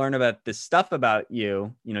 to learn about this stuff about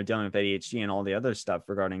you, you know, dealing with ADHD and all the other stuff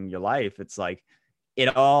regarding your life, it's like,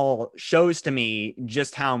 it all shows to me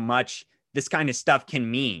just how much this kind of stuff can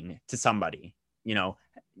mean to somebody, you know,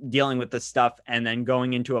 dealing with this stuff and then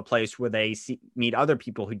going into a place where they meet other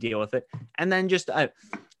people who deal with it, and then just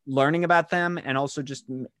learning about them, and also just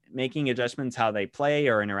making adjustments how they play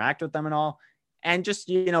or interact with them and all, and just,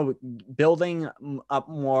 you know, building up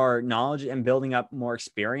more knowledge and building up more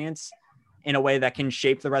experience in a way that can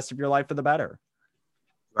shape the rest of your life for the better.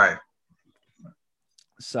 Right.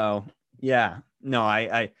 So, yeah, no,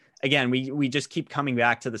 I again, we just keep coming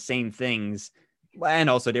back to the same things, and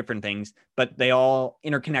also different things, but they all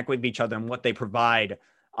interconnect with each other and what they provide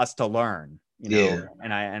us to learn, you know.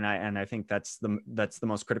 And I think that's the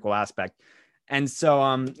most critical aspect. And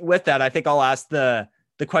so with that, I think I'll ask the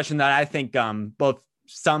question that I think both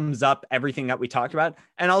sums up everything that we talked about,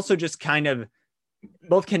 and also just kind of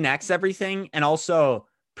both connects everything and also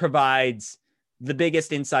provides the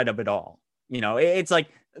biggest insight of it all. You know, it's like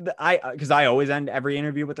because I always end every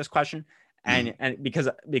interview with this question, and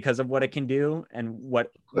because of what it can do and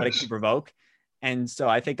what it can provoke. And so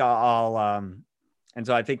I think and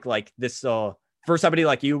so I think like this will, for somebody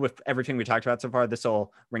like you, with everything we talked about so far, this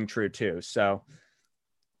will ring true too. So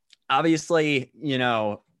obviously, you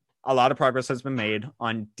know, a lot of progress has been made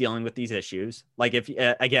on dealing with these issues. Like if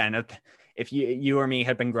you or me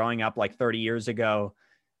had been growing up like 30 years ago,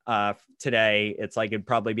 today, it's like it'd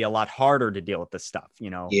probably be a lot harder to deal with this stuff, you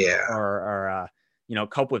know, or you know,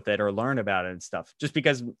 cope with it or learn about it and stuff, just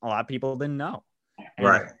because a lot of people didn't know.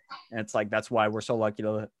 And it's like, that's why we're so lucky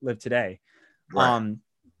to live today. And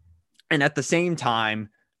at the same time,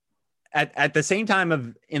 at the same time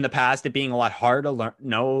of in the past, it being a lot harder to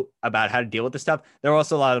know about how to deal with this stuff, there were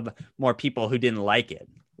also a lot of more people who didn't like it.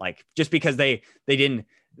 Like, just because they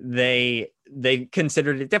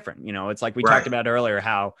considered it different. You know, it's like we talked about earlier,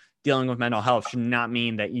 how dealing with mental health should not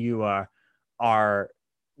mean that you are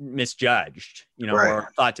misjudged, you know, or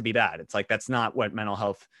thought to be bad. It's like, that's not what mental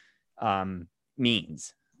health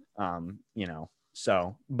means, you know.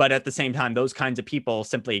 So, but at the same time, those kinds of people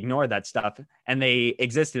simply ignore that stuff, and they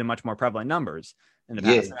existed in much more prevalent numbers in the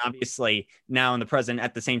past. And obviously now in the present,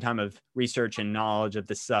 at the same time of research and knowledge of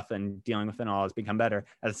this stuff and dealing with it all has become better,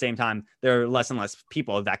 at the same time, there are less and less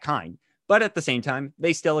people of that kind, but at the same time,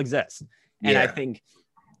 they still exist. And I think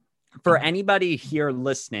for anybody here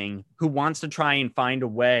listening who wants to try and find a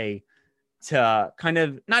way to kind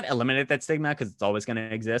of not eliminate that stigma because it's always going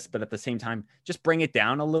to exist, but at the same time, just bring it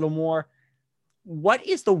down a little more. What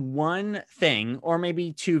is the one thing, or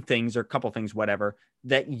maybe two things or a couple things, whatever,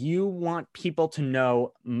 that you want people to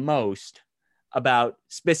know most about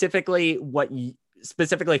specifically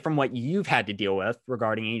from what you've had to deal with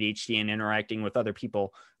regarding ADHD and interacting with other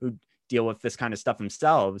people who deal with this kind of stuff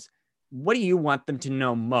themselves? What do you want them to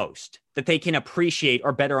know most that they can appreciate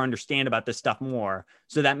or better understand about this stuff more,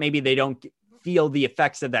 so that maybe they don't feel the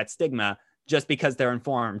effects of that stigma just because they're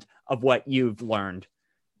informed of what you've learned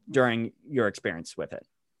during your experience with it?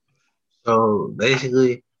 So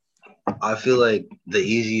basically, I feel like the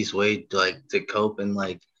easiest way to cope and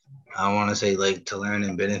I want to say to learn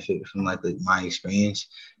and benefit from my experience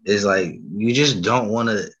is you just don't want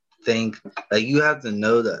to think you have to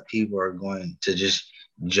know that people are going to just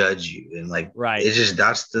judge you and right. It's just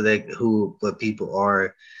that's what people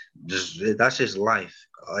are. That's just life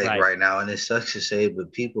right now, and it sucks to say,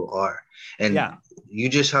 but people are, and you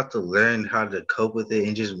just have to learn how to cope with it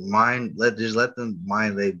and just let them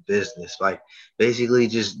mind their business. Basically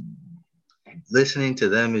just listening to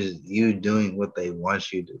them is you doing what they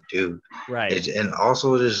want you to do. Right. And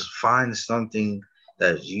also just find something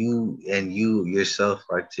that you yourself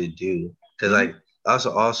like to do. Because that's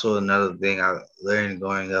also another thing I learned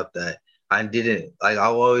growing up, that I didn't I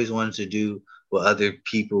always wanted to do what other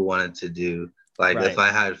people wanted to do. If I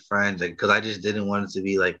had friends, because I just didn't want it to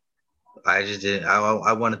be I just didn't.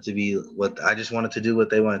 I wanted to be I just wanted to do what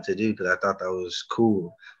they wanted to do because I thought that was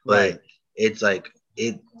cool. But it's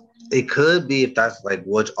it could be if that's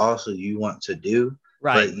what also you want to do.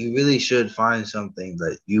 Right. But you really should find something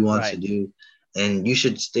that you want to do, and you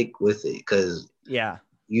should stick with it because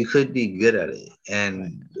you could be good at it.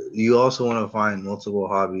 And you also want to find multiple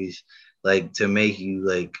hobbies to make you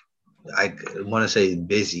I want to say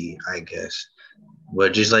busy, I guess.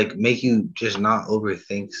 But just make you just not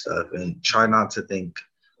overthink stuff and try not to think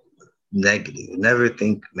negative. Never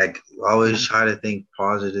think negative. Always try to think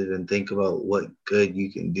positive and think about what good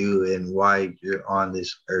you can do and why you're on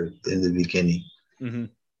this earth in the beginning. Mm-hmm.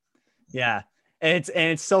 Yeah.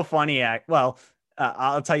 It's so funny.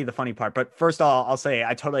 I'll tell you the funny part, but first of all, I'll say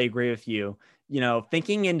I totally agree with you.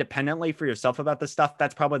 Thinking independently for yourself about this stuff,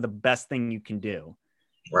 that's probably the best thing you can do.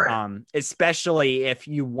 Right. Especially if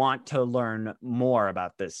you want to learn more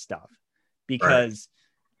about this stuff, because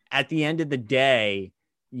at the end of the day,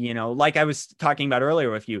 like I was talking about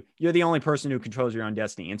earlier with you, you're the only person who controls your own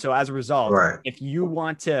destiny. And so as a result, if you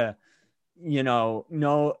want to,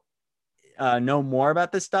 know more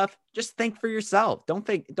about this stuff, just think for yourself. Don't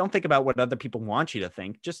think about what other people want you to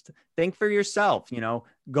think. Just think for yourself.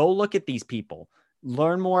 Go look at these people,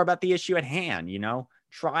 learn more about the issue at hand.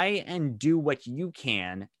 Try and do what you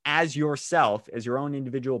can as yourself, as your own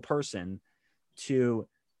individual person, to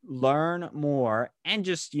learn more and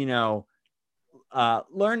just, learn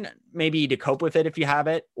maybe to cope with it if you have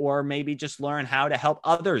it, or maybe just learn how to help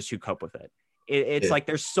others who cope with it. It's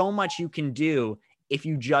there's so much you can do if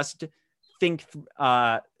you just think,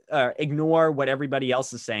 ignore what everybody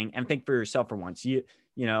else is saying and think for yourself for once.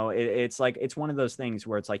 It's one of those things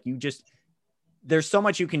where it's there's so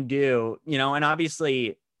much you can do, and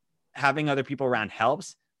obviously having other people around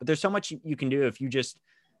helps, but there's so much you can do if you just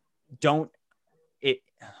don't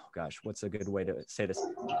what's a good way to say this?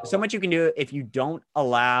 So much you can do if you don't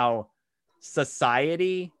allow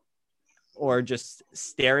society or just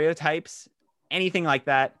stereotypes, anything like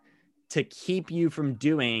that, to keep you from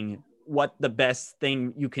doing what the best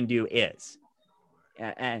thing you can do is.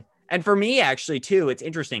 And for me, actually, too, it's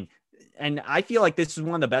interesting. And I feel like this is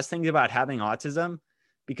one of the best things about having autism,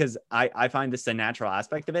 because I find this a natural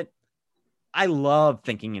aspect of it. I love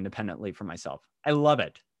thinking independently for myself. I love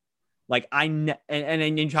it. And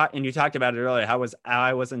you talked about it earlier, how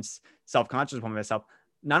I wasn't self-conscious about myself.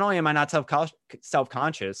 Not only am I not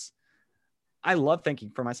self-conscious, I love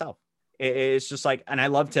thinking for myself. It's just and I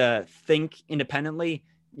love to think independently.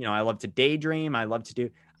 I love to daydream. I love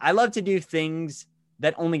to do things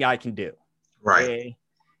that only I can do. Right.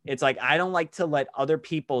 It's I don't like to let other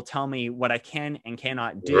people tell me what I can and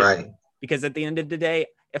cannot do. Right. Because at the end of the day,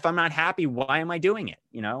 if I'm not happy, why am I doing it?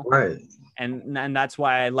 Right. And that's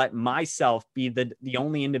why I let myself be the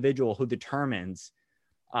only individual who determines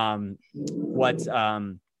what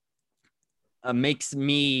makes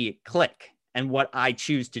me click and what I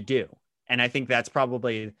choose to do. And I think that's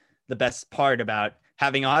probably the best part about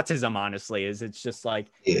having autism, honestly, is it's just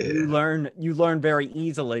you learn very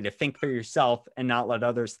easily to think for yourself and not let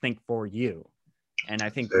others think for you. And I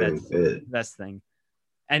think that's the best thing.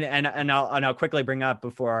 And I'll quickly bring up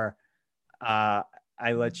before I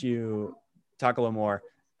let you talk a little more.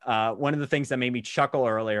 one of the things that made me chuckle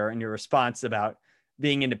earlier in your response about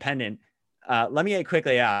being independent. Let me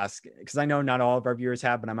quickly ask, because I know not all of our viewers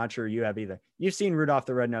have, but I'm not sure you have either. You've seen Rudolph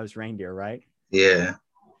the Red-Nosed Reindeer, right? Yeah.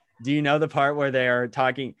 Do you know the part where they're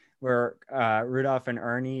talking, where Rudolph and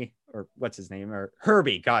Ernie, or what's his name, or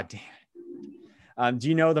Herbie? God damn it. Do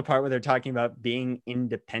you know the part where they're talking about being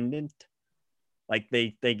independent? Like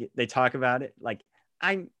they talk about it, like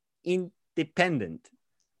I'm independent.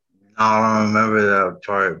 I don't remember that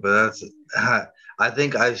part, but that's. I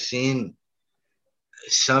think I've seen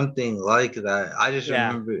something like that. I just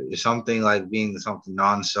remember something like being something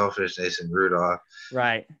non-selfishness in Rudolph.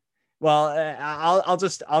 Right. Well, I'll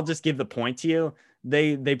just give the point to you.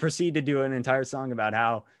 They proceed to do an entire song about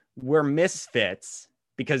how we're misfits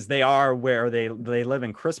because they are where they live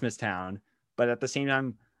in Christmas Town, but at the same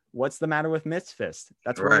time, what's the matter with misfits?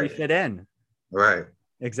 That's where we fit in. Right.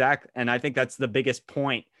 Exactly. And I think that's the biggest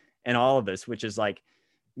point in all of this, which is like,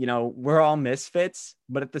 you know, we're all misfits,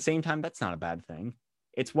 but at the same time, that's not a bad thing.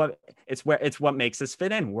 It's what makes us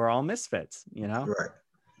fit in. We're all misfits, you know? Right.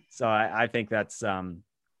 So I think that's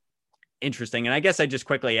interesting. And I guess I just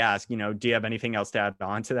quickly ask, you know, do you have anything else to add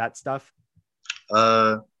on to that stuff?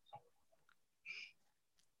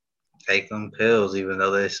 Take them pills, even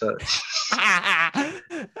though they suck.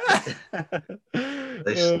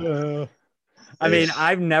 They suck. I mean,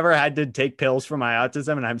 I've never had to take pills for my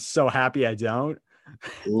autism, and I'm so happy I don't.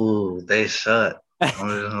 Ooh, they suck.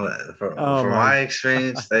 From my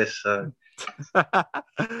experience, they suck.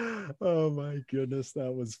 Oh my goodness,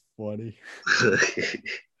 that was funny.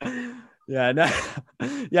 Yeah, no,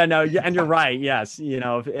 and you're right. Yes, you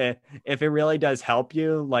know, if it really does help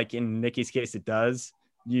you, like in Nikki's case, it does.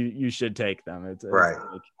 You should take them. It's right.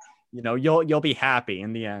 Like, you know, you'll be happy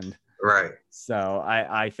in the end. Right. So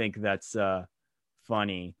I think that's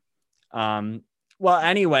funny. Well,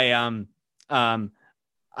 anyway, I'm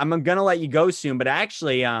gonna let you go soon, but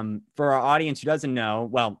actually, for our audience who doesn't know,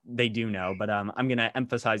 well, they do know, but I'm gonna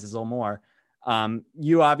emphasize this a little more.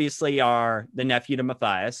 You obviously are the nephew to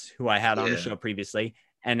Matthias, who I had on the show previously,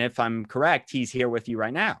 and if I'm correct, he's here with you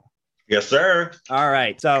right now. Yes, sir. All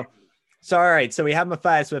right, so all right, so we have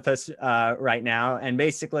Matthias with us right now, and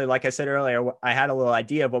basically, like I said earlier, I had a little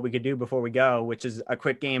idea of what we could do before we go, which is a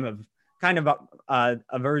quick game of kind of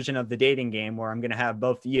a version of the dating game where I'm going to have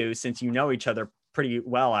both of you, since you know each other pretty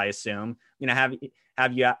well, I assume, I'm going to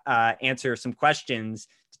have you answer some questions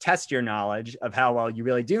to test your knowledge of how well you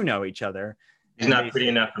really do know each other. He's not pretty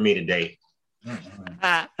enough for me to date.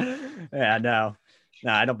 Yeah, no,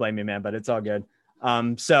 I don't blame you, man, but it's all good.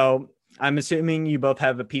 So I'm assuming you both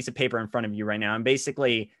have a piece of paper in front of you right now. And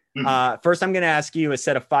basically, first I'm going to ask you a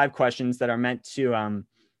set of 5 questions that are meant to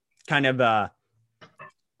kind of there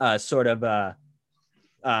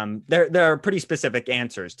are pretty specific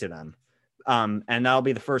answers to them. And that'll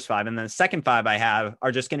be the first 5. And then the second 5 I have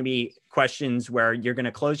are just going to be questions where you're going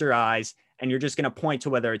to close your eyes and you're just going to point to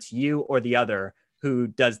whether it's you or the other who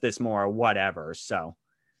does this more or whatever. So,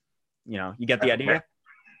 you know, you get the idea?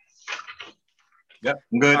 Yep,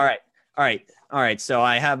 I'm good. All right. So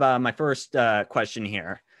I have my first question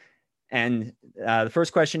here. And the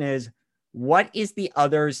first question is, what is the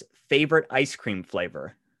other's favorite ice cream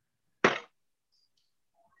flavor?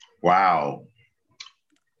 Wow.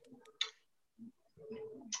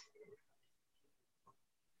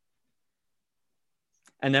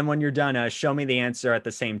 And then when you're done, show me the answer at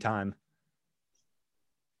the same time.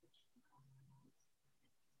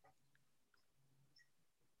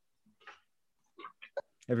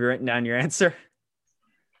 Have you written down your answer?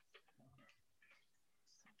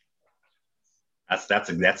 That's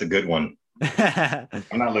a good one. I'm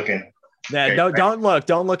not looking. Yeah, okay, don't look.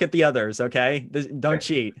 Don't look at the others. Okay, don't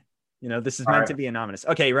cheat. You know, this is meant to be anonymous.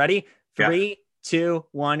 Okay, ready? 3, 2,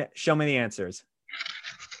 1. Show me the answers.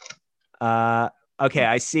 Okay,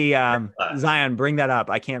 I see. Zion, bring that up.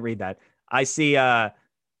 I can't read that. I see. I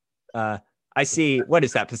see. What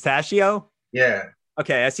is that? Pistachio? Yeah.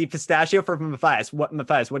 Okay, I see pistachio for Matthias.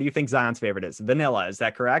 Matthias, what do you think Zion's favorite is? Vanilla, is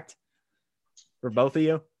that correct? For both of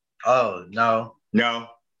you? Oh, no. No.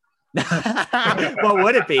 What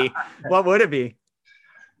would it be? What would it be?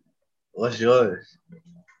 What's yours?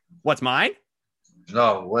 What's mine?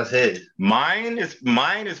 No, what's his? Mine is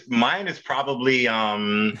probably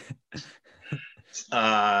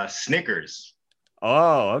Snickers.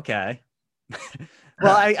 Oh, okay.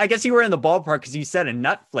 Well, I guess you were in the ballpark because you said a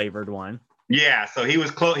nut flavored one. Yeah, so he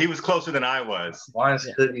was close. He was closer than I was. Mine's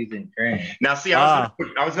cookies and cream. Now, see, I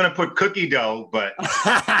was gonna put cookie dough, but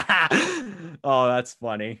oh, that's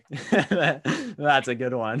funny. That's a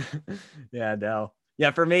good one. Yeah, no.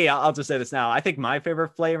 Yeah, for me, I'll just say this now. I think my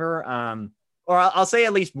favorite flavor, or I'll say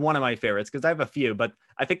at least one of my favorites because I have a few, but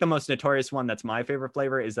I think the most notorious one that's my favorite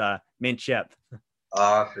flavor is mint chip.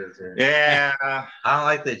 Oh, Yeah. I don't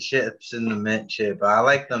like the chips in the mint chip, but I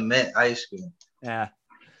like the mint ice cream. Yeah.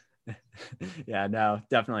 Yeah, no,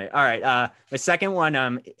 definitely. All right. The second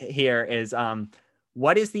one here is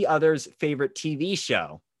what is the other's favorite TV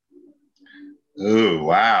show? Ooh,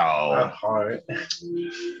 wow. That's hard.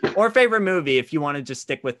 Or favorite movie if you want to just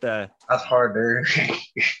stick with the. That's harder.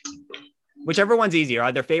 Whichever one's easier,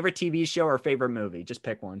 either favorite TV show or favorite movie. Just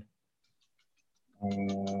pick one.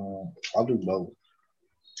 I'll do both.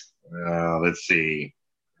 Let's see.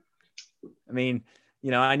 I mean,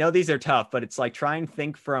 I know these are tough, but it's like try and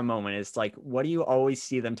think for a moment. It's like, what do you always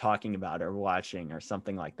see them talking about or watching or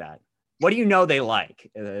something like that? What do you know they like?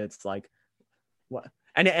 It's like, what?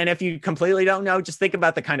 And if you completely don't know, just think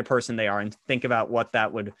about the kind of person they are and think about what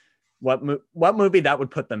movie that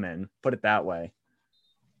would put them in. Put it that way.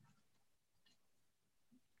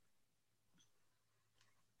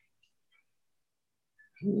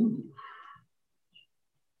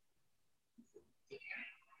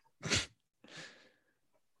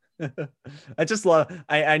 I just love,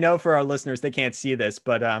 I know for our listeners, they can't see this,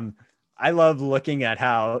 but I love looking at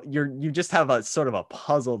how you just have a sort of a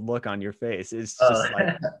puzzled look on your face. It's just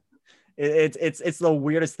like, it's the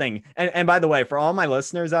weirdest thing. And by the way, for all my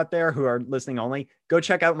listeners out there who are listening only, go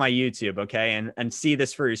check out my YouTube. Okay. And see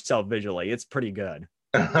this for yourself visually. It's pretty good.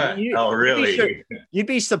 Oh, really? You'd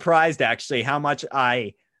be surprised actually how much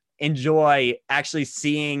I enjoy actually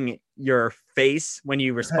seeing your face when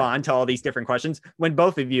you respond to all these different questions. When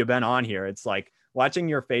both of you have been on here, it's like watching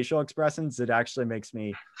your facial expressions. It actually makes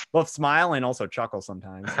me both smile and also chuckle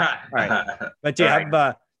sometimes. All right, but do you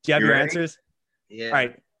have your answers? Yeah. All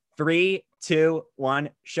right, 3, 2, 1.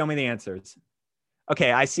 Show me the answers.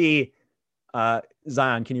 Okay, I see.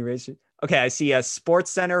 Zion, can you raise it? Okay, I see a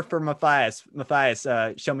Sports Center for Matthias. Matthias,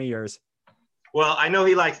 show me yours. Well, I know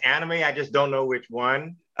he likes anime. I just don't know which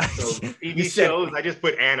one. So TV shows, I just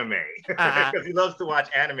put anime because he loves to watch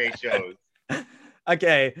anime shows.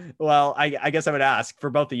 Okay, well, I guess I would ask for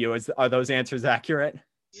both of you: are those answers accurate?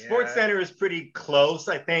 Yeah. Sports Center is pretty close.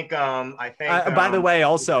 I think. By the way,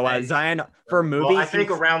 also Zion for movies. Well, I think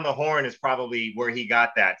Around the Horn is probably where he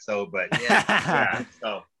got that. So, but yeah.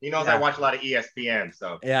 So he knows I watch a lot of ESPN.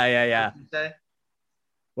 So yeah.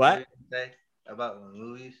 What did you say about the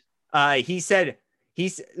movies?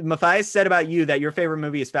 Matthias said about you that your favorite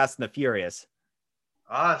movie is Fast and the Furious.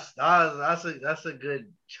 That's a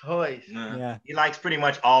good choice. Yeah, he likes pretty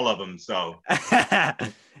much all of them. So,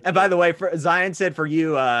 and by the way, for Zion said for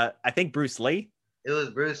you, I think Bruce Lee. It was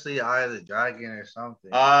Bruce Lee, Eye of the Dragon, or something.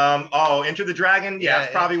 Enter the Dragon. Yeah,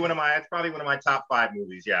 it's probably one of my top 5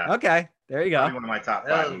 movies. Yeah. Okay, there you go. Probably one of my top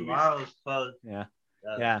 5 movies. Was close.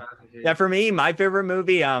 Yeah. For me, my favorite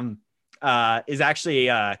movie is actually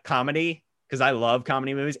comedy because I love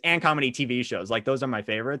comedy movies and comedy TV shows. Like those are my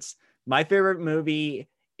favorites. My favorite movie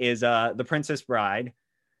is The Princess Bride.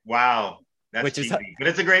 Wow. That's cheesy, but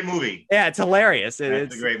it's a great movie. Yeah, it's hilarious.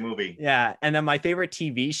 It's a great movie. Yeah. And then my favorite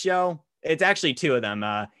TV show, it's actually 2 of them.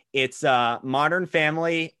 It's Modern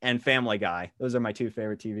Family and Family Guy. Those are my 2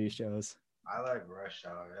 favorite TV shows. I like Rush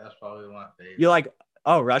Hour. That's probably my favorite. You like,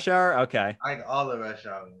 Rush Hour? Okay. I like all the Rush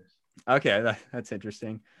Hours. Okay, that's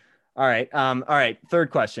interesting. All right. Third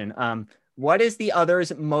question. What is the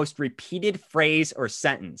other's most repeated phrase or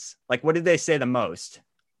sentence? Like, what did they say the most?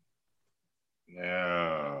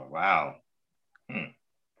 Oh, wow.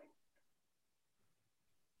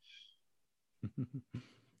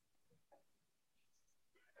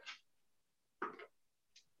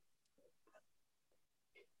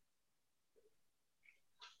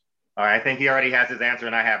 All right, I think he already has his answer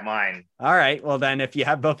and I have mine. All right. Well, then if you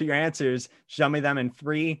have both of your answers, show me them in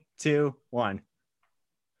 3, 2, 1.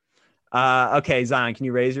 Okay, Zion, can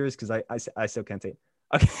you raise yours? Because I still can't see it.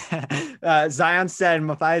 Okay. Zion said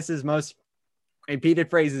Matthias's most repeated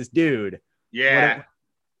phrase is dude. Yeah.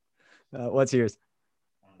 What's yours?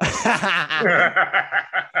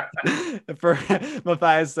 For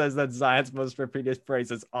Matthias says that Zion's most repeated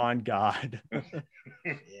phrase is on God.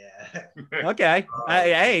 Yeah. Okay.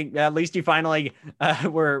 Hey, at least you finally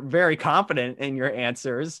were very confident in your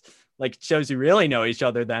answers. Like, shows you really know each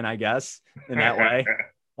other then, I guess, in that way.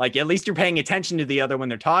 Like, at least you're paying attention to the other when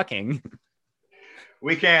they're talking.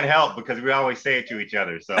 We can't help because we always say it to each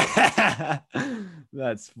other. So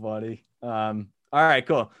that's funny. All right,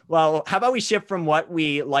 cool. Well, how about we shift from what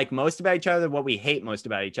we like most about each other to what we hate most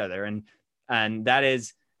about each other? And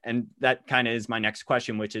that kind of is my next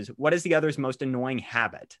question, which is, what is the other's most annoying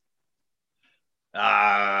habit?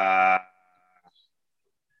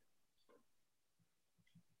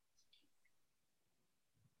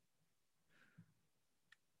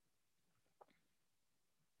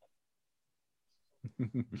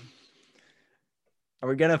 Are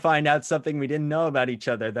we going to find out something we didn't know about each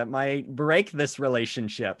other that might break this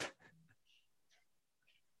relationship?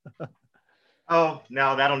 Oh,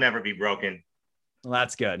 no, that'll never be broken. Well,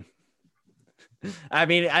 that's good. I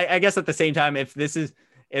mean, I guess at the same time,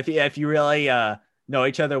 if you really know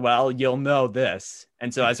each other well, you'll know this.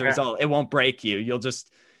 And so as a result, it won't break you. You'll just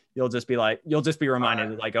be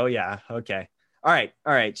reminded like, oh yeah, okay. All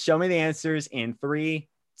right. Show me the answers in 3,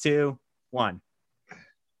 2, 1.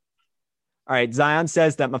 All right. Zion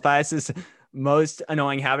says that Matthias's most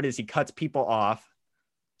annoying habit is he cuts people off.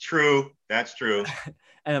 True. That's true.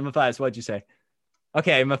 And then Matthias, what'd you say?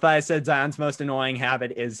 Okay. Matthias said Zion's most annoying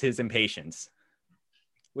habit is his impatience,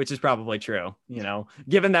 which is probably true. You know,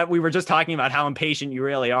 given that we were just talking about how impatient you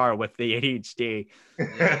really are with the ADHD.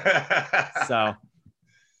 So,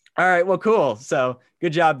 all right. Well, cool. So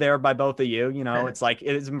good job there by both of you. You know, it's like,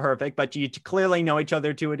 it isn't perfect, but you clearly know each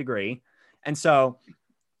other to a degree. And so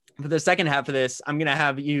for the second half of this, I'm going to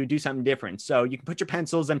have you do something different. So you can put your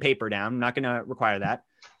pencils and paper down. I'm not going to require that.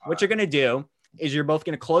 What you're going to do is you're both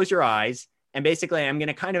going to close your eyes. And basically, I'm going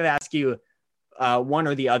to kind of ask you one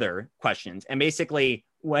or the other questions. And basically,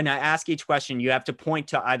 when I ask each question, you have to point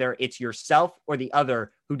to either it's yourself or the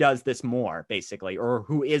other who does this more, basically, or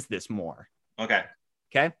who is this more. Okay.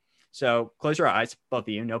 Okay. So close your eyes, both of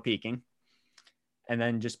you, no peeking. And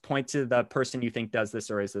then just point to the person you think does this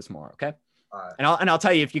or is this more. Okay. All right. And I'll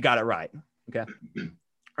tell you if you got it right. Okay.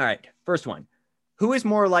 All right. First one. Who is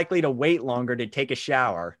more likely to wait longer to take a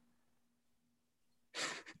shower?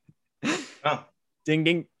 Oh. Ding,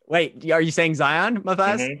 ding. Wait, are you saying Zion,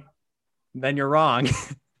 Matthias? Mhm. Then you're wrong.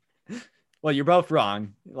 Well, you're both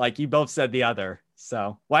wrong. Like you both said the other.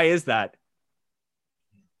 So why is that?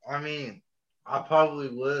 I mean, I probably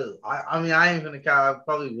would. I mean, I ain't gonna count. I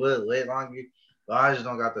probably would wait longer, but I just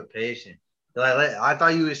don't got the patience. Like I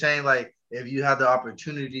thought you were saying like if you had the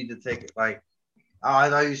opportunity to take it, like I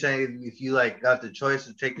thought you were saying if you like got the choice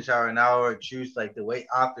to take a shower now or choose like to wait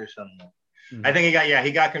after something. I think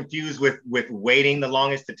he got confused with waiting the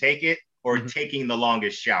longest to take it or taking the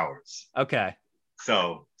longest showers. Okay.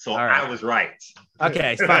 So right. I was right.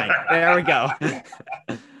 Okay, fine. There we go.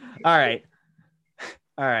 All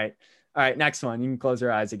right. Next one. You can close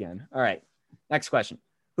your eyes again. All right. Next question.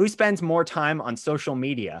 Who spends more time on social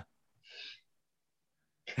media?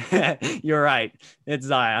 You're right. It's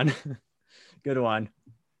Zion. Good one.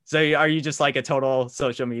 So are you just like a total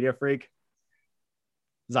social media freak?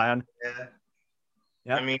 Zion? Yeah.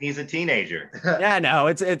 Yep. I mean, he's a teenager. Yeah, no,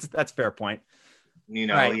 it's that's a fair point. You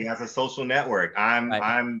know, Right. He has a social network. I'm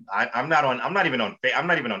not even on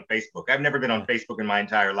Facebook. I've never been on Facebook in my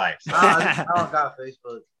entire life. I don't got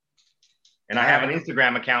Facebook. And I have an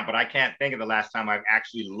Instagram account, but I can't think of the last time I've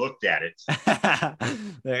actually looked at it.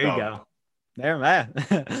 There you go. There, man.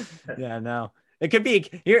 Yeah, no. It could be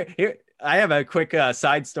here. I have a quick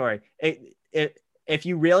side story. If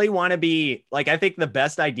you really want to be like, I think the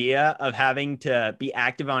best idea of having to be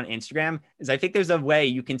active on Instagram is I think there's a way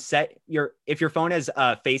you can set if your phone has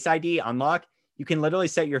Face ID unlock, you can literally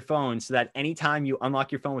set your phone so that anytime you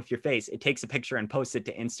unlock your phone with your face, it takes a picture and posts it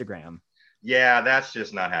to Instagram. Yeah, that's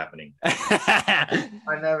just not happening. I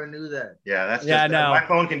never knew that. Yeah, that's no. My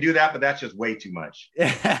phone can do that, but that's just way too much.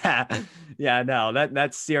 Yeah, no,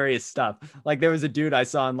 that's serious stuff. Like there was a dude I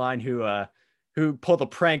saw online who pulled a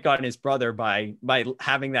prank on his brother by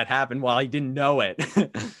having that happen while he didn't know it.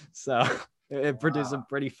 So it produced some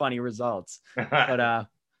pretty funny results. But all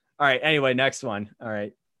right, anyway, next one. All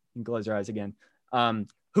right, you can close your eyes again.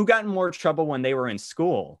 Who got in more trouble when they were in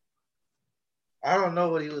school? I don't know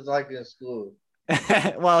what he was like in school.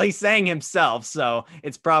 Well, he's saying himself, so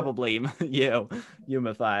it's probably you,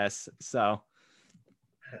 Matthias. So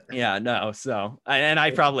yeah, no. So, and I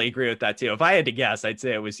probably agree with that too. If I had to guess, I'd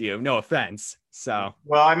say it was you. No offense. So,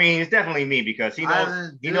 well, I mean, it's definitely me because he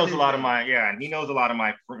knows a lot of my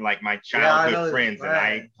my childhood friends,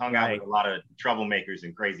 right. And I hung out with a lot of troublemakers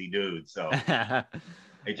and crazy dudes. So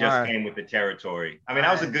it just came with the territory. I mean,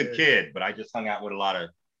 I was a good kid, but I just hung out with a lot of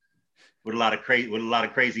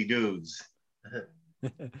crazy dudes.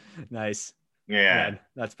 Nice. Yeah,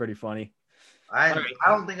 that's pretty funny. I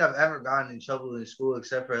don't think I've ever gotten in trouble in school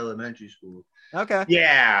except for elementary school. Okay.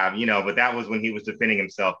 Yeah, but that was when he was defending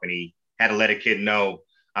himself and he had to let a kid know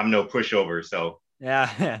I'm no pushover. So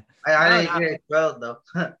yeah, I didn't get expelled though.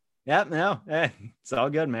 Yeah, no, it's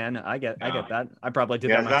all good, man. I get that. I probably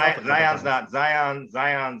did that myself. Zion's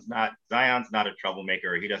not a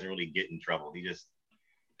troublemaker. He doesn't really get in trouble. He just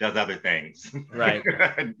does other things. Right.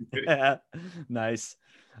 Nice.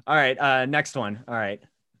 All right. Next one. All right.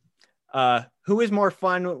 Who is more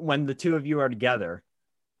fun when the two of you are together?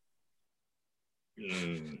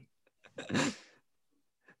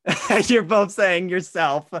 You're both saying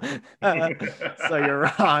yourself. So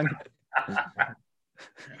you're wrong.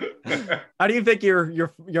 How do you think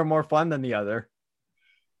you're more fun than the other?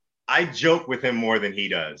 I joke with him more than he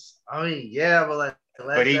does. I mean, yeah, but like,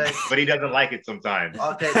 but he doesn't like it sometimes.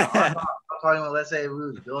 Okay, no, I'm talking about, let's say we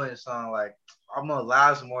was doing something like I'm gonna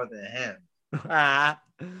laugh more than him.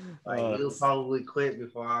 Like he'll probably quit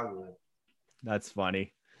before I would. That's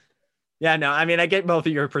funny. Yeah, no, I mean, I get both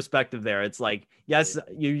of your perspective there. It's like, yes,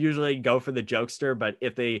 you usually go for the jokester, but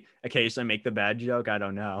if they occasionally make the bad joke, I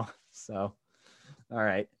don't know. So, all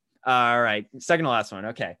right. Second to last one.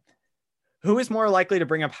 Okay. Who is more likely to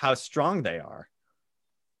bring up how strong they are?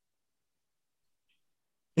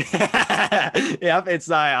 Yep, it's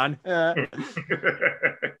Zion.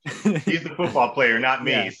 He's the football player, not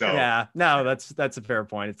me. Yeah, no, that's a fair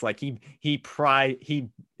point. It's like he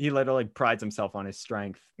literally prides himself on his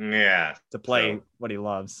strength. Yeah, to play what he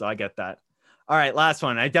loves. So I get that. All right, last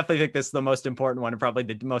one. I definitely think this is the most important one and probably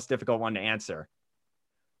the most difficult one to answer.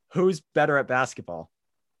 Who's better at basketball?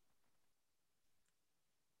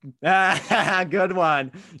 Good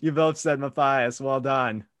one. You both said Matthias. Well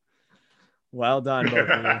done. Well done, both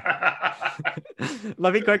of you.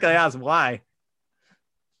 Let me quickly ask why.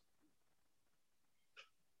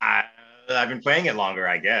 I've been playing it longer,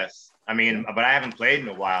 I guess. I mean, but I haven't played in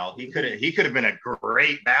a while. He could have been a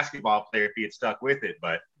great basketball player if he had stuck with it.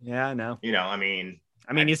 But yeah, I know. I mean,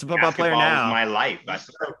 he's a football player now. My life. I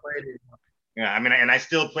still played it. Yeah, I mean, and I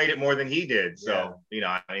still played it more than he did. So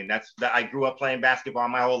I mean, I grew up playing basketball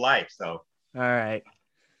my whole life. So all right.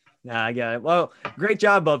 Yeah, I get it. Well, great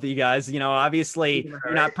job, both of you guys. Obviously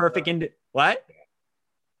you're not perfect in what?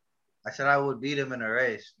 I said I would beat him in a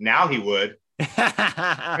race. Now he would.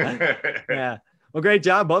 Yeah. Well, great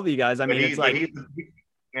job, both of you guys. I mean, it's like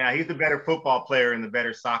he's the better football player and the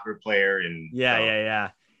better soccer player. And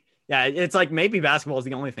yeah. It's like maybe basketball is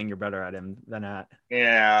the only thing you're better at him than at.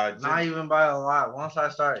 Yeah, not even by a lot. Once I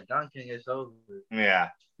start dunking, it's over. Yeah.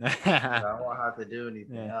 I won't have to do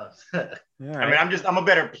anything else. Right. I mean, I'm a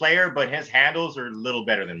better player, but his handles are a little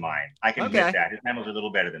better than mine. I can admit that. His handles are a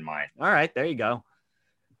little better than mine. All right, there you go.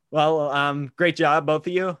 Well, great job, both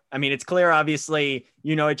of you. I mean, it's clear, obviously,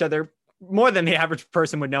 you know each other more than the average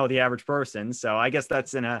person would know the average person. So I guess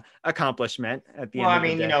that's an accomplishment at the end of the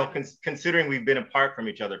day. Well, I mean, considering we've been apart from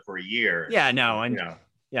each other for a year. Yeah, no. And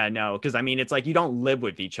yeah, no. Because I mean, it's like you don't live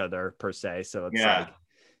with each other per se. So it's like,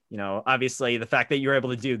 obviously the fact that you're able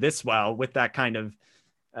to do this well with that kind of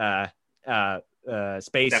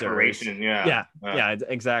space separation. Yeah,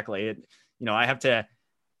 exactly. I have to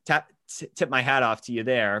tip my hat off to you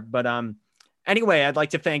there. But anyway, I'd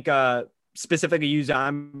like to thank specifically you,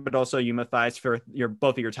 Zion, but also you, Matthias, for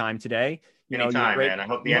both of your time today. Anytime, man. I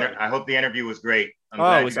hope the interview was great. I'm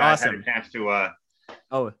glad it was awesome. Had a chance to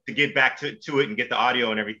get back to it and get the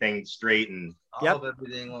audio and everything straight. And I hope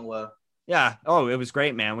everything went well. Yeah. Oh, it was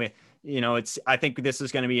great, man. I think this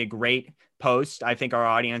is going to be a great post. I think our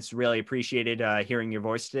audience really appreciated hearing your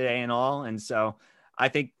voice today and all. And so I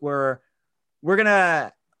think we're going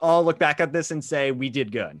to all look back at this and say we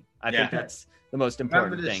did good. I think that's the most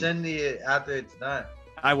important thing. Remember to send me it after it's done.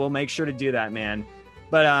 I will make sure to do that, man.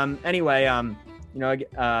 But anyway,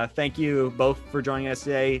 thank you both for joining us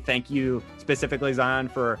today. Thank you specifically, Zion,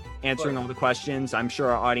 for answering all the questions. I'm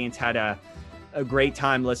sure our audience had a great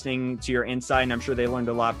time listening to your insight, and I'm sure they learned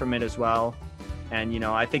a lot from it as well. And,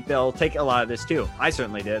 I think they'll take a lot of this too. I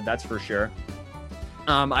certainly did, that's for sure.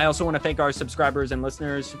 I also want to thank our subscribers and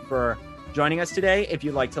listeners for joining us today. If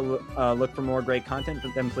you'd like to look for more great content,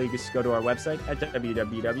 then please go to our website at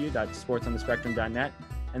www.sportsonthespectrum.net.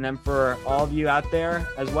 And then for all of you out there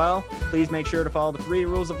as well, please make sure to follow the 3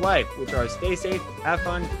 rules of life, which are stay safe, have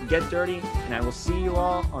fun, get dirty, and I will see you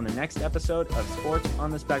all on the next episode of Sports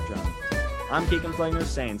on the Spectrum. I'm Keegan Flegner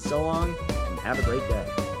saying so long and have a great day.